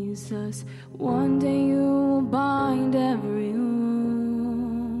 Jesus. One day you'll bind every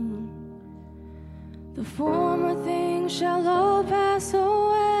wound. The former things shall all pass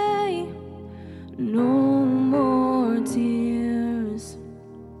away. No more tears.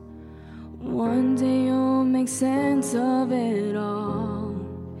 One day you'll make sense of it all,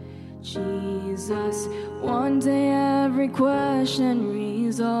 Jesus. One day every question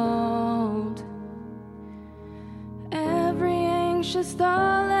resolved, every anxious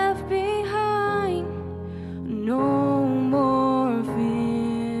thought left behind, no more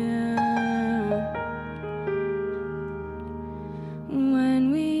fear. When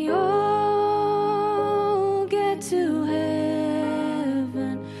we all get to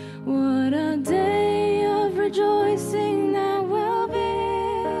heaven, what a day of rejoicing that will be.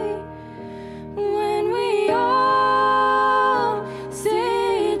 When we all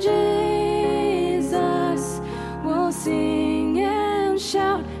see Jesus, we'll sing and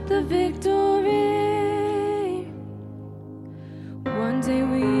shout the victory. One day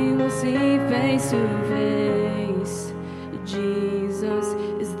we will see face to face Jesus.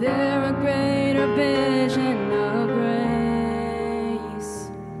 Is there a greater vision of grace?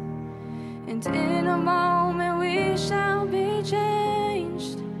 And in a moment we shall be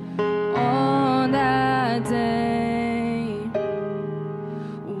changed on that day.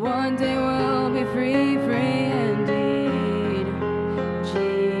 One day we'll be free, free indeed,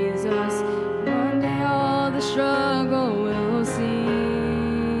 Jesus. One day all the struggle will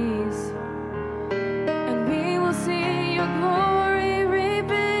cease, and we will see your glory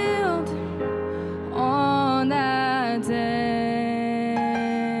revealed on that day.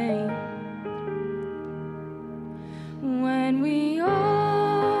 When we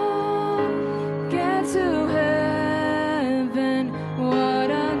all get to heaven, what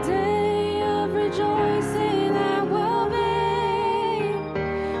a day of rejoicing that will be.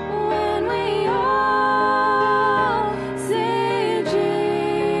 When we all see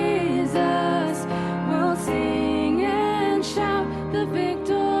Jesus, we'll sing and shout the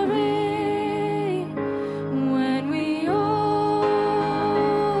victory. When we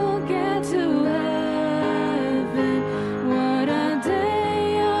all get to heaven, what a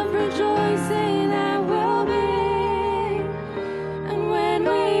day of rejoicing that will be. And when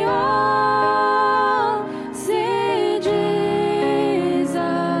we all see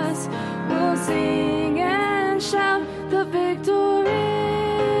Jesus, we'll sing and shout the victory.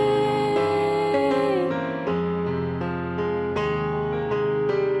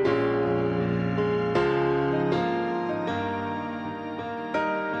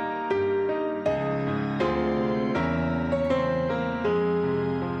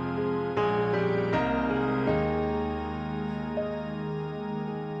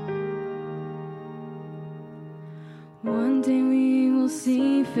 One day we will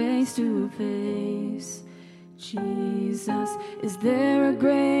see face to face Jesus. Is there a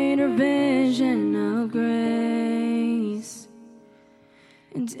greater vision of grace?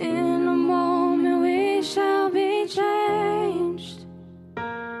 And in a moment we shall be changed.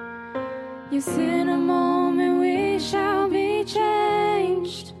 Yes, in a moment we shall be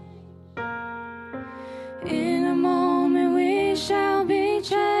changed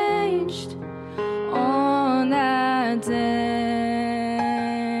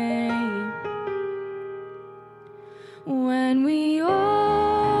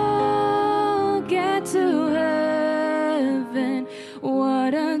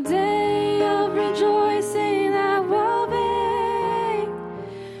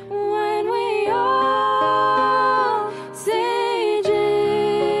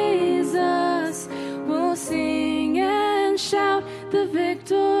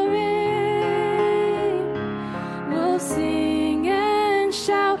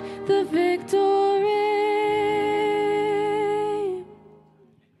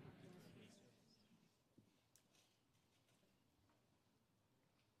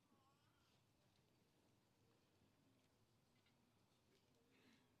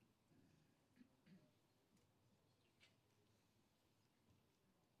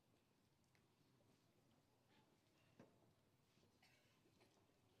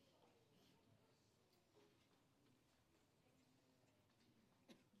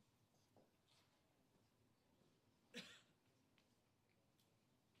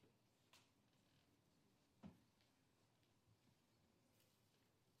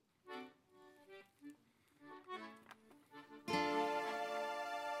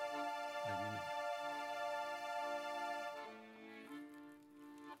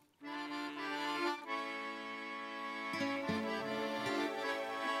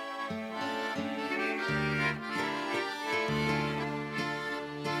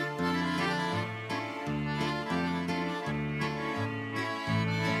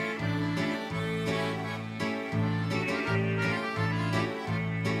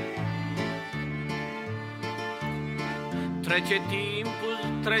Trece timpul,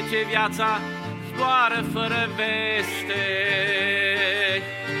 trece viața, zboară fără veste.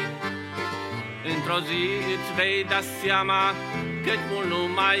 Într-o zi îți vei da seama cât mult nu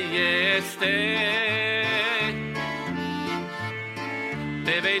mai este.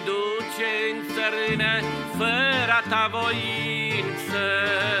 Te vei duce în țărână fără a ta voință.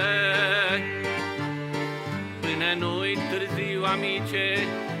 Până nu-i târziu, amice,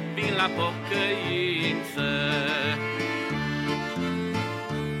 vin la pocăință.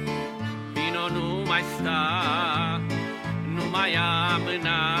 Vino, nu mai sta, nu mai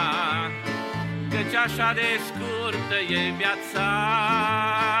amâna, căci așa de scurtă e viața.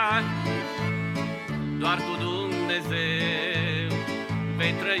 Doar cu Dumnezeu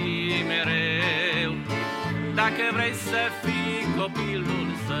vei trăi mereu, dacă vrei să fii copilul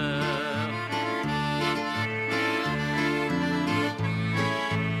său.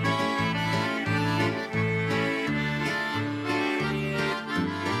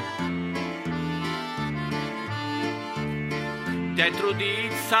 Te-ai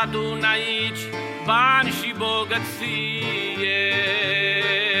trudit să aduni aici bani și bogăție,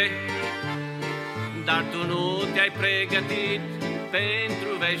 dar tu nu te-ai pregătit pentru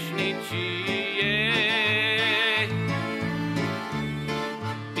veșnicie.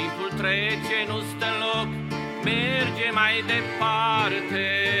 Timpul trece, nu stă în loc, merge mai departe.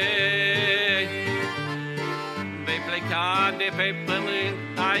 Vei pleca de pe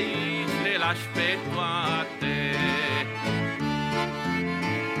pământ, aici le lași pe toate.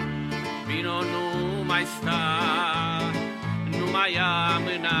 Vino, nu mai sta, nu mai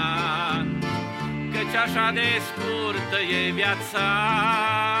amâna, căci așa de scurtă e viața.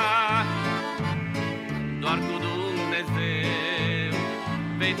 Doar cu Dumnezeu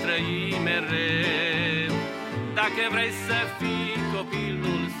vei trăi mereu, dacă vrei să fii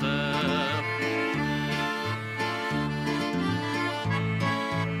copilul său.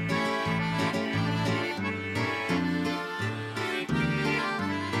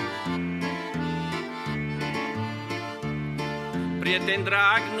 Prieten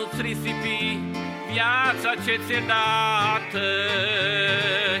drag, nu-ți risipi viața ce ți-e dată.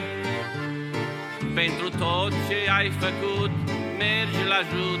 Pentru tot ce ai făcut, mergi la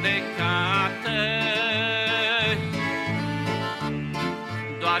judecată.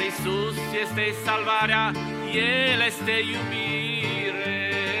 Doar Iisus este salvarea, El este iubire.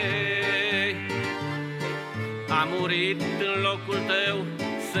 A murit în locul tău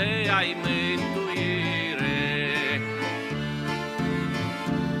să ai mântuire.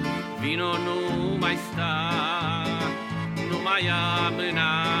 Vino, nu mai sta, nu mai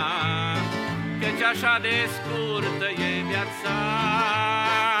amâna, căci așa de scurtă e viața.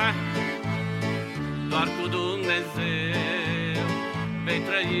 Doar cu Dumnezeu vei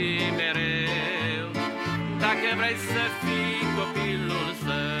trăi mereu, dacă vrei să fii copilul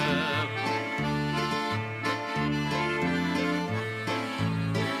său.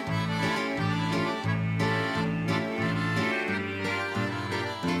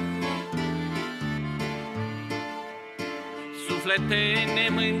 Suflete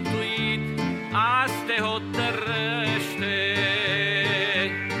nemântuit, azi te hotărăște.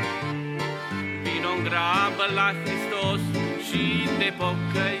 Vino-n grabă la Hristos și te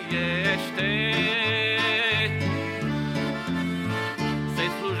pocăiește.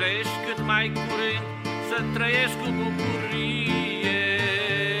 Să-i slujești cât mai curând, să trăiești cu bucurie,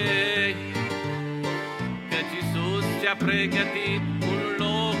 căci Iisus ți-a pregătit un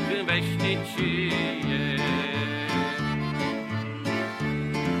loc în veșnicie.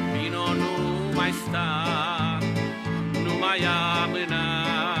 Mai sta, nu mai amâna,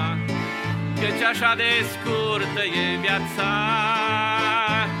 căci așa de scurtă e viața.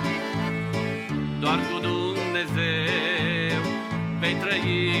 Doar cu Dumnezeu vei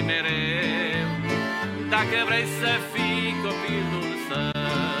trăi mereu, dacă vrei să fii copilul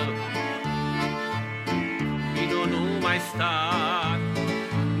său. Vino, nu mai sta,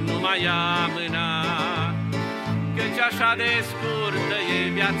 nu mai amâna, căci așa de scurtă e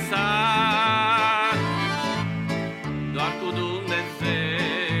viața. Doar cu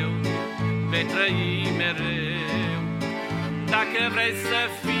Dumnezeu vei trăi mereu, dacă vrei să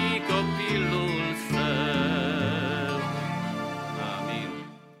fii copilul său. Amin.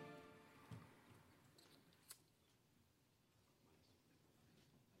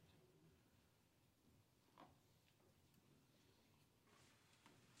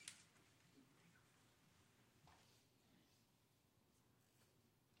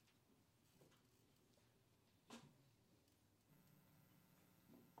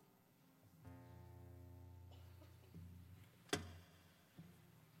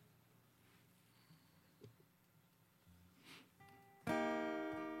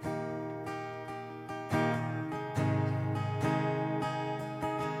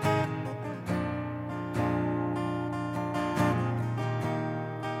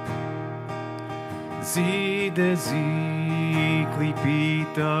 zi de zi,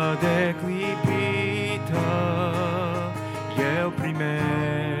 clipită de clipită, eu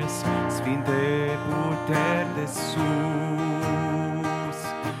primesc sfinte puteri de sus,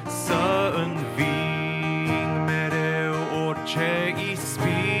 să înving mereu orice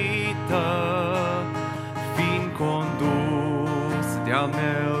ispită, fiind condus de-al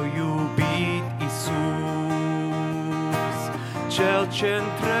meu iubit Iisus, cel ce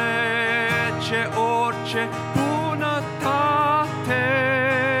întrece orice bunătate,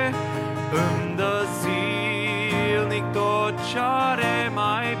 îmi dă zilnic tot ce-are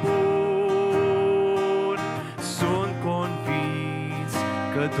mai bun. Sunt convins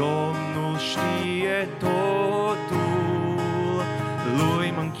că Domnul știe totul,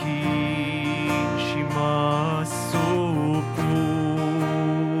 lui mă închin și mă supun.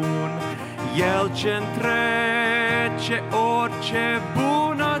 El ce întrece orice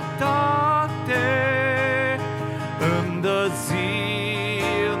bunătate, îmi dă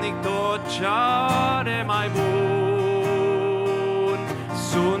zilnic tot ce-are mai bun.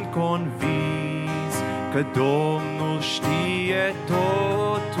 Sunt convins că Domnul știe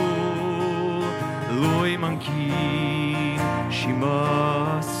totul, lui mă închin și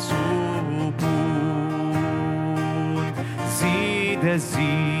mă supun. Zi de zi,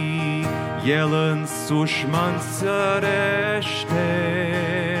 El însuși mă înțărește,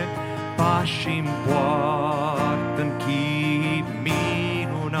 pași-mi poartă în chip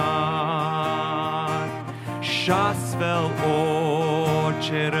minunat, și astfel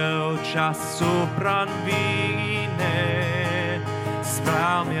orice rău ce asupra-mi vine,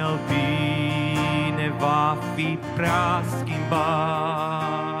 spre-al meu bine va fi prea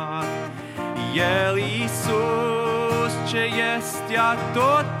schimbat. El, Iisus, ce este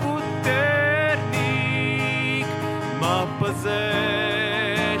atotputernic, mă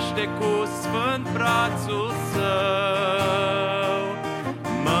păzește cu sfânt brațul Său,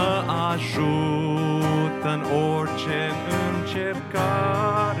 mă ajută în orice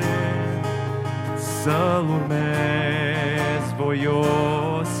încercare, să-L urmez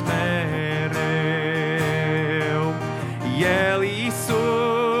voios mereu. El,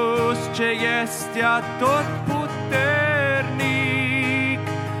 Iisus, ce este atotputernic,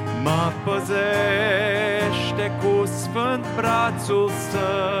 mă păzește cu sfânt brațul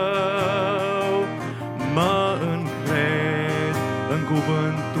Său, mă încred în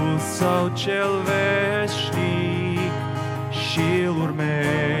cuvântul Său cel veșnic și-L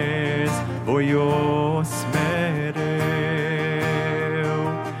urmez voios mereu.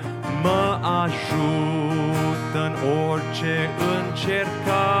 Mă ajută în orice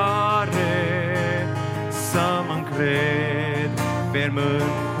încercare, să mă încred ferm în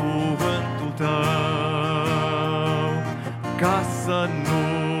cuvântul Tău, ca să nu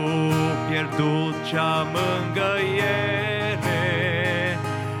pierd dulcea mângâiere,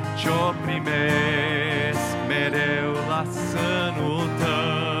 ce-o primesc mereu la sânul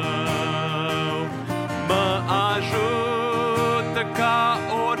Tău. Mă ajută ca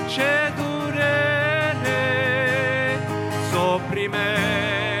orice durere s-o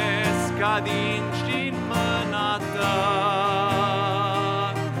primesc adânci din mâna Ta.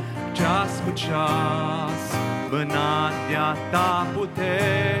 Ceas cu ceas mâna de-a Ta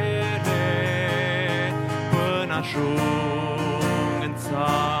putere, până ajung în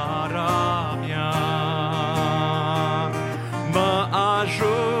țara mea. Mă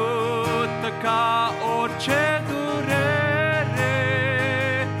ajută ca orice durere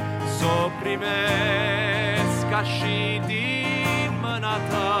s-o primesc ca și din mâna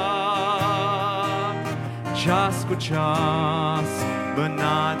Ta. Ceas cu ceas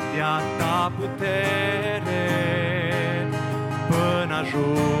mâna de-a Ta putere, până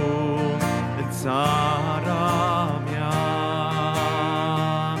ajung în țara mea.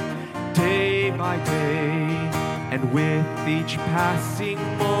 Day by day and with each passing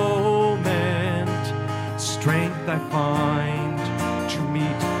moment, strength I find to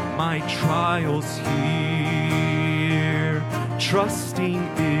meet my trials here, trusting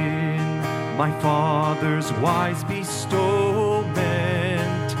in my Father's wise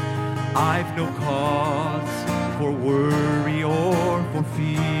bestowment. I've no cause for worry or for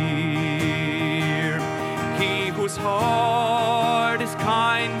fear. He whose heart is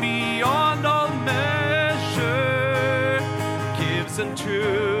kind beyond all measure gives unto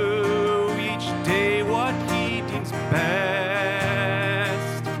each day what He deems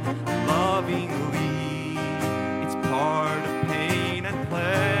best. Lovingly, it's part of pain and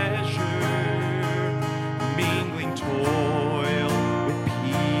pleasure, mingling toil with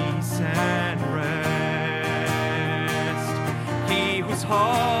peace and rest. He whose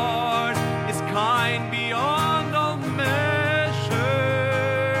heart is kind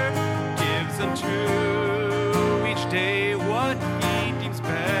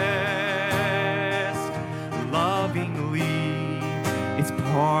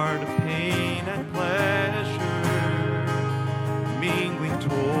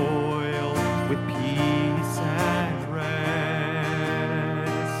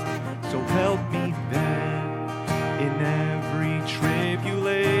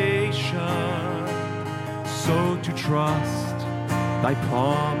trust thy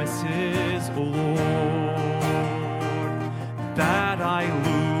promises, O Lord, that I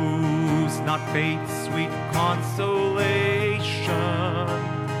lose not faith's sweet consolation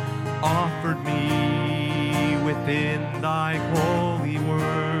offered me within thy holy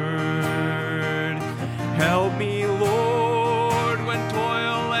word. Help me, Lord, when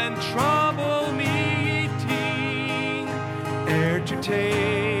toil and trouble meeting, ere to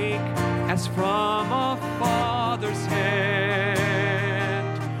take as from a father's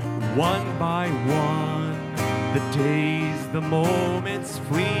hand, one by one, the days, the moments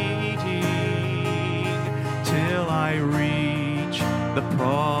fleeting, till I reach the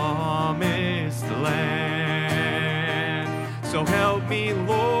promised land. So help me,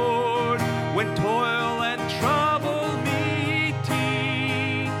 Lord, when toil and trouble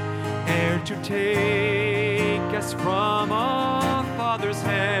meeting, ere to take as from a father's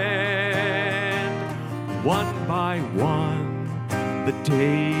hand, one by one, the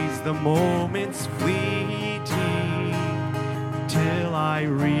days, the moments fleeting, till I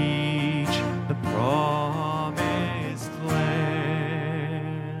reach the promised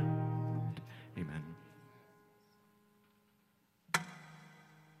land. Amen.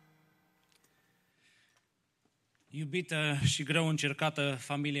 Iubită și greu încercată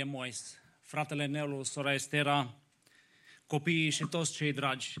familie Mois, fratele Nelu, sora Estera, copiii și toți cei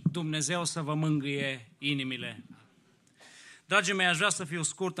dragi, Dumnezeu să vă mângâie inimile. Dragii mei, aș vrea să fiu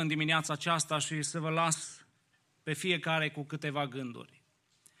scurt în dimineața aceasta și să vă las pe fiecare cu câteva gânduri.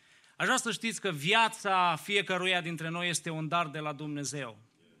 Aș vrea să știți că viața fiecăruia dintre noi este un dar de la Dumnezeu.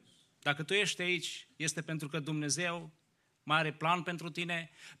 Dacă tu ești aici, este pentru că Dumnezeu mai are plan pentru tine,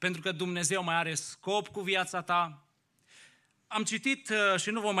 pentru că Dumnezeu mai are scop cu viața ta. Am citit și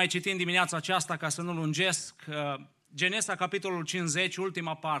nu vom mai citi în dimineața aceasta ca să nu lungesc, Genesa, capitolul 50,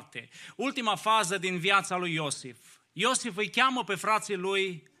 ultima parte, ultima fază din viața lui Iosif. Iosif îi cheamă pe frații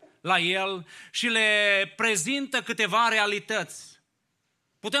lui la el și le prezintă câteva realități.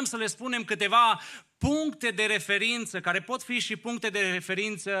 Putem să le spunem câteva puncte de referință, care pot fi și puncte de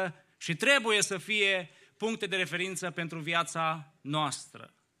referință și trebuie să fie puncte de referință pentru viața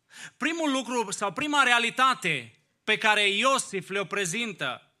noastră. Primul lucru sau prima realitate pe care Iosif le-o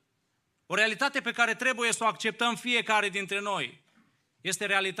prezintă, o realitate pe care trebuie să o acceptăm fiecare dintre noi, este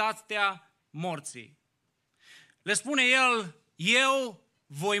realitatea morții. Le spune el, eu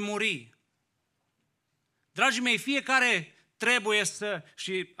voi muri. Dragii mei, fiecare trebuie să,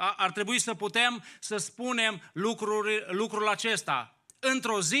 și ar trebui să putem să spunem lucrul acesta.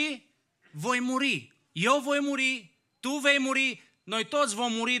 Într-o zi voi muri. Eu voi muri, tu vei muri, noi toți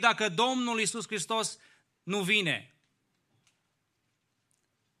vom muri dacă Domnul Iisus Hristos nu vine.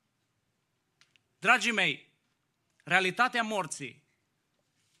 Dragii mei, realitatea morții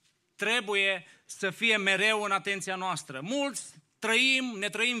trebuie să fie mereu în atenția noastră. Mulți ne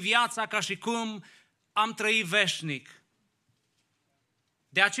trăim viața ca și cum am trăit veșnic.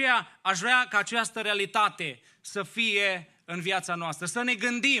 De aceea aș vrea ca această realitate să fie în viața noastră, să ne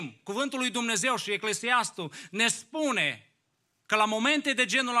gândim. Cuvântul lui Dumnezeu și Eclesiastul ne spune că la momente de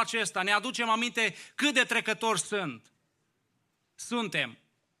genul acesta ne aducem aminte cât de trecători suntem.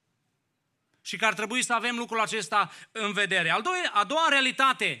 Și că ar trebui să avem lucrul acesta în vedere. A doua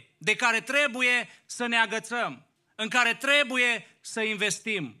realitate de care trebuie să ne agățăm, în care trebuie să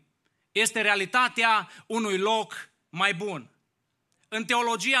investim, este realitatea unui loc mai bun. În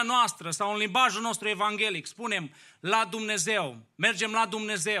teologia noastră sau în limbajul nostru evanghelic spunem la Dumnezeu, mergem la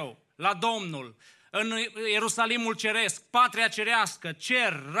Dumnezeu, la Domnul, în Ierusalimul ceresc, patria cerească,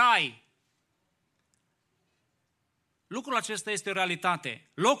 cer, rai. Lucrul acesta este o realitate.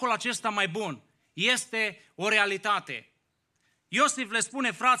 Locul acesta mai bun este o realitate. Iosif le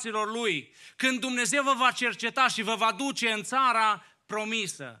spune fraților lui, când Dumnezeu vă va cerceta și vă va duce în țara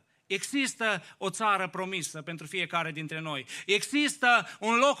promisă, există o țară promisă pentru fiecare dintre noi. Există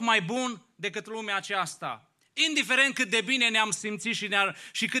un loc mai bun decât lumea aceasta. Indiferent cât de bine ne-am simțit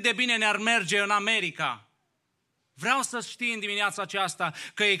și cât de bine ne-ar merge în America, vreau să știi în dimineața aceasta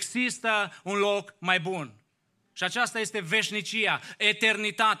că există un loc mai bun. Și aceasta este veșnicia,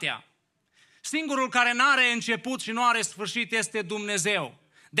 eternitatea. Singurul care nu are început și nu are sfârșit este Dumnezeu.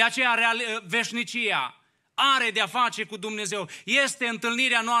 De aceea veșnicia are de-a face cu Dumnezeu. Este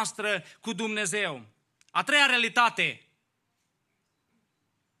întâlnirea noastră cu Dumnezeu. A treia realitate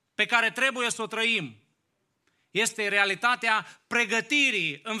pe care trebuie să o trăim este realitatea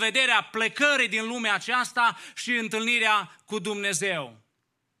pregătirii în vederea plecării din lumea aceasta și întâlnirea cu Dumnezeu.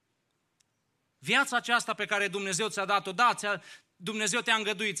 Viața aceasta pe care Dumnezeu ți-a dat-o, Dumnezeu te-a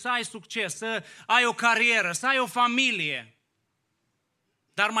îngăduit să ai succes, să ai o carieră, să ai o familie.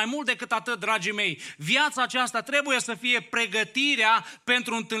 Dar mai mult decât atât, dragii mei, viața aceasta trebuie să fie pregătirea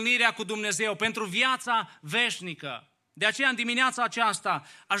pentru întâlnirea cu Dumnezeu, pentru viața veșnică. De aceea, în dimineața aceasta,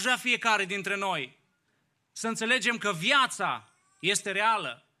 aș vrea fiecare dintre noi să înțelegem că viața este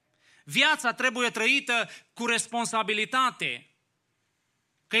reală. Viața trebuie trăită cu responsabilitate.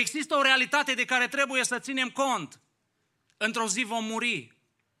 Că există o realitate de care trebuie să ținem cont. Într-o zi vom muri.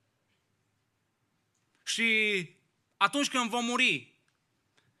 Și atunci când vom muri,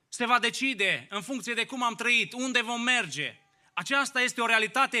 se va decide în funcție de cum am trăit, unde vom merge. Aceasta este o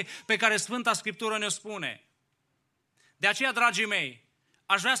realitate pe care Sfânta Scriptură ne spune. De aceea, dragii mei,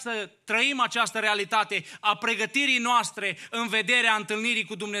 aș vrea să trăim această realitate a pregătirii noastre în vederea întâlnirii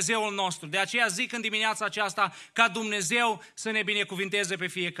cu Dumnezeul nostru. De aceea zic în dimineața aceasta ca Dumnezeu să ne binecuvinteze pe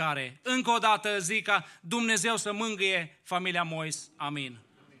fiecare. Încă o dată zic ca Dumnezeu să mângâie familia Mois. Amin.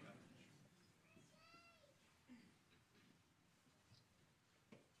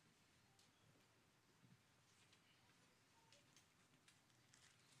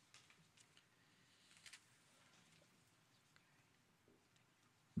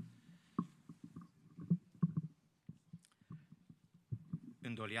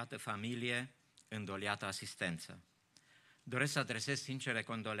 Îndoliată familie, îndoliată asistență. Doresc să adresez sincere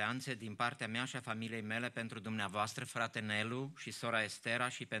condoleanțe din partea mea și a familiei mele pentru dumneavoastră, frate Nelu și sora Estera,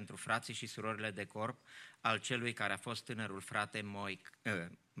 și pentru frații și surorile de corp al celui care a fost tânărul frate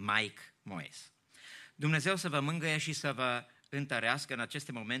Mike Moes. Dumnezeu să vă mângâie și să vă întărească în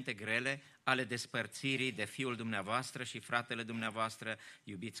aceste momente grele ale despărțirii de fiul dumneavoastră și fratele dumneavoastră,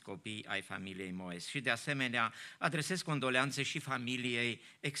 iubiți copii ai familiei Moes. Și de asemenea, adresez condoleanțe și familiei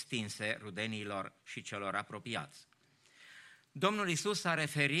extinse, rudenilor și celor apropiați. Domnul Iisus s-a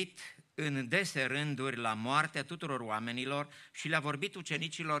referit în dese rânduri la moartea tuturor oamenilor și le-a vorbit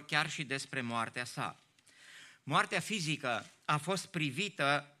ucenicilor chiar și despre moartea sa. Moartea fizică a fost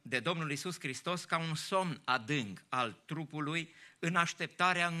privită de Domnul Iisus Hristos ca un somn adânc al trupului în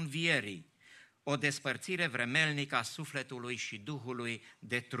așteptarea învierii, o despărțire vremelnică a sufletului și duhului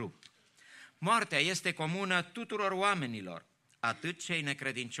de trup. Moartea este comună tuturor oamenilor, atât cei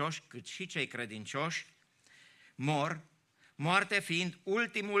necredincioși cât și cei credincioși mor, moartea fiind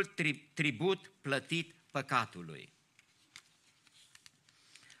ultimul tribut plătit păcatului.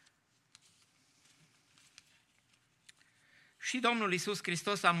 Și Domnul Iisus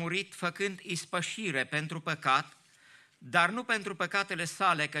Hristos a murit făcând ispășire pentru păcat, dar nu pentru păcatele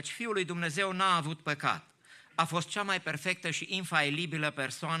sale, căci Fiul lui Dumnezeu n-a avut păcat. A fost cea mai perfectă și infailibilă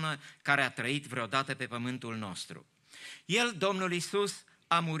persoană care a trăit vreodată pe pământul nostru. El, Domnul Iisus,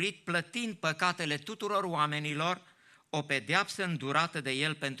 a murit plătind păcatele tuturor oamenilor, o pedeapsă îndurată de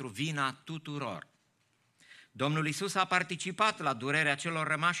El pentru vina tuturor. Domnul Iisus a participat la durerea celor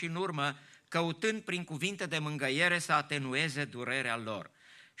rămași în urmă, căutând prin cuvinte de mângâiere să atenueze durerea lor.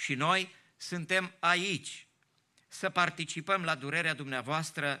 Și noi suntem aici să participăm la durerea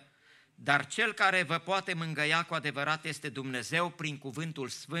dumneavoastră, dar Cel care vă poate mângâia cu adevărat este Dumnezeu prin cuvântul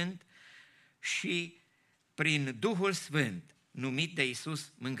Sfânt și prin Duhul Sfânt, numit de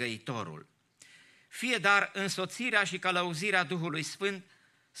Iisus Mângâitorul. Fie dar însoțirea și călăuzirea Duhului Sfânt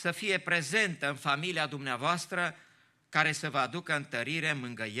să fie prezentă în familia dumneavoastră, care să vă aducă întărire,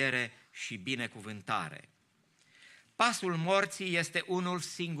 mângâiere și binecuvântare. Pasul morții este unul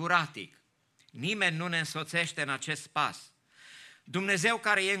singuratic. Nimeni nu ne însoțește în acest pas. Dumnezeu,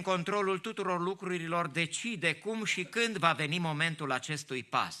 care e în controlul tuturor lucrurilor, decide cum și când va veni momentul acestui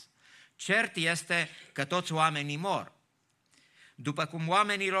pas. Cert este că toți oamenii mor. După cum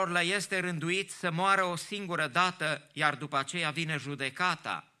oamenilor le este rânduit să moară o singură dată, iar după aceea vine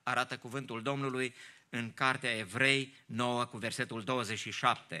judecata, arată cuvântul Domnului în cartea Evrei 9 cu versetul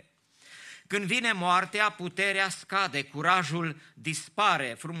 27. Când vine moartea, puterea scade, curajul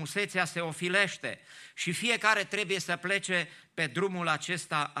dispare, frumusețea se ofilește și fiecare trebuie să plece pe drumul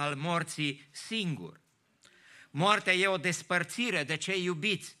acesta al morții singur. Moartea e o despărțire de cei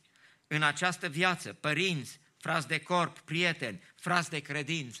iubiți în această viață, părinți, frați de corp, prieteni, frați de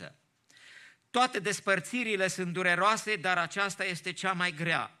credință. Toate despărțirile sunt dureroase, dar aceasta este cea mai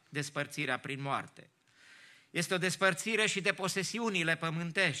grea, despărțirea prin moarte. Este o despărțire și de posesiunile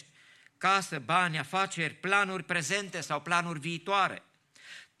pământești, casă, bani, afaceri, planuri prezente sau planuri viitoare.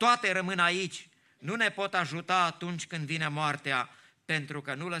 Toate rămân aici, nu ne pot ajuta atunci când vine moartea, pentru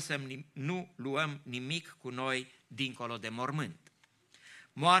că nu luăm nimic cu noi dincolo de mormânt.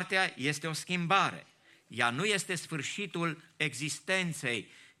 Moartea este o schimbare. Ea nu este sfârșitul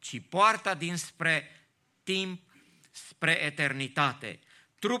existenței, ci poarta dinspre timp spre eternitate.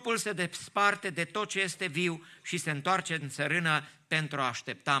 Trupul se desparte de tot ce este viu și se întoarce în țărână pentru a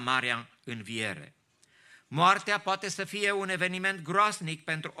aștepta marea înviere. Moartea poate să fie un eveniment groaznic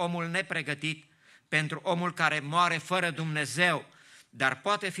pentru omul nepregătit, pentru omul care moare fără Dumnezeu, dar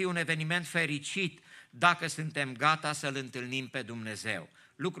poate fi un eveniment fericit dacă suntem gata să-L întâlnim pe Dumnezeu.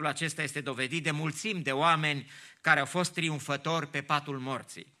 Lucrul acesta este dovedit de mulțimi de oameni care au fost triumfători pe patul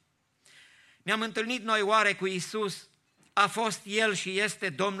morții. Ne-am întâlnit noi oare cu Iisus? A fost El și este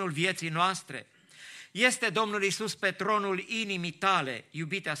Domnul vieții noastre? Este Domnul Iisus pe tronul inimii tale,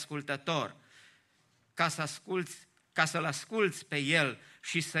 iubite ascultător, ca să-L asculți pe El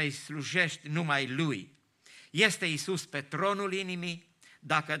și să-i slujești numai Lui. Este Iisus pe tronul inimii?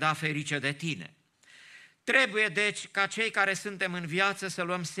 Dacă da, ferice de tine. Trebuie deci ca cei care suntem în viață să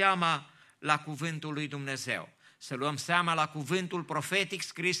luăm seama la cuvântul lui Dumnezeu, să luăm seama la cuvântul profetic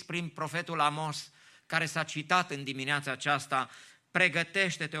scris prin profetul Amos, care s-a citat în dimineața aceasta: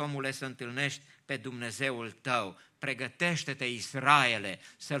 pregătește-te, omule, să întâlnești pe Dumnezeul tău, pregătește-te, Israele,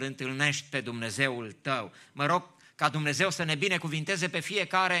 să-L întâlnești pe Dumnezeul tău. Mă rog ca Dumnezeu să ne binecuvinteze pe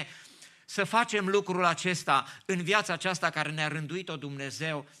fiecare să facem lucrul acesta în viața aceasta care ne-a rânduit-o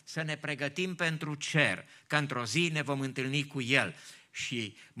Dumnezeu, să ne pregătim pentru cer, că într-o zi ne vom întâlni cu El.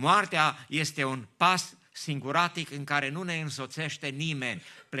 Și moartea este un pas singuratic în care nu ne însoțește nimeni.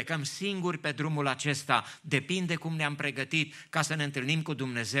 Plecăm singuri pe drumul acesta, depinde cum ne-am pregătit ca să ne întâlnim cu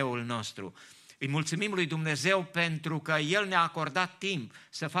Dumnezeul nostru. Îi mulțumim lui Dumnezeu pentru că El ne-a acordat timp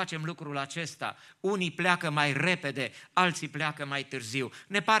să facem lucrul acesta. Unii pleacă mai repede, alții pleacă mai târziu.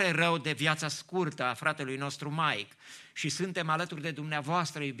 Ne pare rău de viața scurtă a fratelui nostru Mike și suntem alături de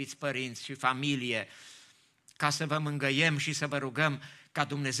dumneavoastră, iubiți părinți și familie, ca să vă mângăiem și să vă rugăm ca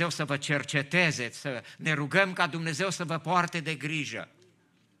Dumnezeu să vă cerceteze, să ne rugăm ca Dumnezeu să vă poarte de grijă.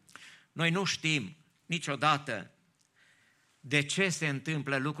 Noi nu știm niciodată de ce se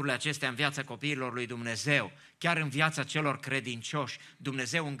întâmplă lucrurile acestea în viața copiilor lui Dumnezeu, chiar în viața celor credincioși.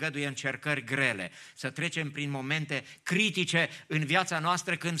 Dumnezeu îngăduie încercări grele, să trecem prin momente critice în viața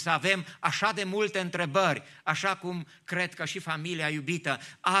noastră când să avem așa de multe întrebări, așa cum cred că și familia iubită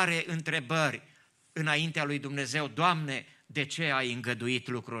are întrebări înaintea lui Dumnezeu. Doamne, de ce ai îngăduit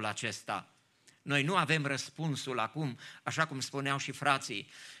lucrul acesta? Noi nu avem răspunsul acum, așa cum spuneau și frații.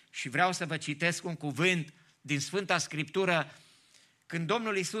 Și vreau să vă citesc un cuvânt din Sfânta Scriptură, când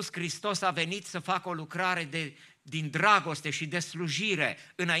Domnul Iisus Hristos a venit să facă o lucrare din dragoste și de slujire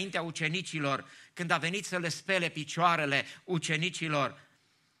înaintea ucenicilor, când a venit să le spele picioarele ucenicilor,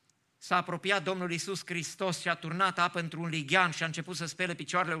 s-a apropiat Domnul Iisus Hristos și a turnat apă într-un lighean și a început să spele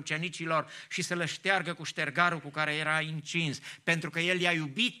picioarele ucenicilor și să le șteargă cu ștergarul cu care era încins, pentru că El i-a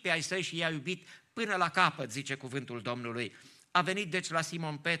iubit pe ai săi și i-a iubit până la capăt, zice cuvântul Domnului. A venit deci la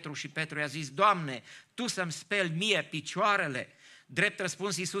Simon Petru și Petru i-a zis: Doamne, Tu să-mi speli mie picioarele? Drept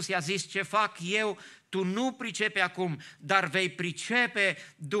răspuns, Iisus i-a zis: ce fac eu, tu nu pricepi acum, dar vei pricepe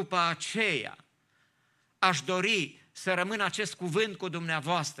după aceea. Aș dori să rămână acest cuvânt cu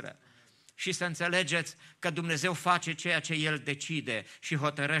dumneavoastră și să înțelegeți că Dumnezeu face ceea ce El decide și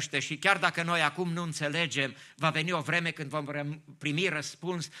hotărăște, și chiar dacă noi acum nu înțelegem, va veni o vreme când vom primi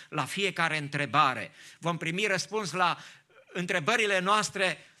răspuns la fiecare întrebare. Vom primi răspuns la întrebările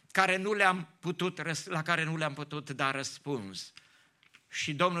noastre la care nu le-am putut da răspuns.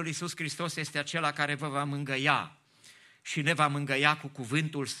 Și Domnul Iisus Hristos este acela care vă va mângăia și ne va mângăia cu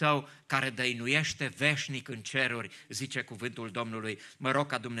cuvântul Său care dăinuiește veșnic în ceruri, zice cuvântul Domnului. Mă rog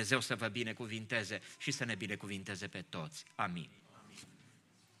ca Dumnezeu să vă binecuvinteze și să ne binecuvinteze pe toți. Amin.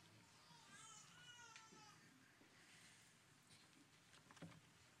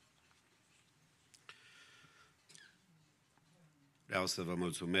 Vreau să vă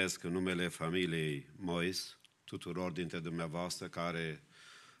mulțumesc în numele familiei Mois, tuturor dintre dumneavoastră care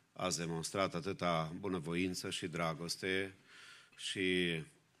ați demonstrat atâta bunăvoință și dragoste și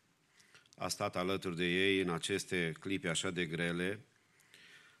a stat alături de ei în aceste clipe așa de grele.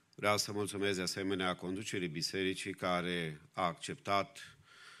 Vreau să mulțumesc de asemenea conducerii bisericii care a acceptat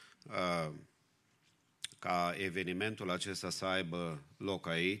ca evenimentul acesta să aibă loc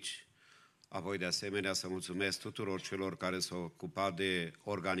aici. Apoi, de asemenea, să mulțumesc tuturor celor care s-au ocupat de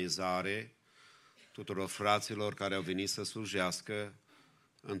organizare, tuturor fraților care au venit să slujească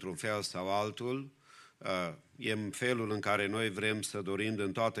într-un fel sau altul. E în felul în care noi vrem să dorim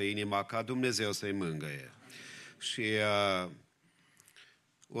din toată inima ca Dumnezeu să-i mângâie. Și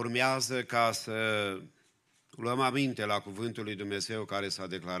urmează ca să luăm aminte la cuvântul lui Dumnezeu care s-a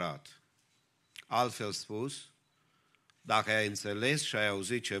declarat. Altfel spus, dacă ai înțeles și ai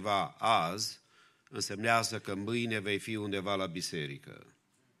auzit ceva azi, însemnează că mâine vei fi undeva la biserică.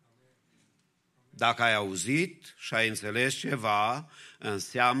 Dacă ai auzit și ai înțeles ceva,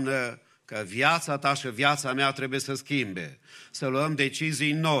 înseamnă că viața ta și viața mea trebuie să schimbe. Să luăm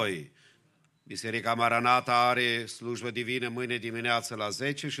decizii noi. Biserica Maranata are slujbă divină mâine dimineață la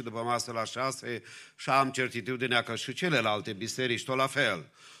 10 și după masă la 6 și am certitudinea că și celelalte biserici tot la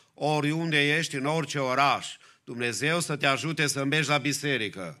fel. Oriunde ești, în orice oraș, Dumnezeu să te ajute să mergi la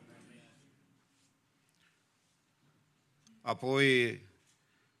biserică. Apoi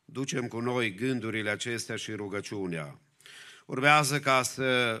ducem cu noi gândurile acestea și rugăciunea. Urmează ca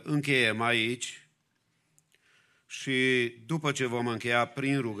să încheiem aici și după ce vom încheia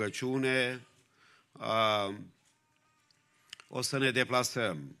prin rugăciune, o să ne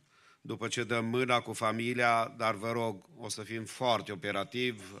deplasăm. După ce dăm mâna cu familia, dar vă rog, o să fim foarte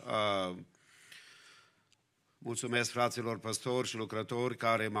operativi. Mulțumesc fraților păstori și lucrători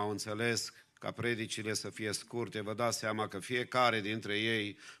care m-au înțeles ca predicile să fie scurte. Vă dați seama că fiecare dintre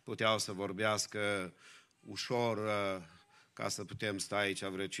ei puteau să vorbească ușor ca să putem sta aici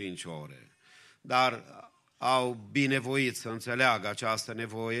vreo 5 ore. Dar au binevoit să înțeleagă această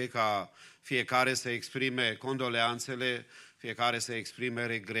nevoie ca fiecare să exprime condoleanțele, fiecare să exprime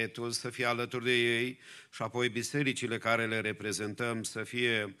regretul, să fie alături de ei și apoi bisericile care le reprezentăm să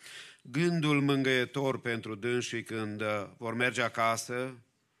fie gândul mângâietor pentru dânsii când vor merge acasă,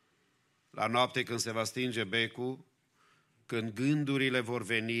 la noapte când se va stinge becul, când gândurile vor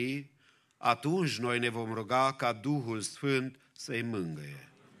veni, atunci noi ne vom ruga ca Duhul Sfânt să-i mângâie.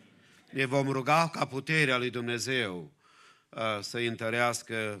 Ne vom ruga ca puterea lui Dumnezeu să-i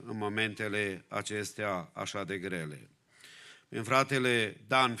întărească în momentele acestea așa de grele. Prin fratele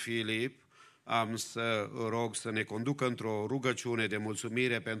Dan Filip am să rog să ne conducă într-o rugăciune de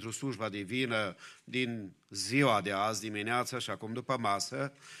mulțumire pentru slujba divină din ziua de azi, dimineața și acum după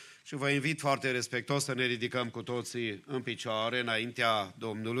masă, și vă invit foarte respectos să ne ridicăm cu toții în picioare înaintea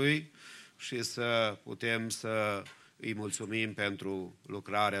Domnului și să putem să îi mulțumim pentru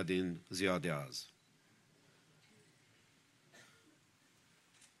lucrarea din ziua de azi.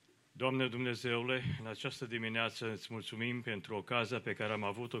 Doamne Dumnezeule, în această dimineață îți mulțumim pentru ocazia pe care am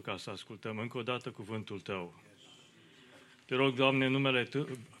avut-o ca să ascultăm încă o dată cuvântul Tău. Te rog, Doamne, în numele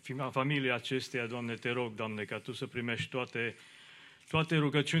familiei acesteia, Doamne, te rog, Doamne, ca Tu să primești toate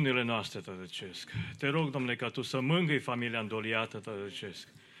rugăciunile noastre, Tătăcesc. Te rog, Doamne, ca Tu să mângâi familia îndoliată, Tătăcesc.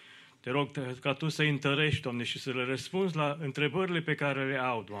 Te rog ca Tu să-i întărești, Doamne, și să le răspunzi la întrebările pe care le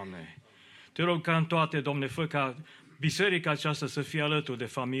au, Doamne. Te rog ca în toate, Doamne, fă ca biserica aceasta să fie alături de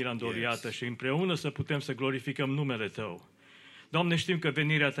familia îndoliată și împreună să putem să glorificăm numele Tău. Doamne, știm că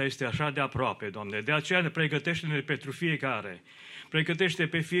venirea Ta este așa de aproape, Doamne, de aceea ne pregătește-ne pentru fiecare. Pregătește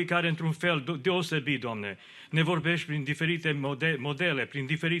pe fiecare într-un fel deosebit, Doamne. Ne vorbești prin diferite modele, prin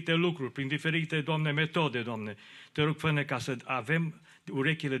diferite lucruri, prin diferite, Doamne, metode, Doamne. Te rog, fă-ne ca să avem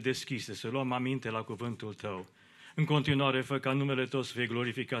urechile deschise, să luăm aminte la cuvântul Tău. În continuare, fă ca numele Tău să fie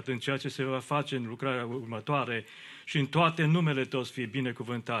glorificat în ceea ce se va face în lucrarea următoare și în toate numele Tău să fie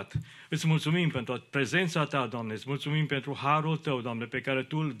binecuvântat. Îți mulțumim pentru prezența Ta, Doamne, îți mulțumim pentru harul Tău, Doamne, pe care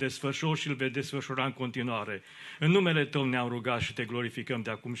Tu îl desfășori și îl vei desfășura în continuare. În numele Tău ne-am rugat și Te glorificăm de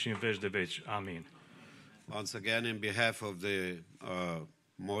acum și în veci de veci. Amin. Once again, in behalf of the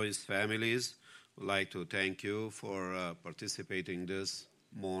Moise families, we'd like to thank you for participating this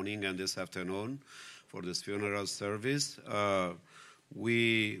morning and this afternoon for this funeral service.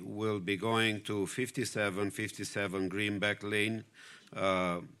 We will be going to 5757 Greenback Lane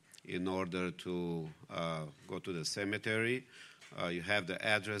in order to go to the cemetery. You have the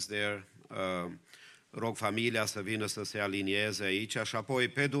address there. Rog familia să vină să se alinieze aici și apoi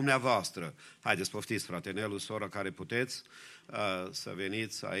pe dumneavoastră. Haideți, poftiți, frate Nelu, soră, care puteți să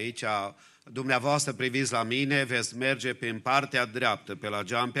veniți aici. Dumneavoastră priviți la mine, veți merge prin partea dreaptă, pe la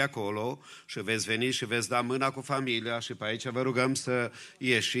geam pe acolo și veți veni și veți da mâna cu familia și pe aici vă rugăm să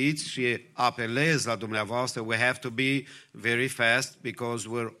ieșiți și apelez la dumneavoastră. We have to be very fast because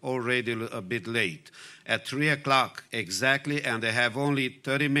we're already a bit late. At 3 o'clock exactly, and they have only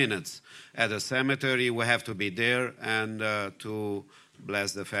 30 minutes at the cemetery. We have to be there and to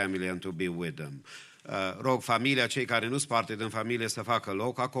bless the family and to be with them. Rog familia, cei care nu sunt parte din familie, să facă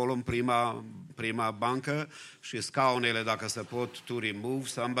loc acolo în prima bancă și scaunele, dacă se pot, to remove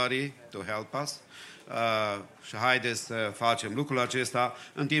somebody to help us. Și haideți să facem lucrul acesta.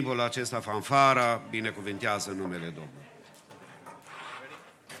 În timpul acesta, fanfara binecuvintează numele Domnului.